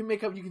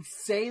can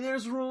say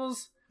there's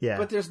rules,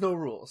 but there's no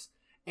rules.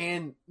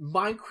 And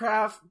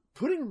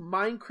putting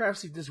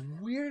Minecraft, this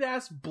weird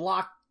ass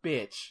block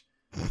bitch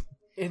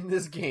in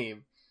this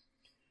game,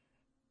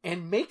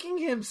 and making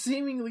him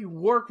seemingly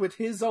work with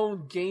his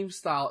own game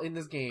style in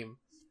this game,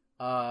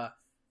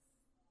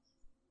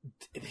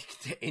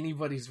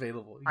 anybody's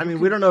available.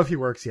 We don't know if he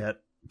works yet,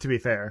 to be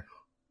fair.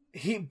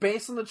 he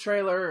based on the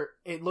trailer,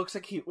 it looks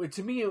like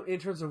to me in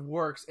terms of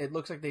works, it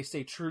looks like they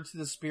stay true to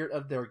the spirit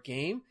of their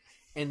game,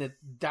 and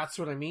that's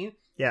what I mean.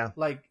 Yeah,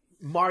 like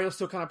Mario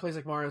still kind of plays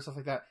like Mario, stuff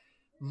like that.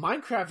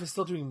 Minecraft is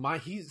still doing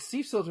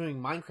Steve's still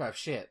doing Minecraft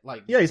shit.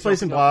 Like yeah, he's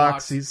placing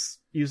blocks. He's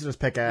using his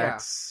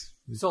pickaxe.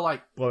 Yeah. So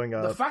like blowing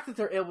up. The fact that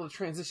they're able to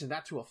transition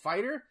that to a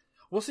fighter,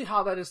 we'll see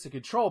how that is to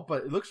control.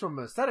 But it looks from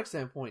an aesthetic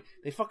standpoint,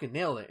 they fucking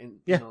nailed it. And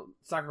yeah. you know,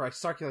 Sakurai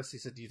sarcastically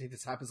said, "Do you think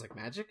this happens like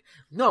magic?"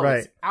 No,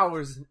 right. It's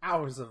hours and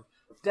hours of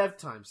dev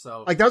time.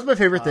 So like that was my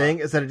favorite thing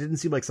is that it didn't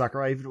seem like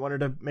Sakurai even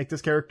wanted to make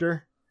this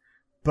character,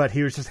 but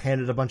he was just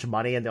handed a bunch of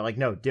money and they're like,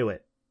 "No, do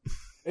it."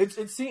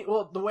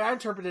 Well, the way I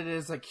interpreted it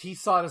is like he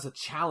saw it as a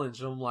challenge,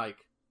 and I'm like,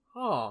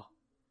 oh,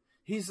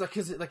 he's like,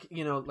 cause like,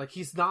 you know, like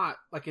he's not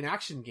like an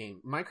action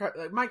game.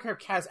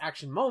 Minecraft has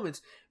action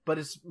moments, but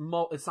it's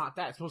not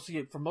that. It's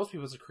mostly for most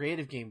people it's a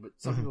creative game, but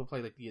some people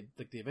play like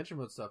the adventure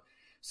mode stuff.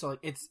 So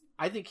like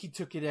I think he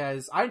took it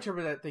as, I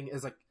interpret that thing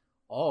as like,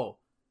 oh,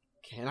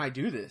 can I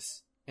do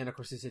this? And of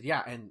course he said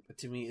yeah, and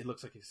to me it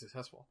looks like he's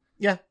successful.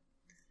 Yeah,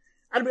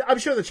 I'm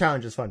sure the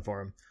challenge is fun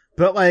for him.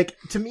 But, like,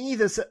 to me,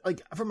 this,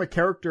 like, from a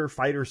character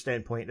fighter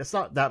standpoint, it's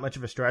not that much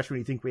of a stretch when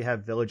you think we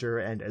have Villager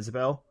and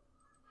Isabelle.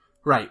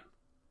 Right.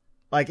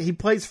 Like, he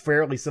plays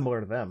fairly similar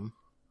to them.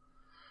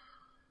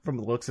 From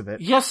the looks of it.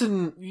 Yes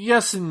and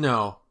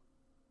no.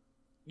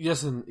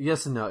 Yes and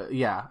no.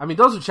 Yeah. I mean,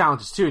 those are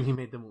challenges, too, and he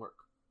made them work.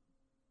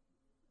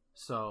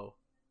 So,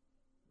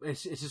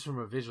 it's just from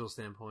a visual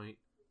standpoint.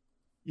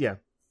 Yeah.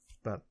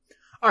 But,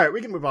 alright,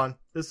 we can move on.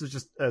 This was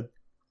just a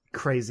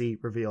crazy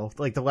reveal.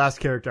 Like, the last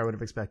character I would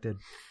have expected.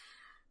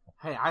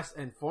 Hey,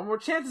 and 4 more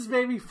chances,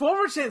 baby. 4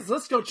 more chances.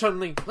 Let's go,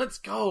 Chun-Li. Let's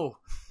go.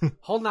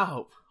 Hold now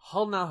hope.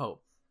 Hold now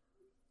hope.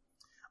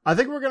 I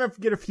think we're going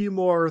to get a few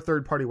more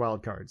third-party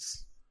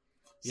wildcards.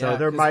 So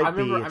there might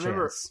be a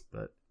chance,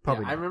 but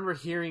probably not. I remember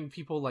hearing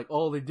people like,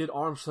 oh, they did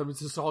ARM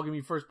summons, this is all going to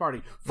be first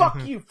party.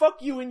 Fuck you.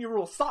 Fuck you and your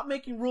rules. Stop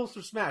making rules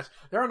for Smash.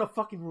 There are no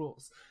fucking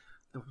rules.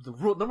 The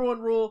rule, number one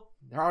rule,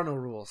 there are no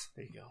rules.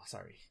 There you go.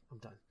 Sorry. I'm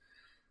done.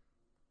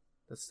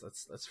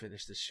 Let's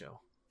finish this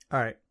show. All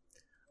right.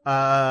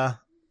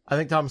 I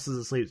think Thomas is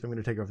asleep, so I'm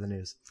going to take over the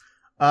news.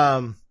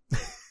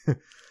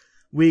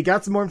 We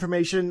got some more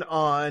information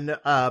on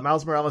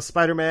Miles Morales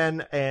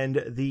Spider-Man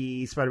and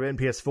the Spider-Man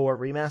PS4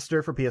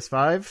 remaster for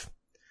PS5.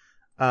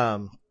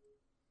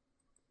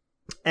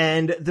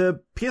 And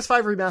the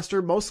PS5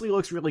 remaster mostly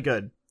looks really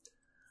good.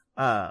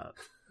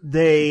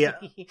 They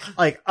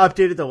like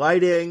updated the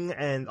lighting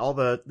and all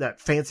that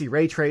fancy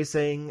ray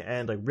tracing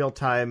and like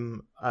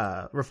real-time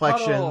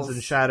reflections puddles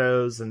and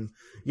shadows, and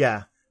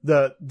yeah,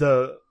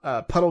 the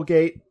puddle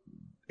gate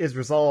is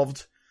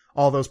resolved.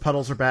 All those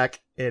puddles are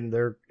back in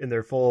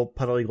their full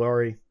puddly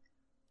glory.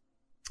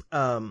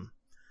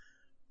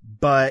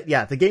 But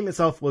yeah, the game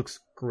itself looks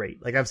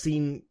great. Like I've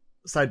seen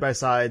side by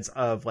sides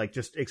of like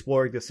just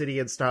exploring the city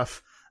and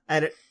stuff,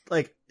 and it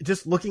like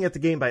just looking at the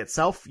game by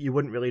itself, you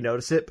wouldn't really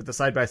notice it, but the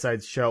side by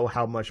sides show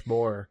how much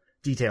more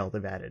detail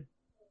they've added,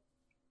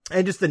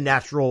 and just the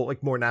natural,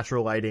 like more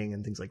natural lighting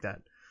and things like that.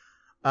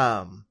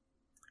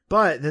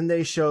 But then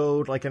they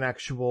showed like an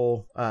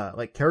actual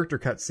like character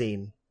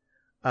cutscene,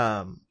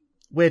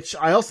 which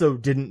I also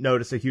didn't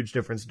notice a huge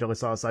difference until I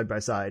saw side by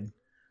side.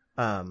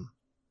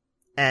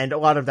 And a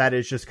lot of that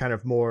is just kind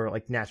of more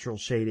like natural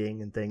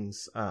shading and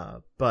things.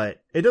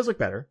 But it does look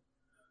better.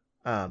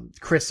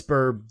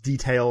 Crisper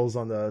details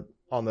on the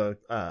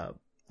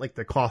like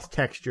the cloth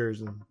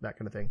textures and that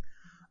kind of thing.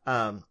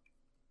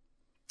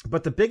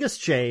 But the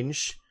biggest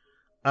change,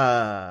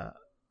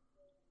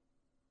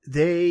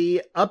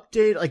 they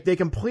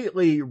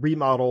completely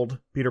remodeled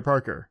Peter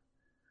Parker.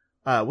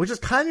 Which is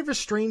kind of a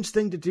strange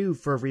thing to do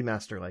for a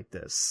remaster like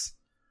this.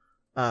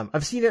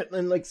 I've seen it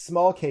in like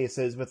small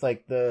cases with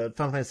like the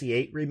Final Fantasy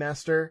VIII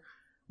remaster,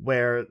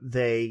 where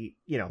they,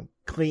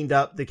 cleaned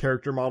up the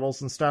character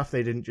models and stuff.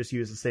 They didn't just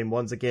use the same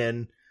ones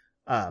again,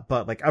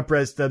 but like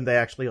up-resed them. They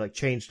actually like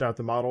changed out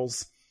the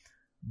models,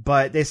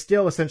 but they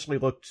still essentially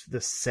looked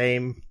the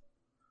same.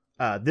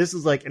 This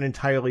is like an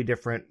entirely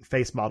different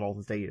face model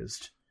that they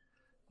used.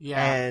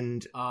 Yeah,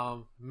 and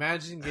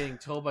imagine getting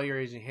told by your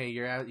agent, "Hey,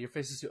 your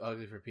face is too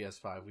ugly for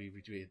PS5.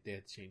 They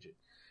had to change it."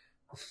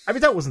 I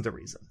mean, that wasn't the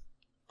reason.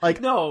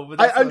 Like, no,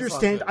 but I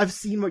understand. I've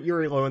seen what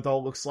Yuri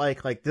Lowenthal looks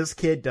like. Like, this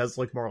kid does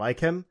look more like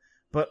him,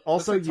 but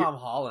also like Tom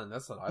Holland.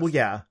 That's what I. Well,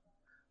 yeah,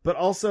 but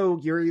also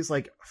Yuri's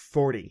like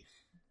 40,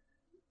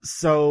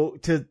 so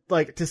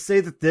to say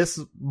that this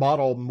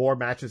model more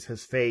matches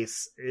his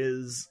face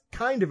is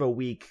kind of a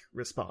weak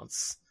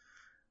response.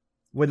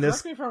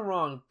 Correct me if I'm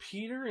wrong,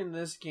 Peter in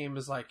this game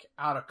is like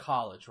out of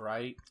college,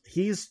 right?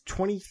 He's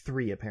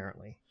 23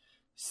 apparently.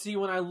 See,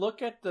 when I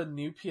look at the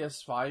new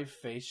PS5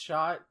 face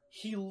shot,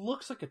 he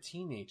looks like a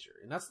teenager,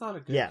 and that's not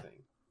a good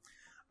thing.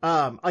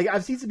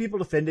 I've seen some people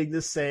defending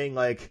this, saying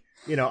like,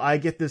 I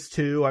get this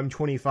too. I'm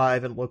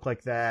 25 and look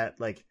like that.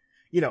 Like,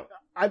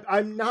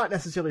 I'm not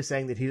necessarily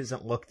saying that he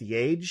doesn't look the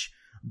age,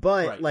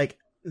 but like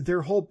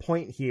their whole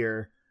point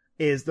here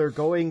is they're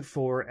going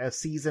for a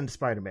seasoned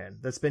Spider-Man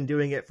that's been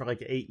doing it for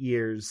like 8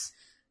 years,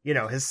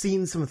 has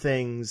seen some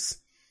things,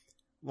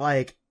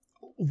 like,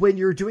 when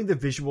you're doing the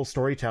visual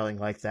storytelling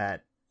like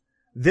that,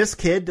 this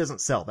kid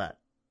doesn't sell that.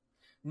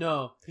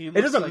 No,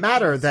 it doesn't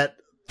matter that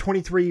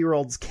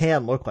 23-year-olds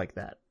can look like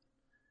that.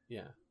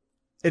 Yeah.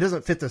 It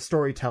doesn't fit the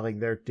storytelling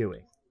they're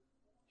doing.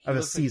 He of a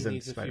looks like seasoned he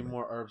needs a few Spider-Man.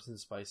 more herbs and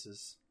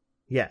spices.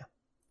 Yeah.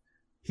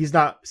 He's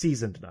not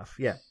seasoned enough.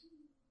 Yeah.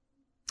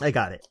 I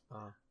got it.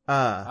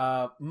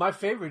 My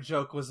favorite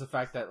joke was the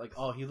fact that, like,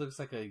 he looks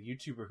like a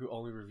YouTuber who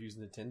only reviews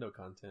Nintendo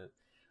content,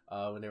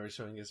 when they were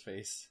showing his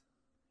face.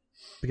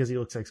 Because he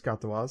looks like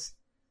Scott the Woz?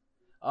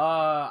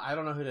 I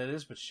don't know who that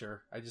is, but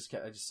sure. I just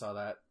saw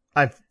that.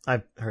 I've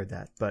heard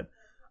that, but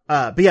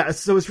yeah,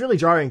 so it's really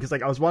jarring because,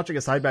 like, I was watching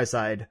a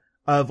side-by-side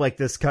of, like,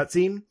 this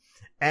cutscene,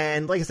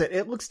 and like I said,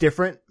 it looks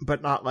different,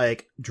 but not,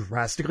 like,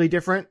 drastically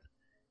different,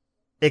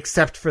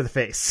 except for the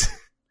face.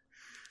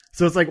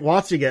 So it's like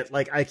watching it,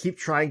 like, I keep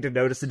trying to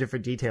notice the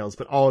different details,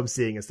 but all I'm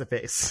seeing is the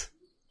face.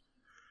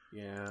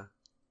 Yeah.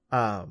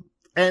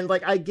 And,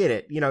 like, I get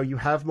it. You know, you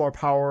have more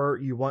power,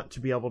 you want to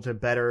be able to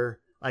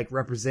better, like,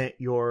 represent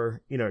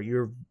your, you know,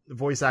 your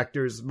voice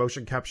actors'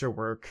 motion capture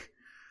work.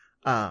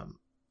 And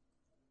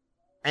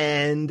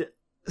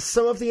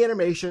some of the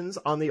animations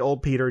on the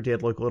old Peter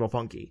did look a little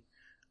funky.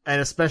 And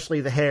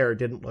especially the hair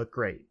didn't look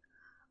great.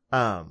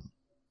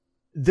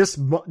 This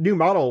new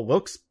model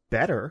looks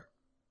better.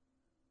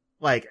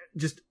 Like,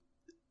 just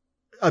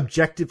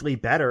objectively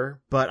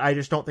better, but I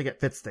just don't think it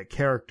fits the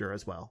character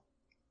as well.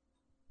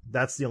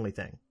 That's the only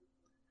thing.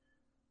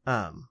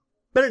 But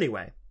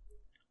anyway,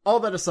 all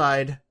that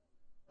aside,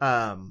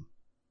 I'm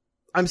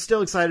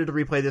still excited to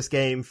replay this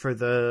game for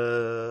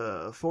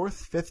the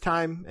fifth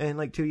time in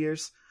like 2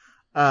 years.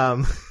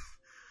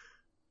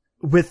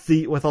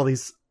 With all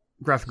these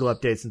graphical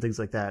updates and things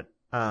like that.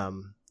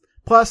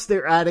 Plus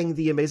they're adding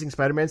the Amazing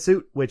Spider-Man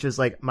suit, which is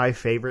like my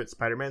favorite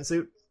Spider-Man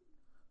suit.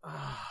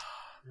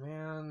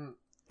 Man,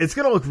 it's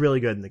gonna look really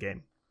good in the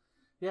game.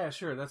 Yeah,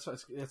 sure. That's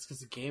because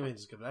the game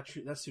is good. But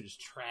that suit is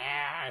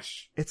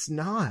trash. It's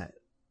not.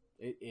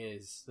 It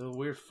is. The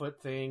weird foot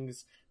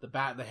things, the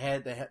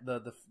head,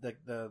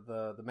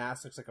 the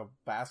mask looks like a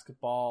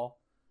basketball.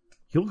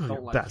 You look like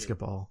a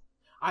basketball.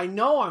 I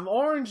know. I'm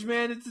orange,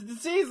 man. It's a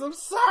disease. I'm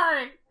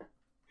sorry.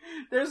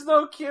 There's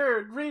no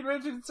cure. Reed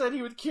Richards said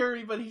he would cure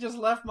me, but he just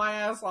left my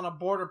ass on a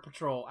border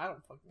patrol. I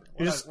don't fucking know.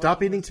 You just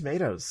stop eating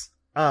tomatoes.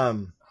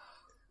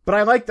 But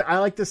I like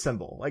the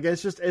symbol. Like,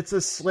 it's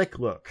a slick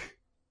look.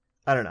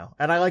 I don't know.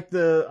 And I like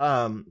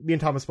me and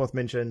Thomas both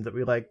mentioned that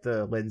we like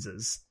the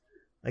lenses.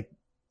 Like,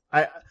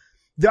 I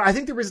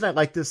think the reason I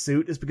like this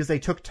suit is because they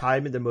took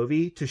time in the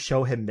movie to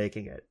show him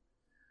making it.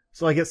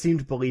 So, like, it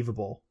seemed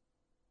believable.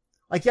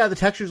 Like, yeah, the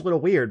texture's a little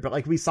weird, but,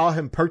 like, we saw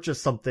him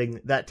purchase something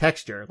that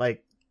texture.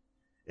 Like,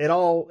 it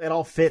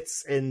all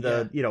fits in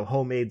the,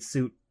 homemade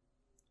suit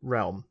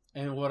realm.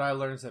 And what I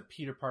learned is that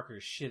Peter Parker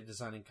is shit at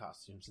designing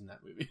costumes in that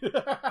movie.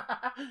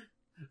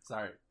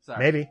 Sorry.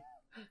 Maybe.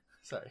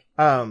 Sorry.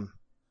 But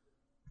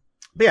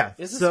yeah.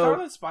 Is the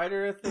Scarlet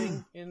Spider a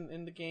thing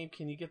in the game?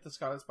 Can you get the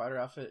Scarlet Spider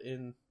outfit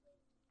in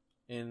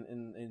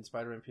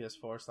Spider-Man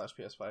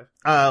PS4/PS5?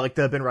 Like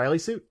the Ben Reilly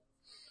suit?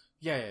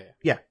 Yeah.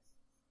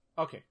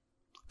 Okay.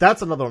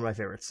 That's another one of my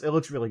favorites. It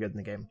looks really good in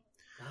the game.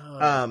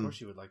 Of course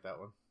you would like that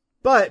one.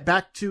 But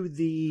back to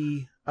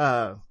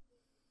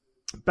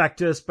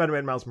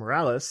Spider-Man Miles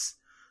Morales,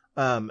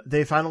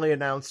 they finally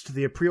announced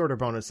the pre-order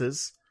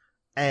bonuses,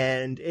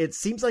 and it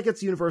seems like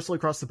it's universal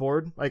across the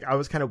board. Like, I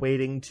was kind of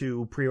waiting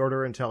to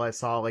pre-order until I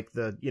saw, like,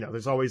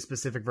 there's always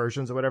specific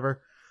versions or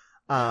whatever.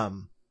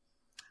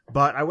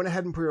 But I went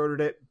ahead and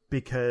pre-ordered it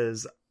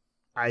because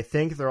I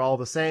think they're all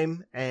the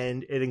same,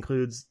 and it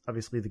includes,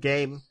 obviously, the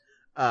game,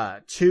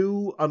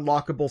 2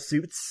 unlockable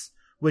suits,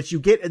 which you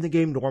get in the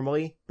game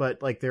normally,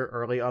 but, like, they're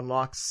early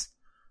unlocks.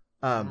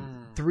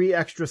 3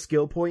 extra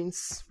skill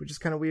points, which is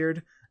kind of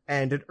weird,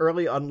 and an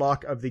early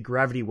unlock of the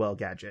Gravity Well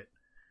gadget.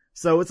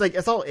 So it's like,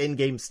 it's all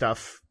in-game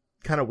stuff,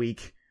 kind of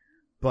weak,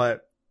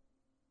 but,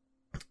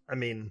 I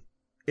mean,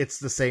 it's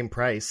the same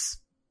price,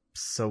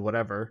 so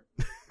whatever.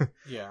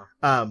 Yeah.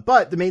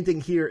 But the main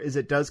thing here is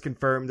it does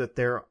confirm that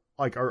there,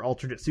 like, are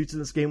alternate suits in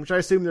this game, which I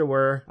assume there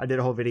were. I did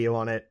a whole video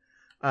on it.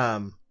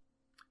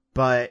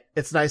 But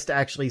it's nice to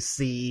actually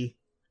see,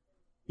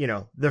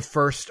 the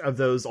first of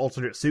those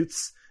alternate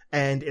suits.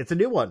 And it's a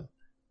new one.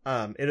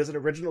 It is an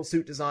original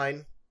suit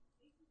design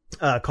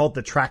called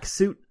the Track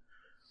Suit,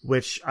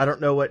 which I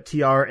don't know what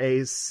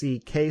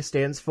TRACK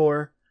stands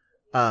for,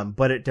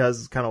 but it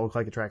does kind of look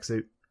like a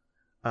tracksuit.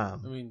 I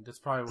mean, that's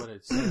probably what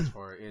it stands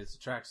for, is a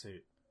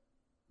tracksuit.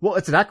 Well,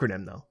 it's an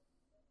acronym, though.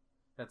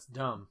 That's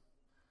dumb.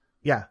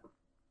 Yeah.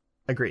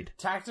 Agreed.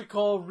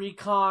 Tactical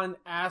Recon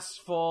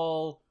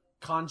Asphalt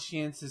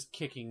Conscientious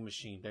Kicking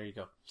Machine. There you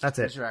go. That's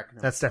There's it. your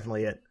acronym. That's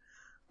definitely it.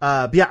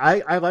 But yeah,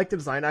 I like the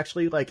design,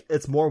 actually. Like,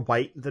 it's more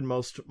white than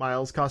most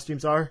Miles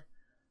costumes are.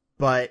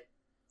 But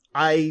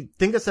I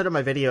think I said in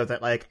my video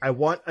that, like, I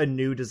want a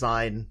new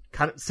design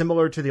kind of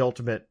similar to the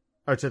Ultimate,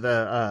 or to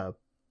the,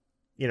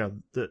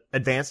 the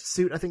Advanced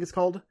suit, I think it's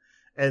called,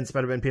 in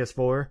Spider-Man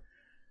PS4.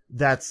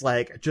 That's,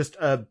 like, just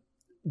a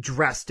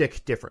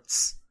drastic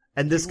difference.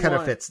 And this kind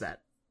of fits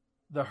that.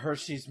 the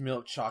Hershey's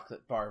milk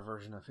chocolate bar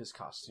version of his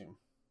costume.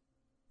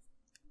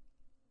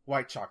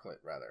 White chocolate,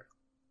 rather.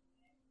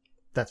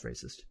 That's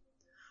racist.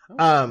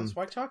 Oh, it's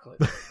white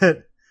chocolate.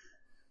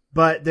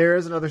 But there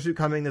is another suit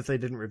coming that they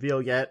didn't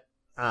reveal yet.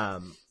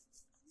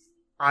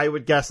 I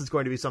would guess it's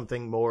going to be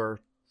something more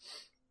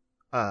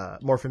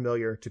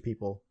familiar to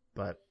people,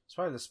 but It's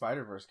probably the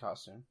Spider-Verse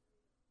costume.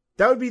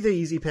 that would be the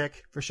easy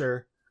pick for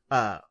sure.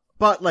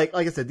 But like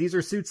I said, these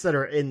are suits that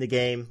are in the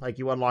game. Like,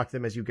 you unlock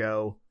them as you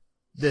go.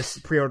 This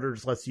pre-order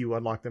just lets you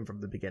unlock them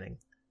from the beginning.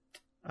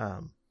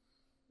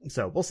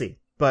 So we'll see.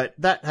 But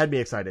that had me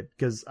excited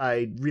because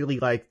I really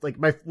like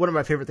one of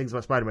my favorite things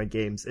about Spider-Man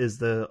games is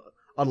the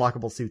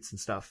unlockable suits and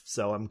stuff.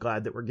 So I'm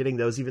glad that we're getting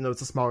those, even though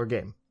it's a smaller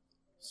game.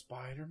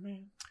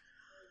 Spider-Man?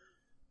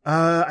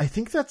 I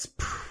think that's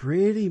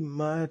pretty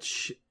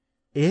much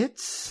it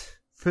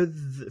for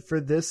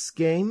this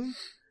game.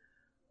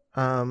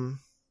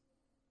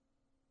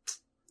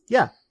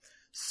 Yeah.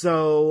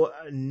 So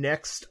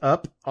next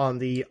up, on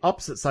the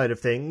opposite side of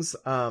things,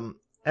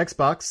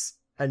 Xbox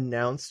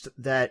announced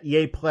that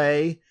EA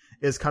Play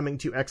is coming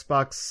to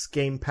Xbox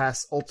Game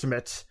Pass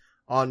Ultimate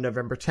on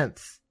November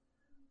 10th,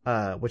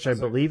 which I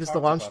believe is the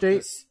launch date.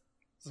 It's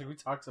like we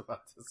talked about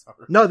this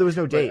already. No, there was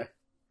no date.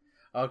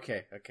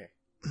 Okay.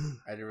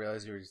 I didn't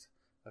realize you were just...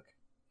 Okay.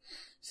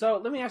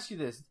 So, let me ask you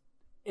this.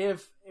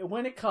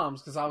 When it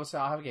comes, because obviously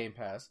I'll have a Game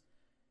Pass,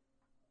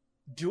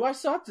 do I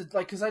still have to...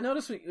 because I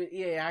noticed with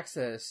EA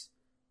Access,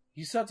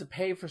 you still have to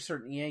pay for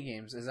certain EA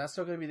games. Is that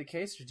still going to be the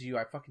case, or do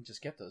I fucking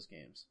just get those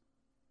games?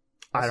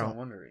 That's what I'm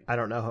wondering. I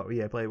don't know how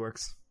EA Play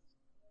works.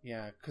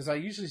 Yeah, because I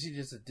usually see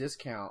just a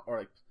discount,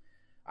 or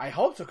I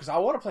hope so, because I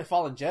want to play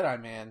Fallen Jedi,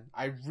 man.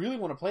 I really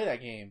want to play that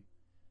game.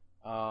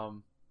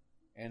 And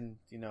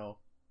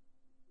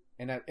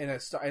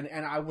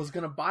I was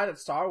gonna buy that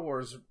Star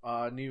Wars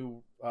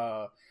new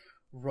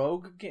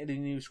Rogue game, the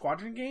new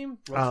Squadron game.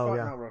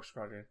 Not Rogue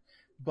Squadron,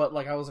 but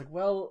I was like,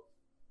 well,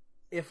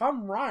 if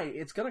I'm right,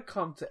 it's gonna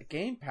come to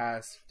Game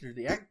Pass through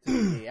the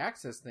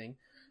Access thing,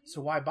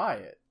 so why buy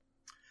it?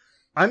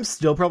 I'm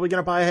still probably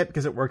gonna buy it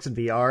because it works in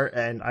VR,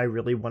 and I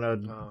really want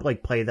to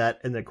play that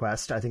in the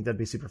Quest. I think that'd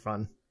be super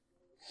fun.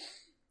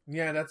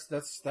 Yeah,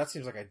 that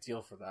seems like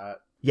ideal for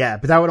that. Yeah,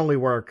 but that would only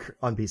work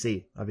on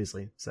PC,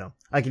 obviously. So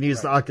I can use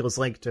the Oculus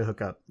Link to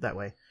hook up that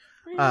way.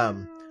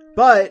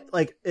 But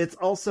it's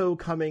also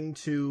coming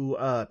to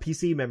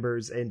PC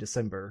members in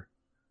December.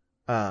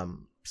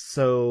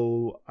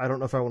 So I don't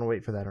know if I want to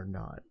wait for that or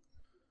not.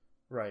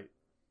 Right.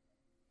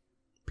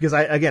 Because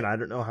I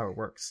don't know how it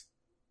works.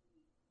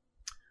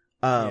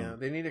 Yeah,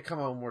 they need to come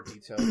out with more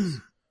details.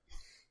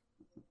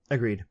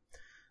 Agreed.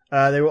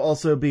 They will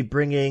also be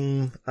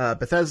bringing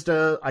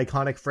Bethesda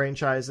iconic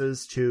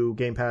franchises to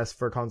Game Pass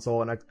for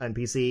console and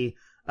PC,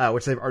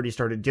 which they've already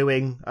started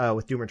doing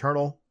with Doom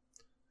Eternal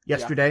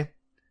yesterday.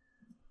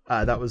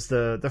 Yeah. That was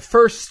the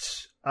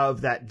first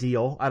of that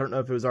deal. I don't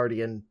know if it was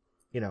already in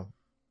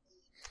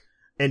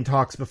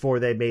talks before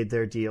they made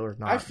their deal or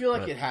not. I feel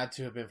like it had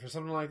to have been for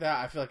something like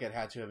that. I feel like it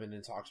had to have been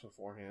in talks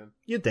beforehand.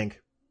 You'd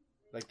think.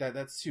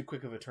 That's too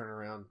quick of a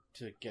turnaround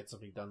to get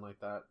something done like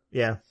that.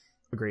 Yeah,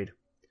 agreed.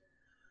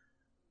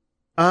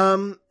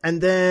 And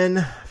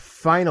then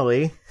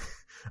finally,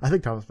 I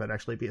think Thomas might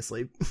actually be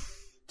asleep.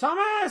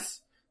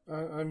 Thomas!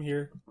 I'm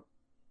here.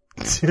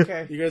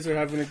 Okay. You guys are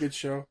having a good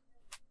show.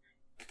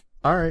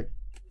 All right.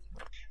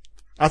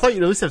 I thought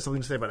you'd at least have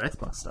something to say about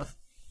Xbox stuff.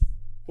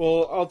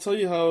 Well, I'll tell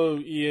you how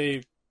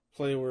EA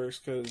Play works,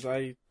 because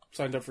I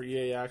signed up for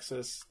EA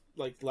Access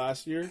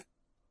last year.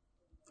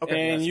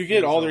 Okay, and you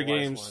get all their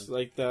games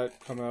that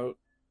come out.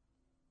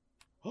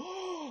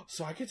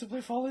 So I get to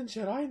play Fallen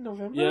Jedi in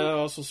November? Yeah,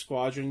 also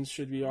Squadrons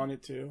should be on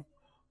it too.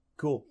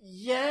 Cool.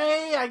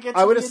 Yay!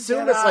 I would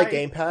assume it's like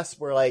Game Pass,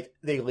 where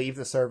they leave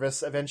the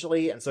service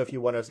eventually, and so if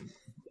you want to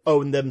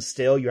own them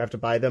still, you have to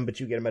buy them, but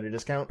you get them at a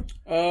discount.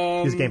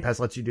 Because Game Pass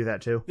lets you do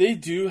that too. They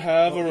do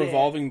have a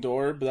revolving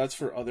door, but that's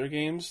for other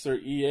games. They're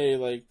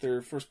EA,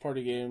 their first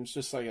party games,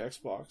 just like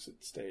Xbox,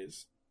 it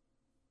stays.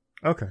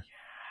 Okay.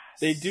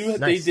 They do.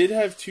 Nice. They did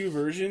have two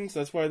versions.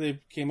 That's why they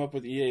came up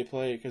with EA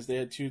Play, because they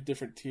had two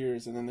different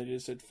tiers, and then they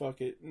just said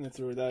 "fuck it" and they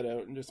threw that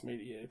out and just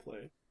made EA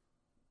Play.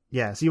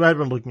 Yeah, so you might have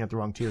been looking at the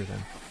wrong tier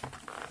then.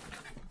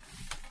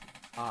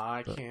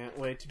 I can't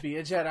wait to be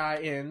a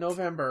Jedi in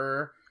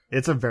November.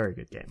 It's a very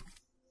good game.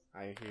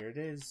 I hear it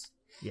is.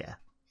 Yeah.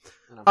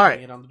 And I'm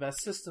playing it on the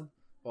best system.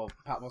 Well,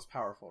 most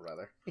powerful,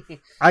 rather.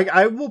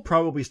 I will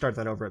probably start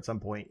that over at some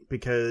point,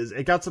 because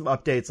it got some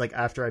updates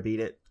after I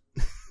beat it.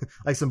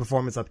 Some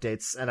performance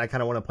updates, and I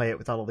kind of want to play it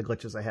without all the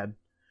glitches I had.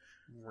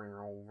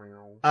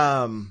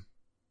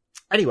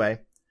 Anyway,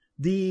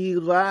 the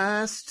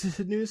last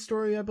news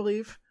story, I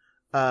believe,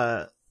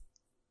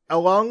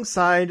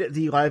 alongside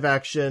the live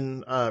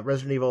action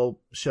Resident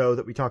Evil show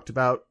that we talked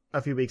about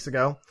a few weeks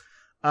ago,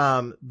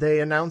 they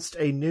announced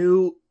a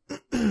new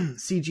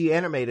CG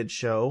animated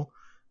show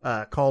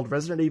called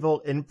Resident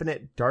Evil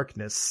Infinite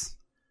Darkness,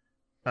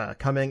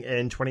 coming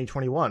in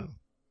 2021.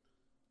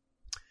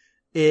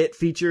 It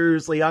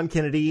features Leon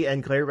Kennedy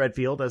and Claire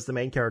Redfield as the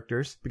main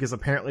characters, because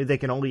apparently they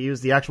can only use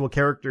the actual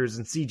characters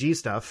and CG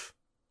stuff.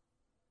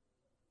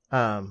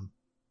 That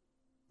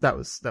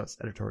was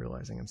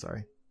editorializing, I'm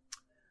sorry.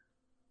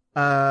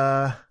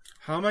 How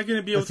am I going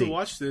to be able Let's to see.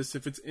 watch this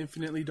if it's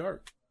infinitely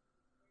dark?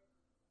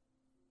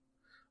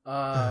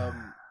 I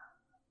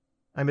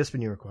miss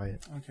when you were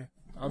quiet. Okay,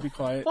 I'll be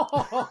quiet.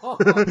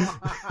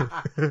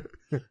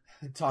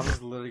 Tom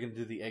is literally going to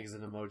do the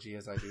exit emoji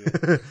as I do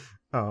it.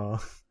 Oh.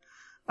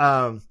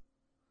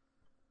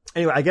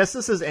 Anyway, I guess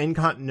this is in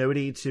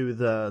continuity to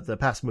the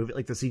past movie,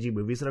 like the CG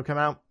movies that have come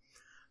out.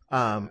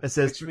 It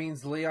says, Which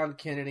means Leon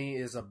Kennedy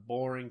is a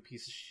boring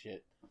piece of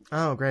shit.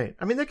 oh, great.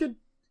 I mean,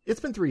 it's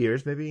been 3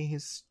 years. Maybe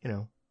he's,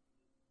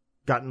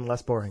 gotten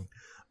less boring.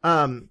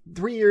 3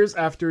 years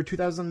after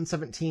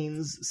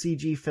 2017's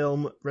CG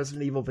film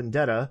Resident Evil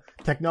Vendetta,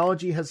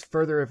 technology has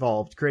further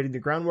evolved, creating the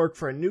groundwork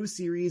for a new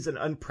series and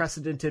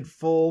unprecedented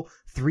full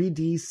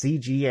 3D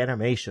CG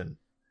animation.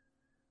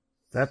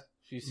 If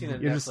you've seen a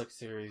You're Netflix just-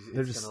 series,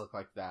 they're it's just- going to look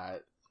like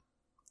that.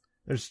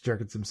 They're just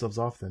jerking themselves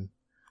off then.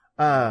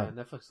 Yeah,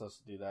 Netflix loves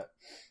to do that.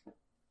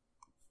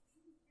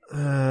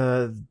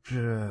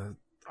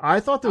 I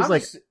thought there was I'm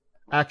like just-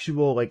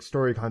 actual like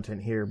story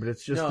content here, but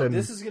it's just no, them.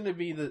 this is going to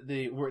be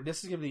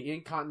this is going to be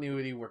in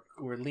continuity where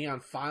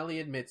Leon finally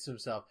admits to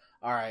himself,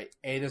 all right,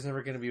 Ada's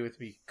never going to be with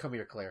me. Come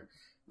here, Claire.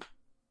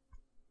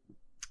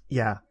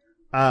 Yeah.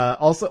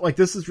 Also, like,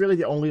 this is really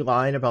the only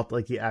line about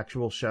like the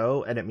actual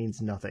show, and it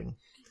means nothing.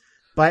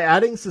 By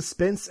adding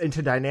suspense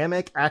into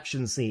dynamic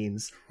action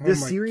scenes, Oh this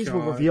my series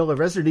will God. reveal a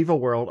Resident Evil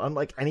world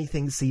unlike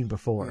anything seen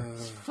before.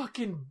 It's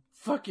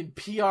fucking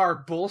PR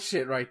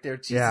bullshit right there.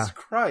 Jesus Yeah.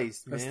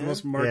 Christ, man. That's the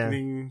most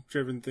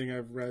marketing-driven thing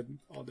I've read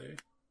all day.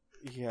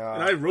 Yeah.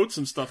 And I wrote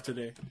some stuff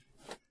today.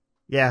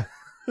 Yeah.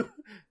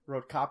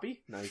 Wrote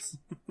copy? Nice.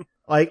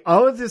 Like,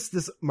 all of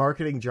this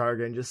marketing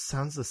jargon just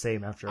sounds the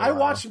same after a I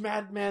while. watch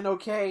Mad Men,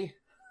 okay?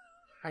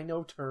 I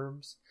know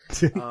terms.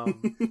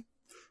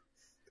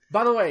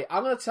 By the way,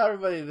 I'm going to tell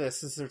everybody this,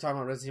 since they're talking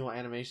about Resident Evil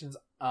animations.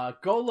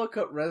 Go look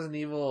up Resident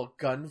Evil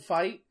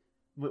Gunfight.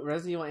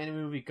 Resident Evil anime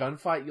movie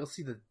Gunfight. You'll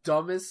see the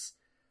dumbest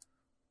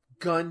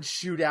gun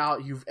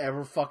shootout you've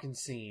ever fucking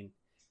seen.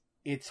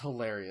 It's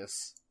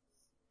hilarious.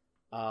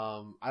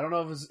 I don't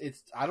know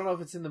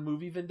if it's in the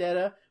movie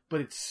Vendetta, but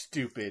it's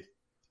stupid.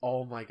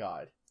 Oh my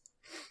god.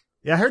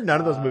 Yeah, I heard none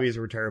of those movies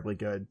were terribly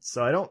good,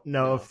 so I don't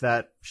know No. if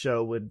that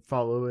show would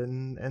follow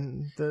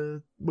in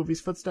the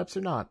movie's footsteps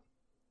or not.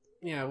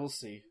 Yeah, we'll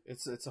see.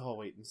 It's a whole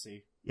wait and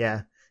see.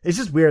 Yeah. It's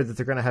just weird that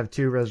they're going to have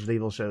 2 Resident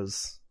Evil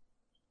shows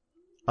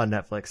on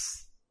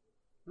Netflix.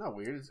 Not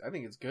weird. I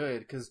think it's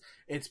good because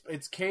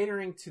it's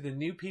catering to the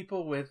new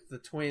people with the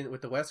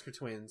Wesker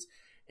twins,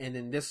 and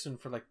then this one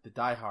for like the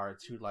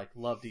diehards who like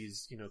love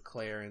these,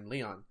 Claire and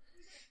Leon.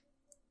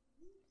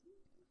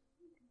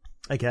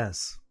 I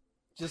guess.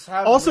 Just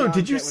have Also, Leon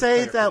did you get with say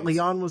Claire, that please.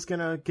 Leon was going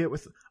to get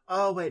with...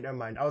 Oh, wait, never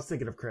mind. I was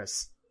thinking of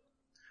Chris.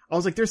 I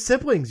was like, they're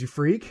siblings, you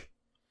freak.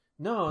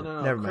 No.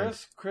 Never mind.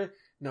 Chris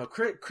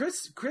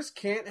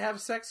can't have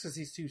sex because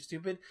he's too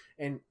stupid,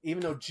 and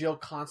even though Jill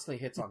constantly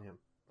hits on him,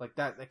 like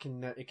it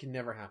can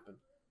never happen.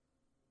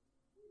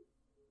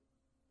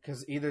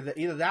 Because either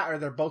that or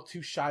they're both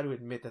too shy to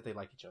admit that they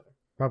like each other.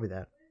 Probably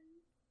that.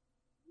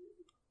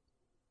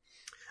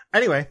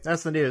 Anyway,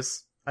 that's the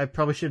news. I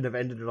probably shouldn't have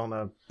ended it on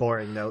a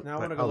boring note. Now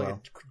I but want to go look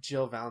well. at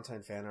Jill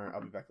Valentine fan art.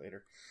 I'll be back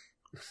later.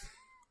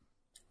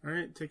 All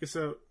right, take us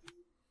out.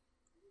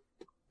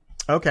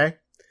 Okay.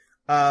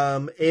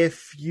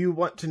 If you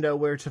want to know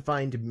where to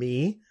find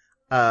me,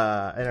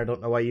 and I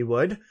don't know why you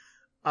would,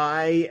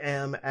 I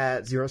am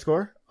at Zero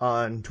Score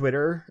on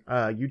Twitter,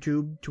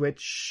 YouTube,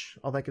 Twitch,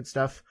 all that good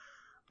stuff.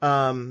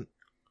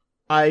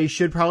 I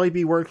should probably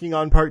be working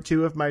on part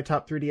 2 of my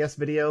top 3DS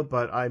video,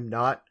 but I'm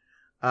not.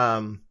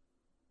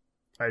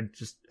 I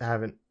just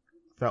haven't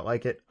felt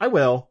like it. I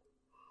will.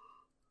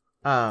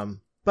 But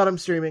I'm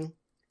streaming,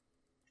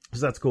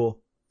 so that's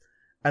cool.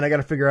 And I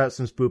gotta figure out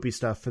some spoopy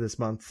stuff for this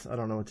month. I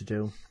don't know what to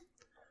do.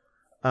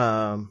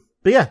 But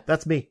yeah,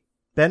 that's me.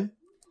 Ben?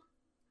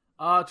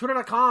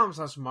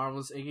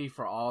 Twitter.com/Marvelous Iggy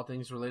for all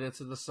things related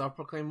to the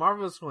self-proclaimed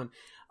Marvelous One.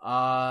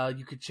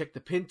 You could check the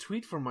pinned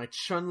tweet for my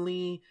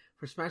Chun-Li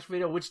for Smash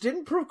video, which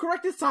didn't prove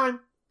correct this time,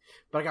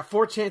 but I got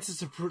 4 chances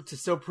to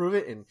still prove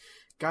it, and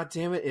god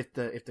damn it, if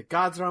the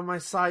gods are on my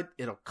side,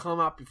 it'll come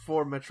out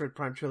before Metroid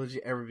Prime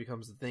Trilogy ever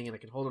becomes a thing, and I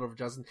can hold it over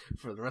Justin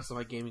for the rest of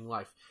my gaming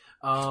life.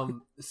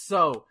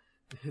 So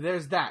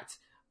there's that.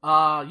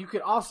 You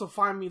can also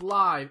find me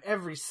live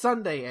every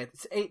Sunday at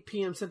 8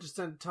 p.m. Central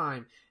Standard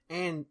Time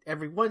and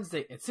every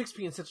Wednesday at 6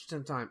 p.m. Central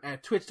Standard Time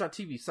at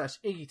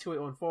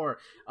twitch.tv/Iggy2814. For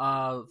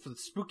the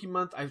spooky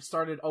month, I've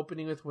started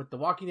opening with The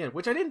Walking Dead,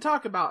 which I didn't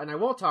talk about and I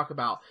won't talk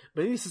about,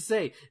 but needless to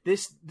say,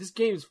 this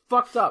game is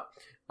fucked up.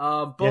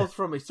 Both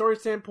from a story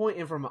standpoint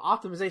and from an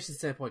optimization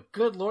standpoint.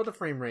 Good lord, the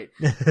frame rate.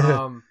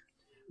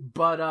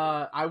 But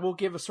I will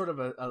give a sort of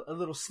a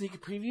little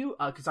sneak preview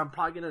because I'm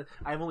probably gonna.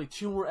 I have only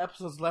 2 more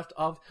episodes left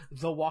of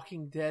The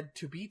Walking Dead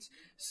to beat.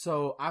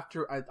 So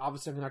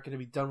obviously I'm not going to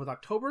be done with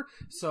October.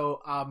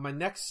 So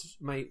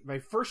my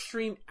first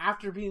stream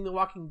after beating The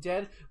Walking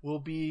Dead will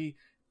be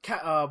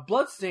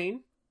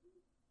Bloodstain.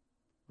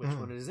 Which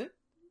one is it?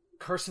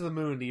 Curse of the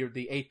Moon, the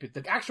 8-bit,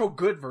 the actual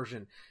good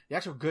version, the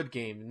actual good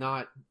game,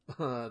 not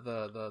the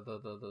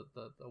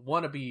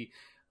wannabe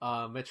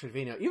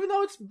Metroidvania. Even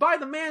though it's by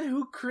the man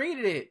who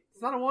created it,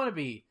 it's not a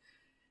wannabe.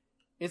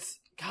 It's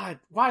God,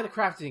 why the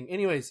crafting?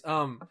 Anyways,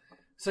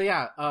 so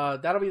yeah,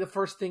 that'll be the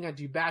first thing I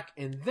do back,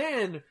 and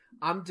then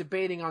I'm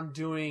debating on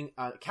doing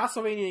a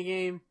Castlevania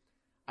game.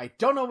 I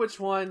don't know which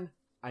one.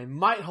 I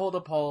might hold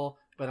a poll,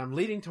 but I'm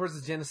leading towards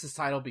the Genesis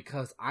title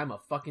because I'm a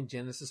fucking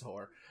Genesis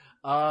whore.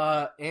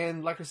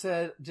 And like I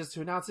said, just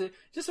to announce it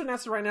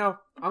right now,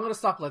 I'm gonna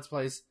stop Let's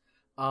Plays.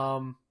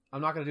 I'm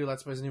not gonna do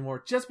Let's Plays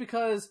anymore, just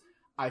because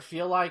I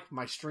feel like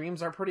my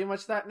streams are pretty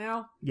much that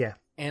now. Yeah.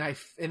 And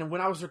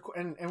when I was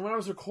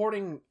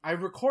recording, I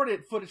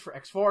recorded footage for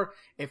X4.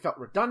 It felt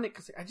redundant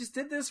because I just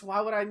did this.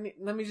 Why would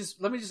let me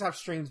just have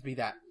streams be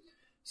that?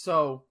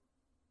 So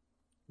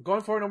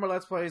going forward, no more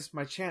Let's Plays.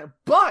 My channel,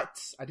 but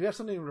I do have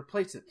something to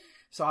replace it.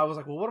 So I was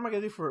like, well, what am I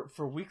gonna do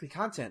for weekly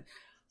content?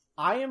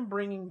 I am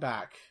bringing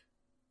back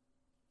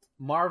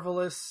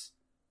Marvelous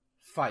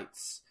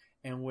Fights,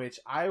 in which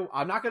I'm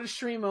not going to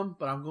stream them,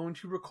 but I'm going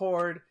to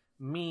record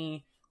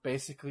me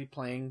basically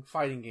playing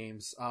fighting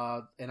games,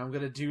 and I'm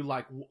going to do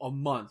like a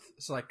month.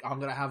 So like I'm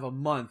going to have a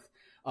month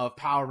of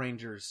Power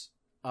Rangers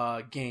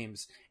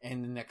games,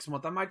 and the next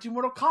month I might do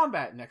Mortal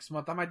Kombat. Next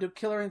month I might do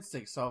Killer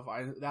Instinct. So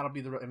that'll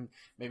be and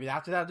maybe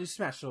after that I'll do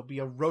Smash. So it'll be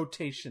a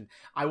rotation.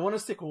 I want to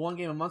stick with one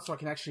game a month so I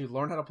can actually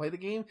learn how to play the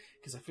game,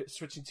 because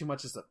switching too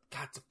much is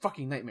it's a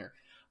fucking nightmare.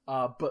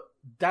 But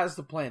that is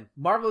the plan.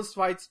 Marvelous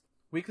Fights,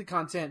 weekly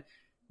content.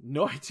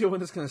 No idea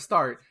when it's going to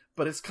start,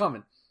 but it's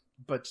coming.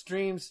 But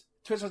streams,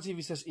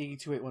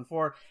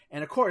 twitch.tv/Iggy2814.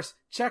 And of course,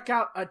 check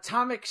out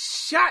Atomic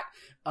Shot.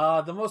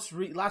 Last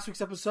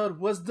week's episode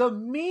was the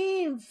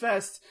Meme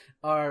Fest.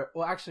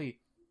 Last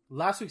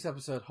week's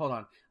episode, hold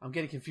on. I'm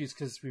getting confused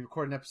because we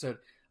recorded an episode.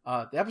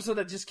 The episode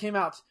that just came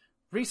out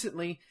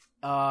recently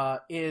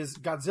is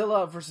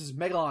Godzilla vs.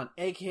 Megalon,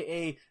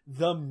 aka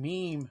the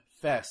Meme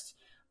Fest.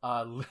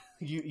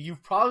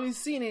 You've probably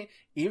seen it,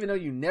 even though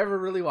you never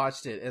really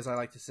watched it, as I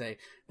like to say.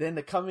 Then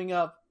the coming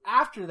up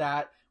after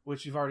that,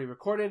 which you've already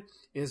recorded,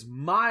 is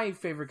my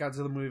favorite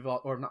Godzilla movie,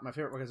 or not my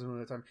favorite Godzilla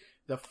movie of the time.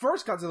 The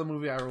first Godzilla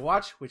movie I ever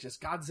watched, which is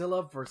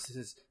Godzilla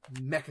vs.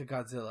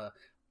 Mechagodzilla.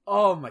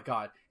 Oh my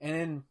god. And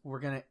then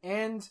we're gonna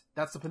end,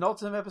 that's the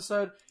penultimate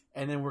episode,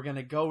 and then we're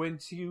gonna go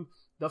into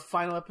the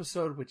final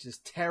episode, which is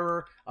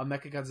Terror of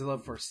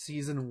Mechagodzilla for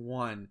Season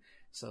 1.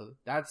 So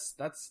that's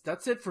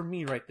it for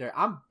me right there.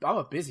 I'm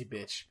a busy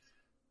bitch.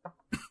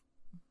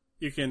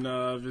 You can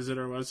visit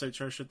our website,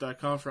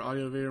 charshit.com, for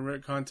audio, video, and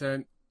written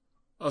content.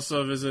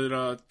 Also visit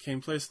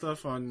Gameplay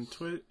Stuff on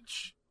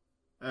Twitch,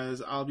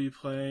 as I'll be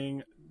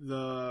playing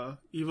the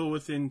Evil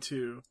Within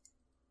 2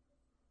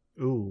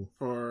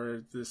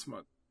 for this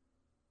month.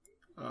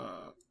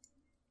 I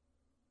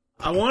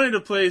wanted to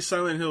play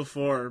Silent Hill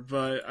 4,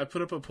 but I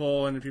put up a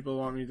poll and people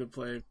want me to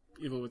play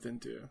Evil Within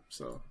 2,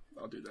 so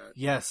I'll do that.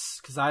 Yes,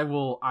 because I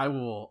will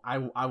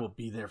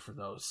be there for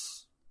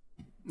those.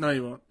 No,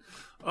 you won't.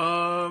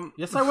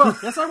 Yes, I will.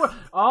 Yes, I will.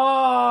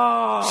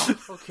 Oh,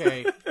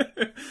 okay.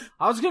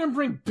 I was gonna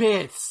bring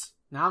bits.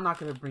 Now I'm not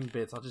gonna bring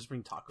bits. I'll just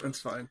bring tacos.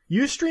 That's fine.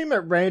 You stream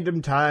at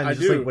random times,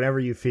 just like whenever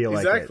you feel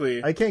like it.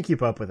 Exactly. I can't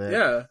keep up with it.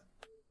 Yeah,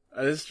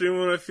 I just stream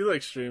when I feel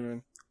like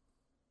streaming.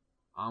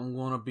 I'm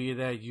gonna be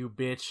there, you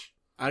bitch.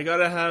 I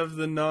gotta have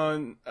the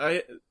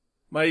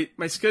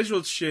my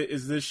scheduled shit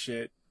is this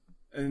shit,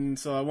 and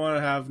so I want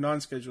to have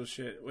non-scheduled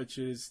shit, which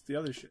is the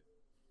other shit.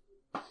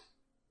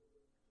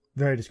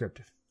 Very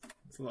descriptive.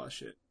 It's a lot of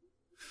shit.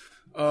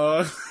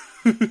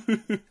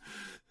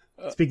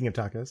 Speaking of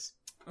tacos.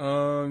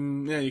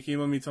 Yeah, you can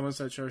email me,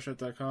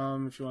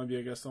 thomas@charshot.com, if you want to be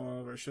a guest on one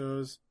of our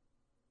shows.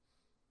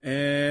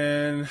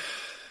 And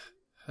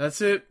that's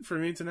it for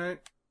me tonight.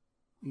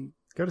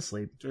 Go to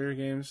sleep. Enjoy your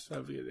games.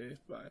 Have a good day.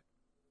 Bye.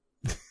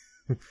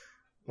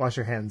 Wash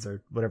your hands,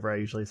 or whatever I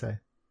usually say.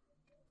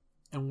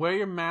 And wear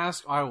your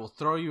mask, or I will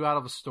throw you out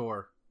of a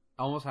store.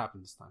 Almost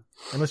happened this time.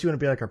 Unless you want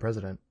to be like our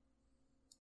president.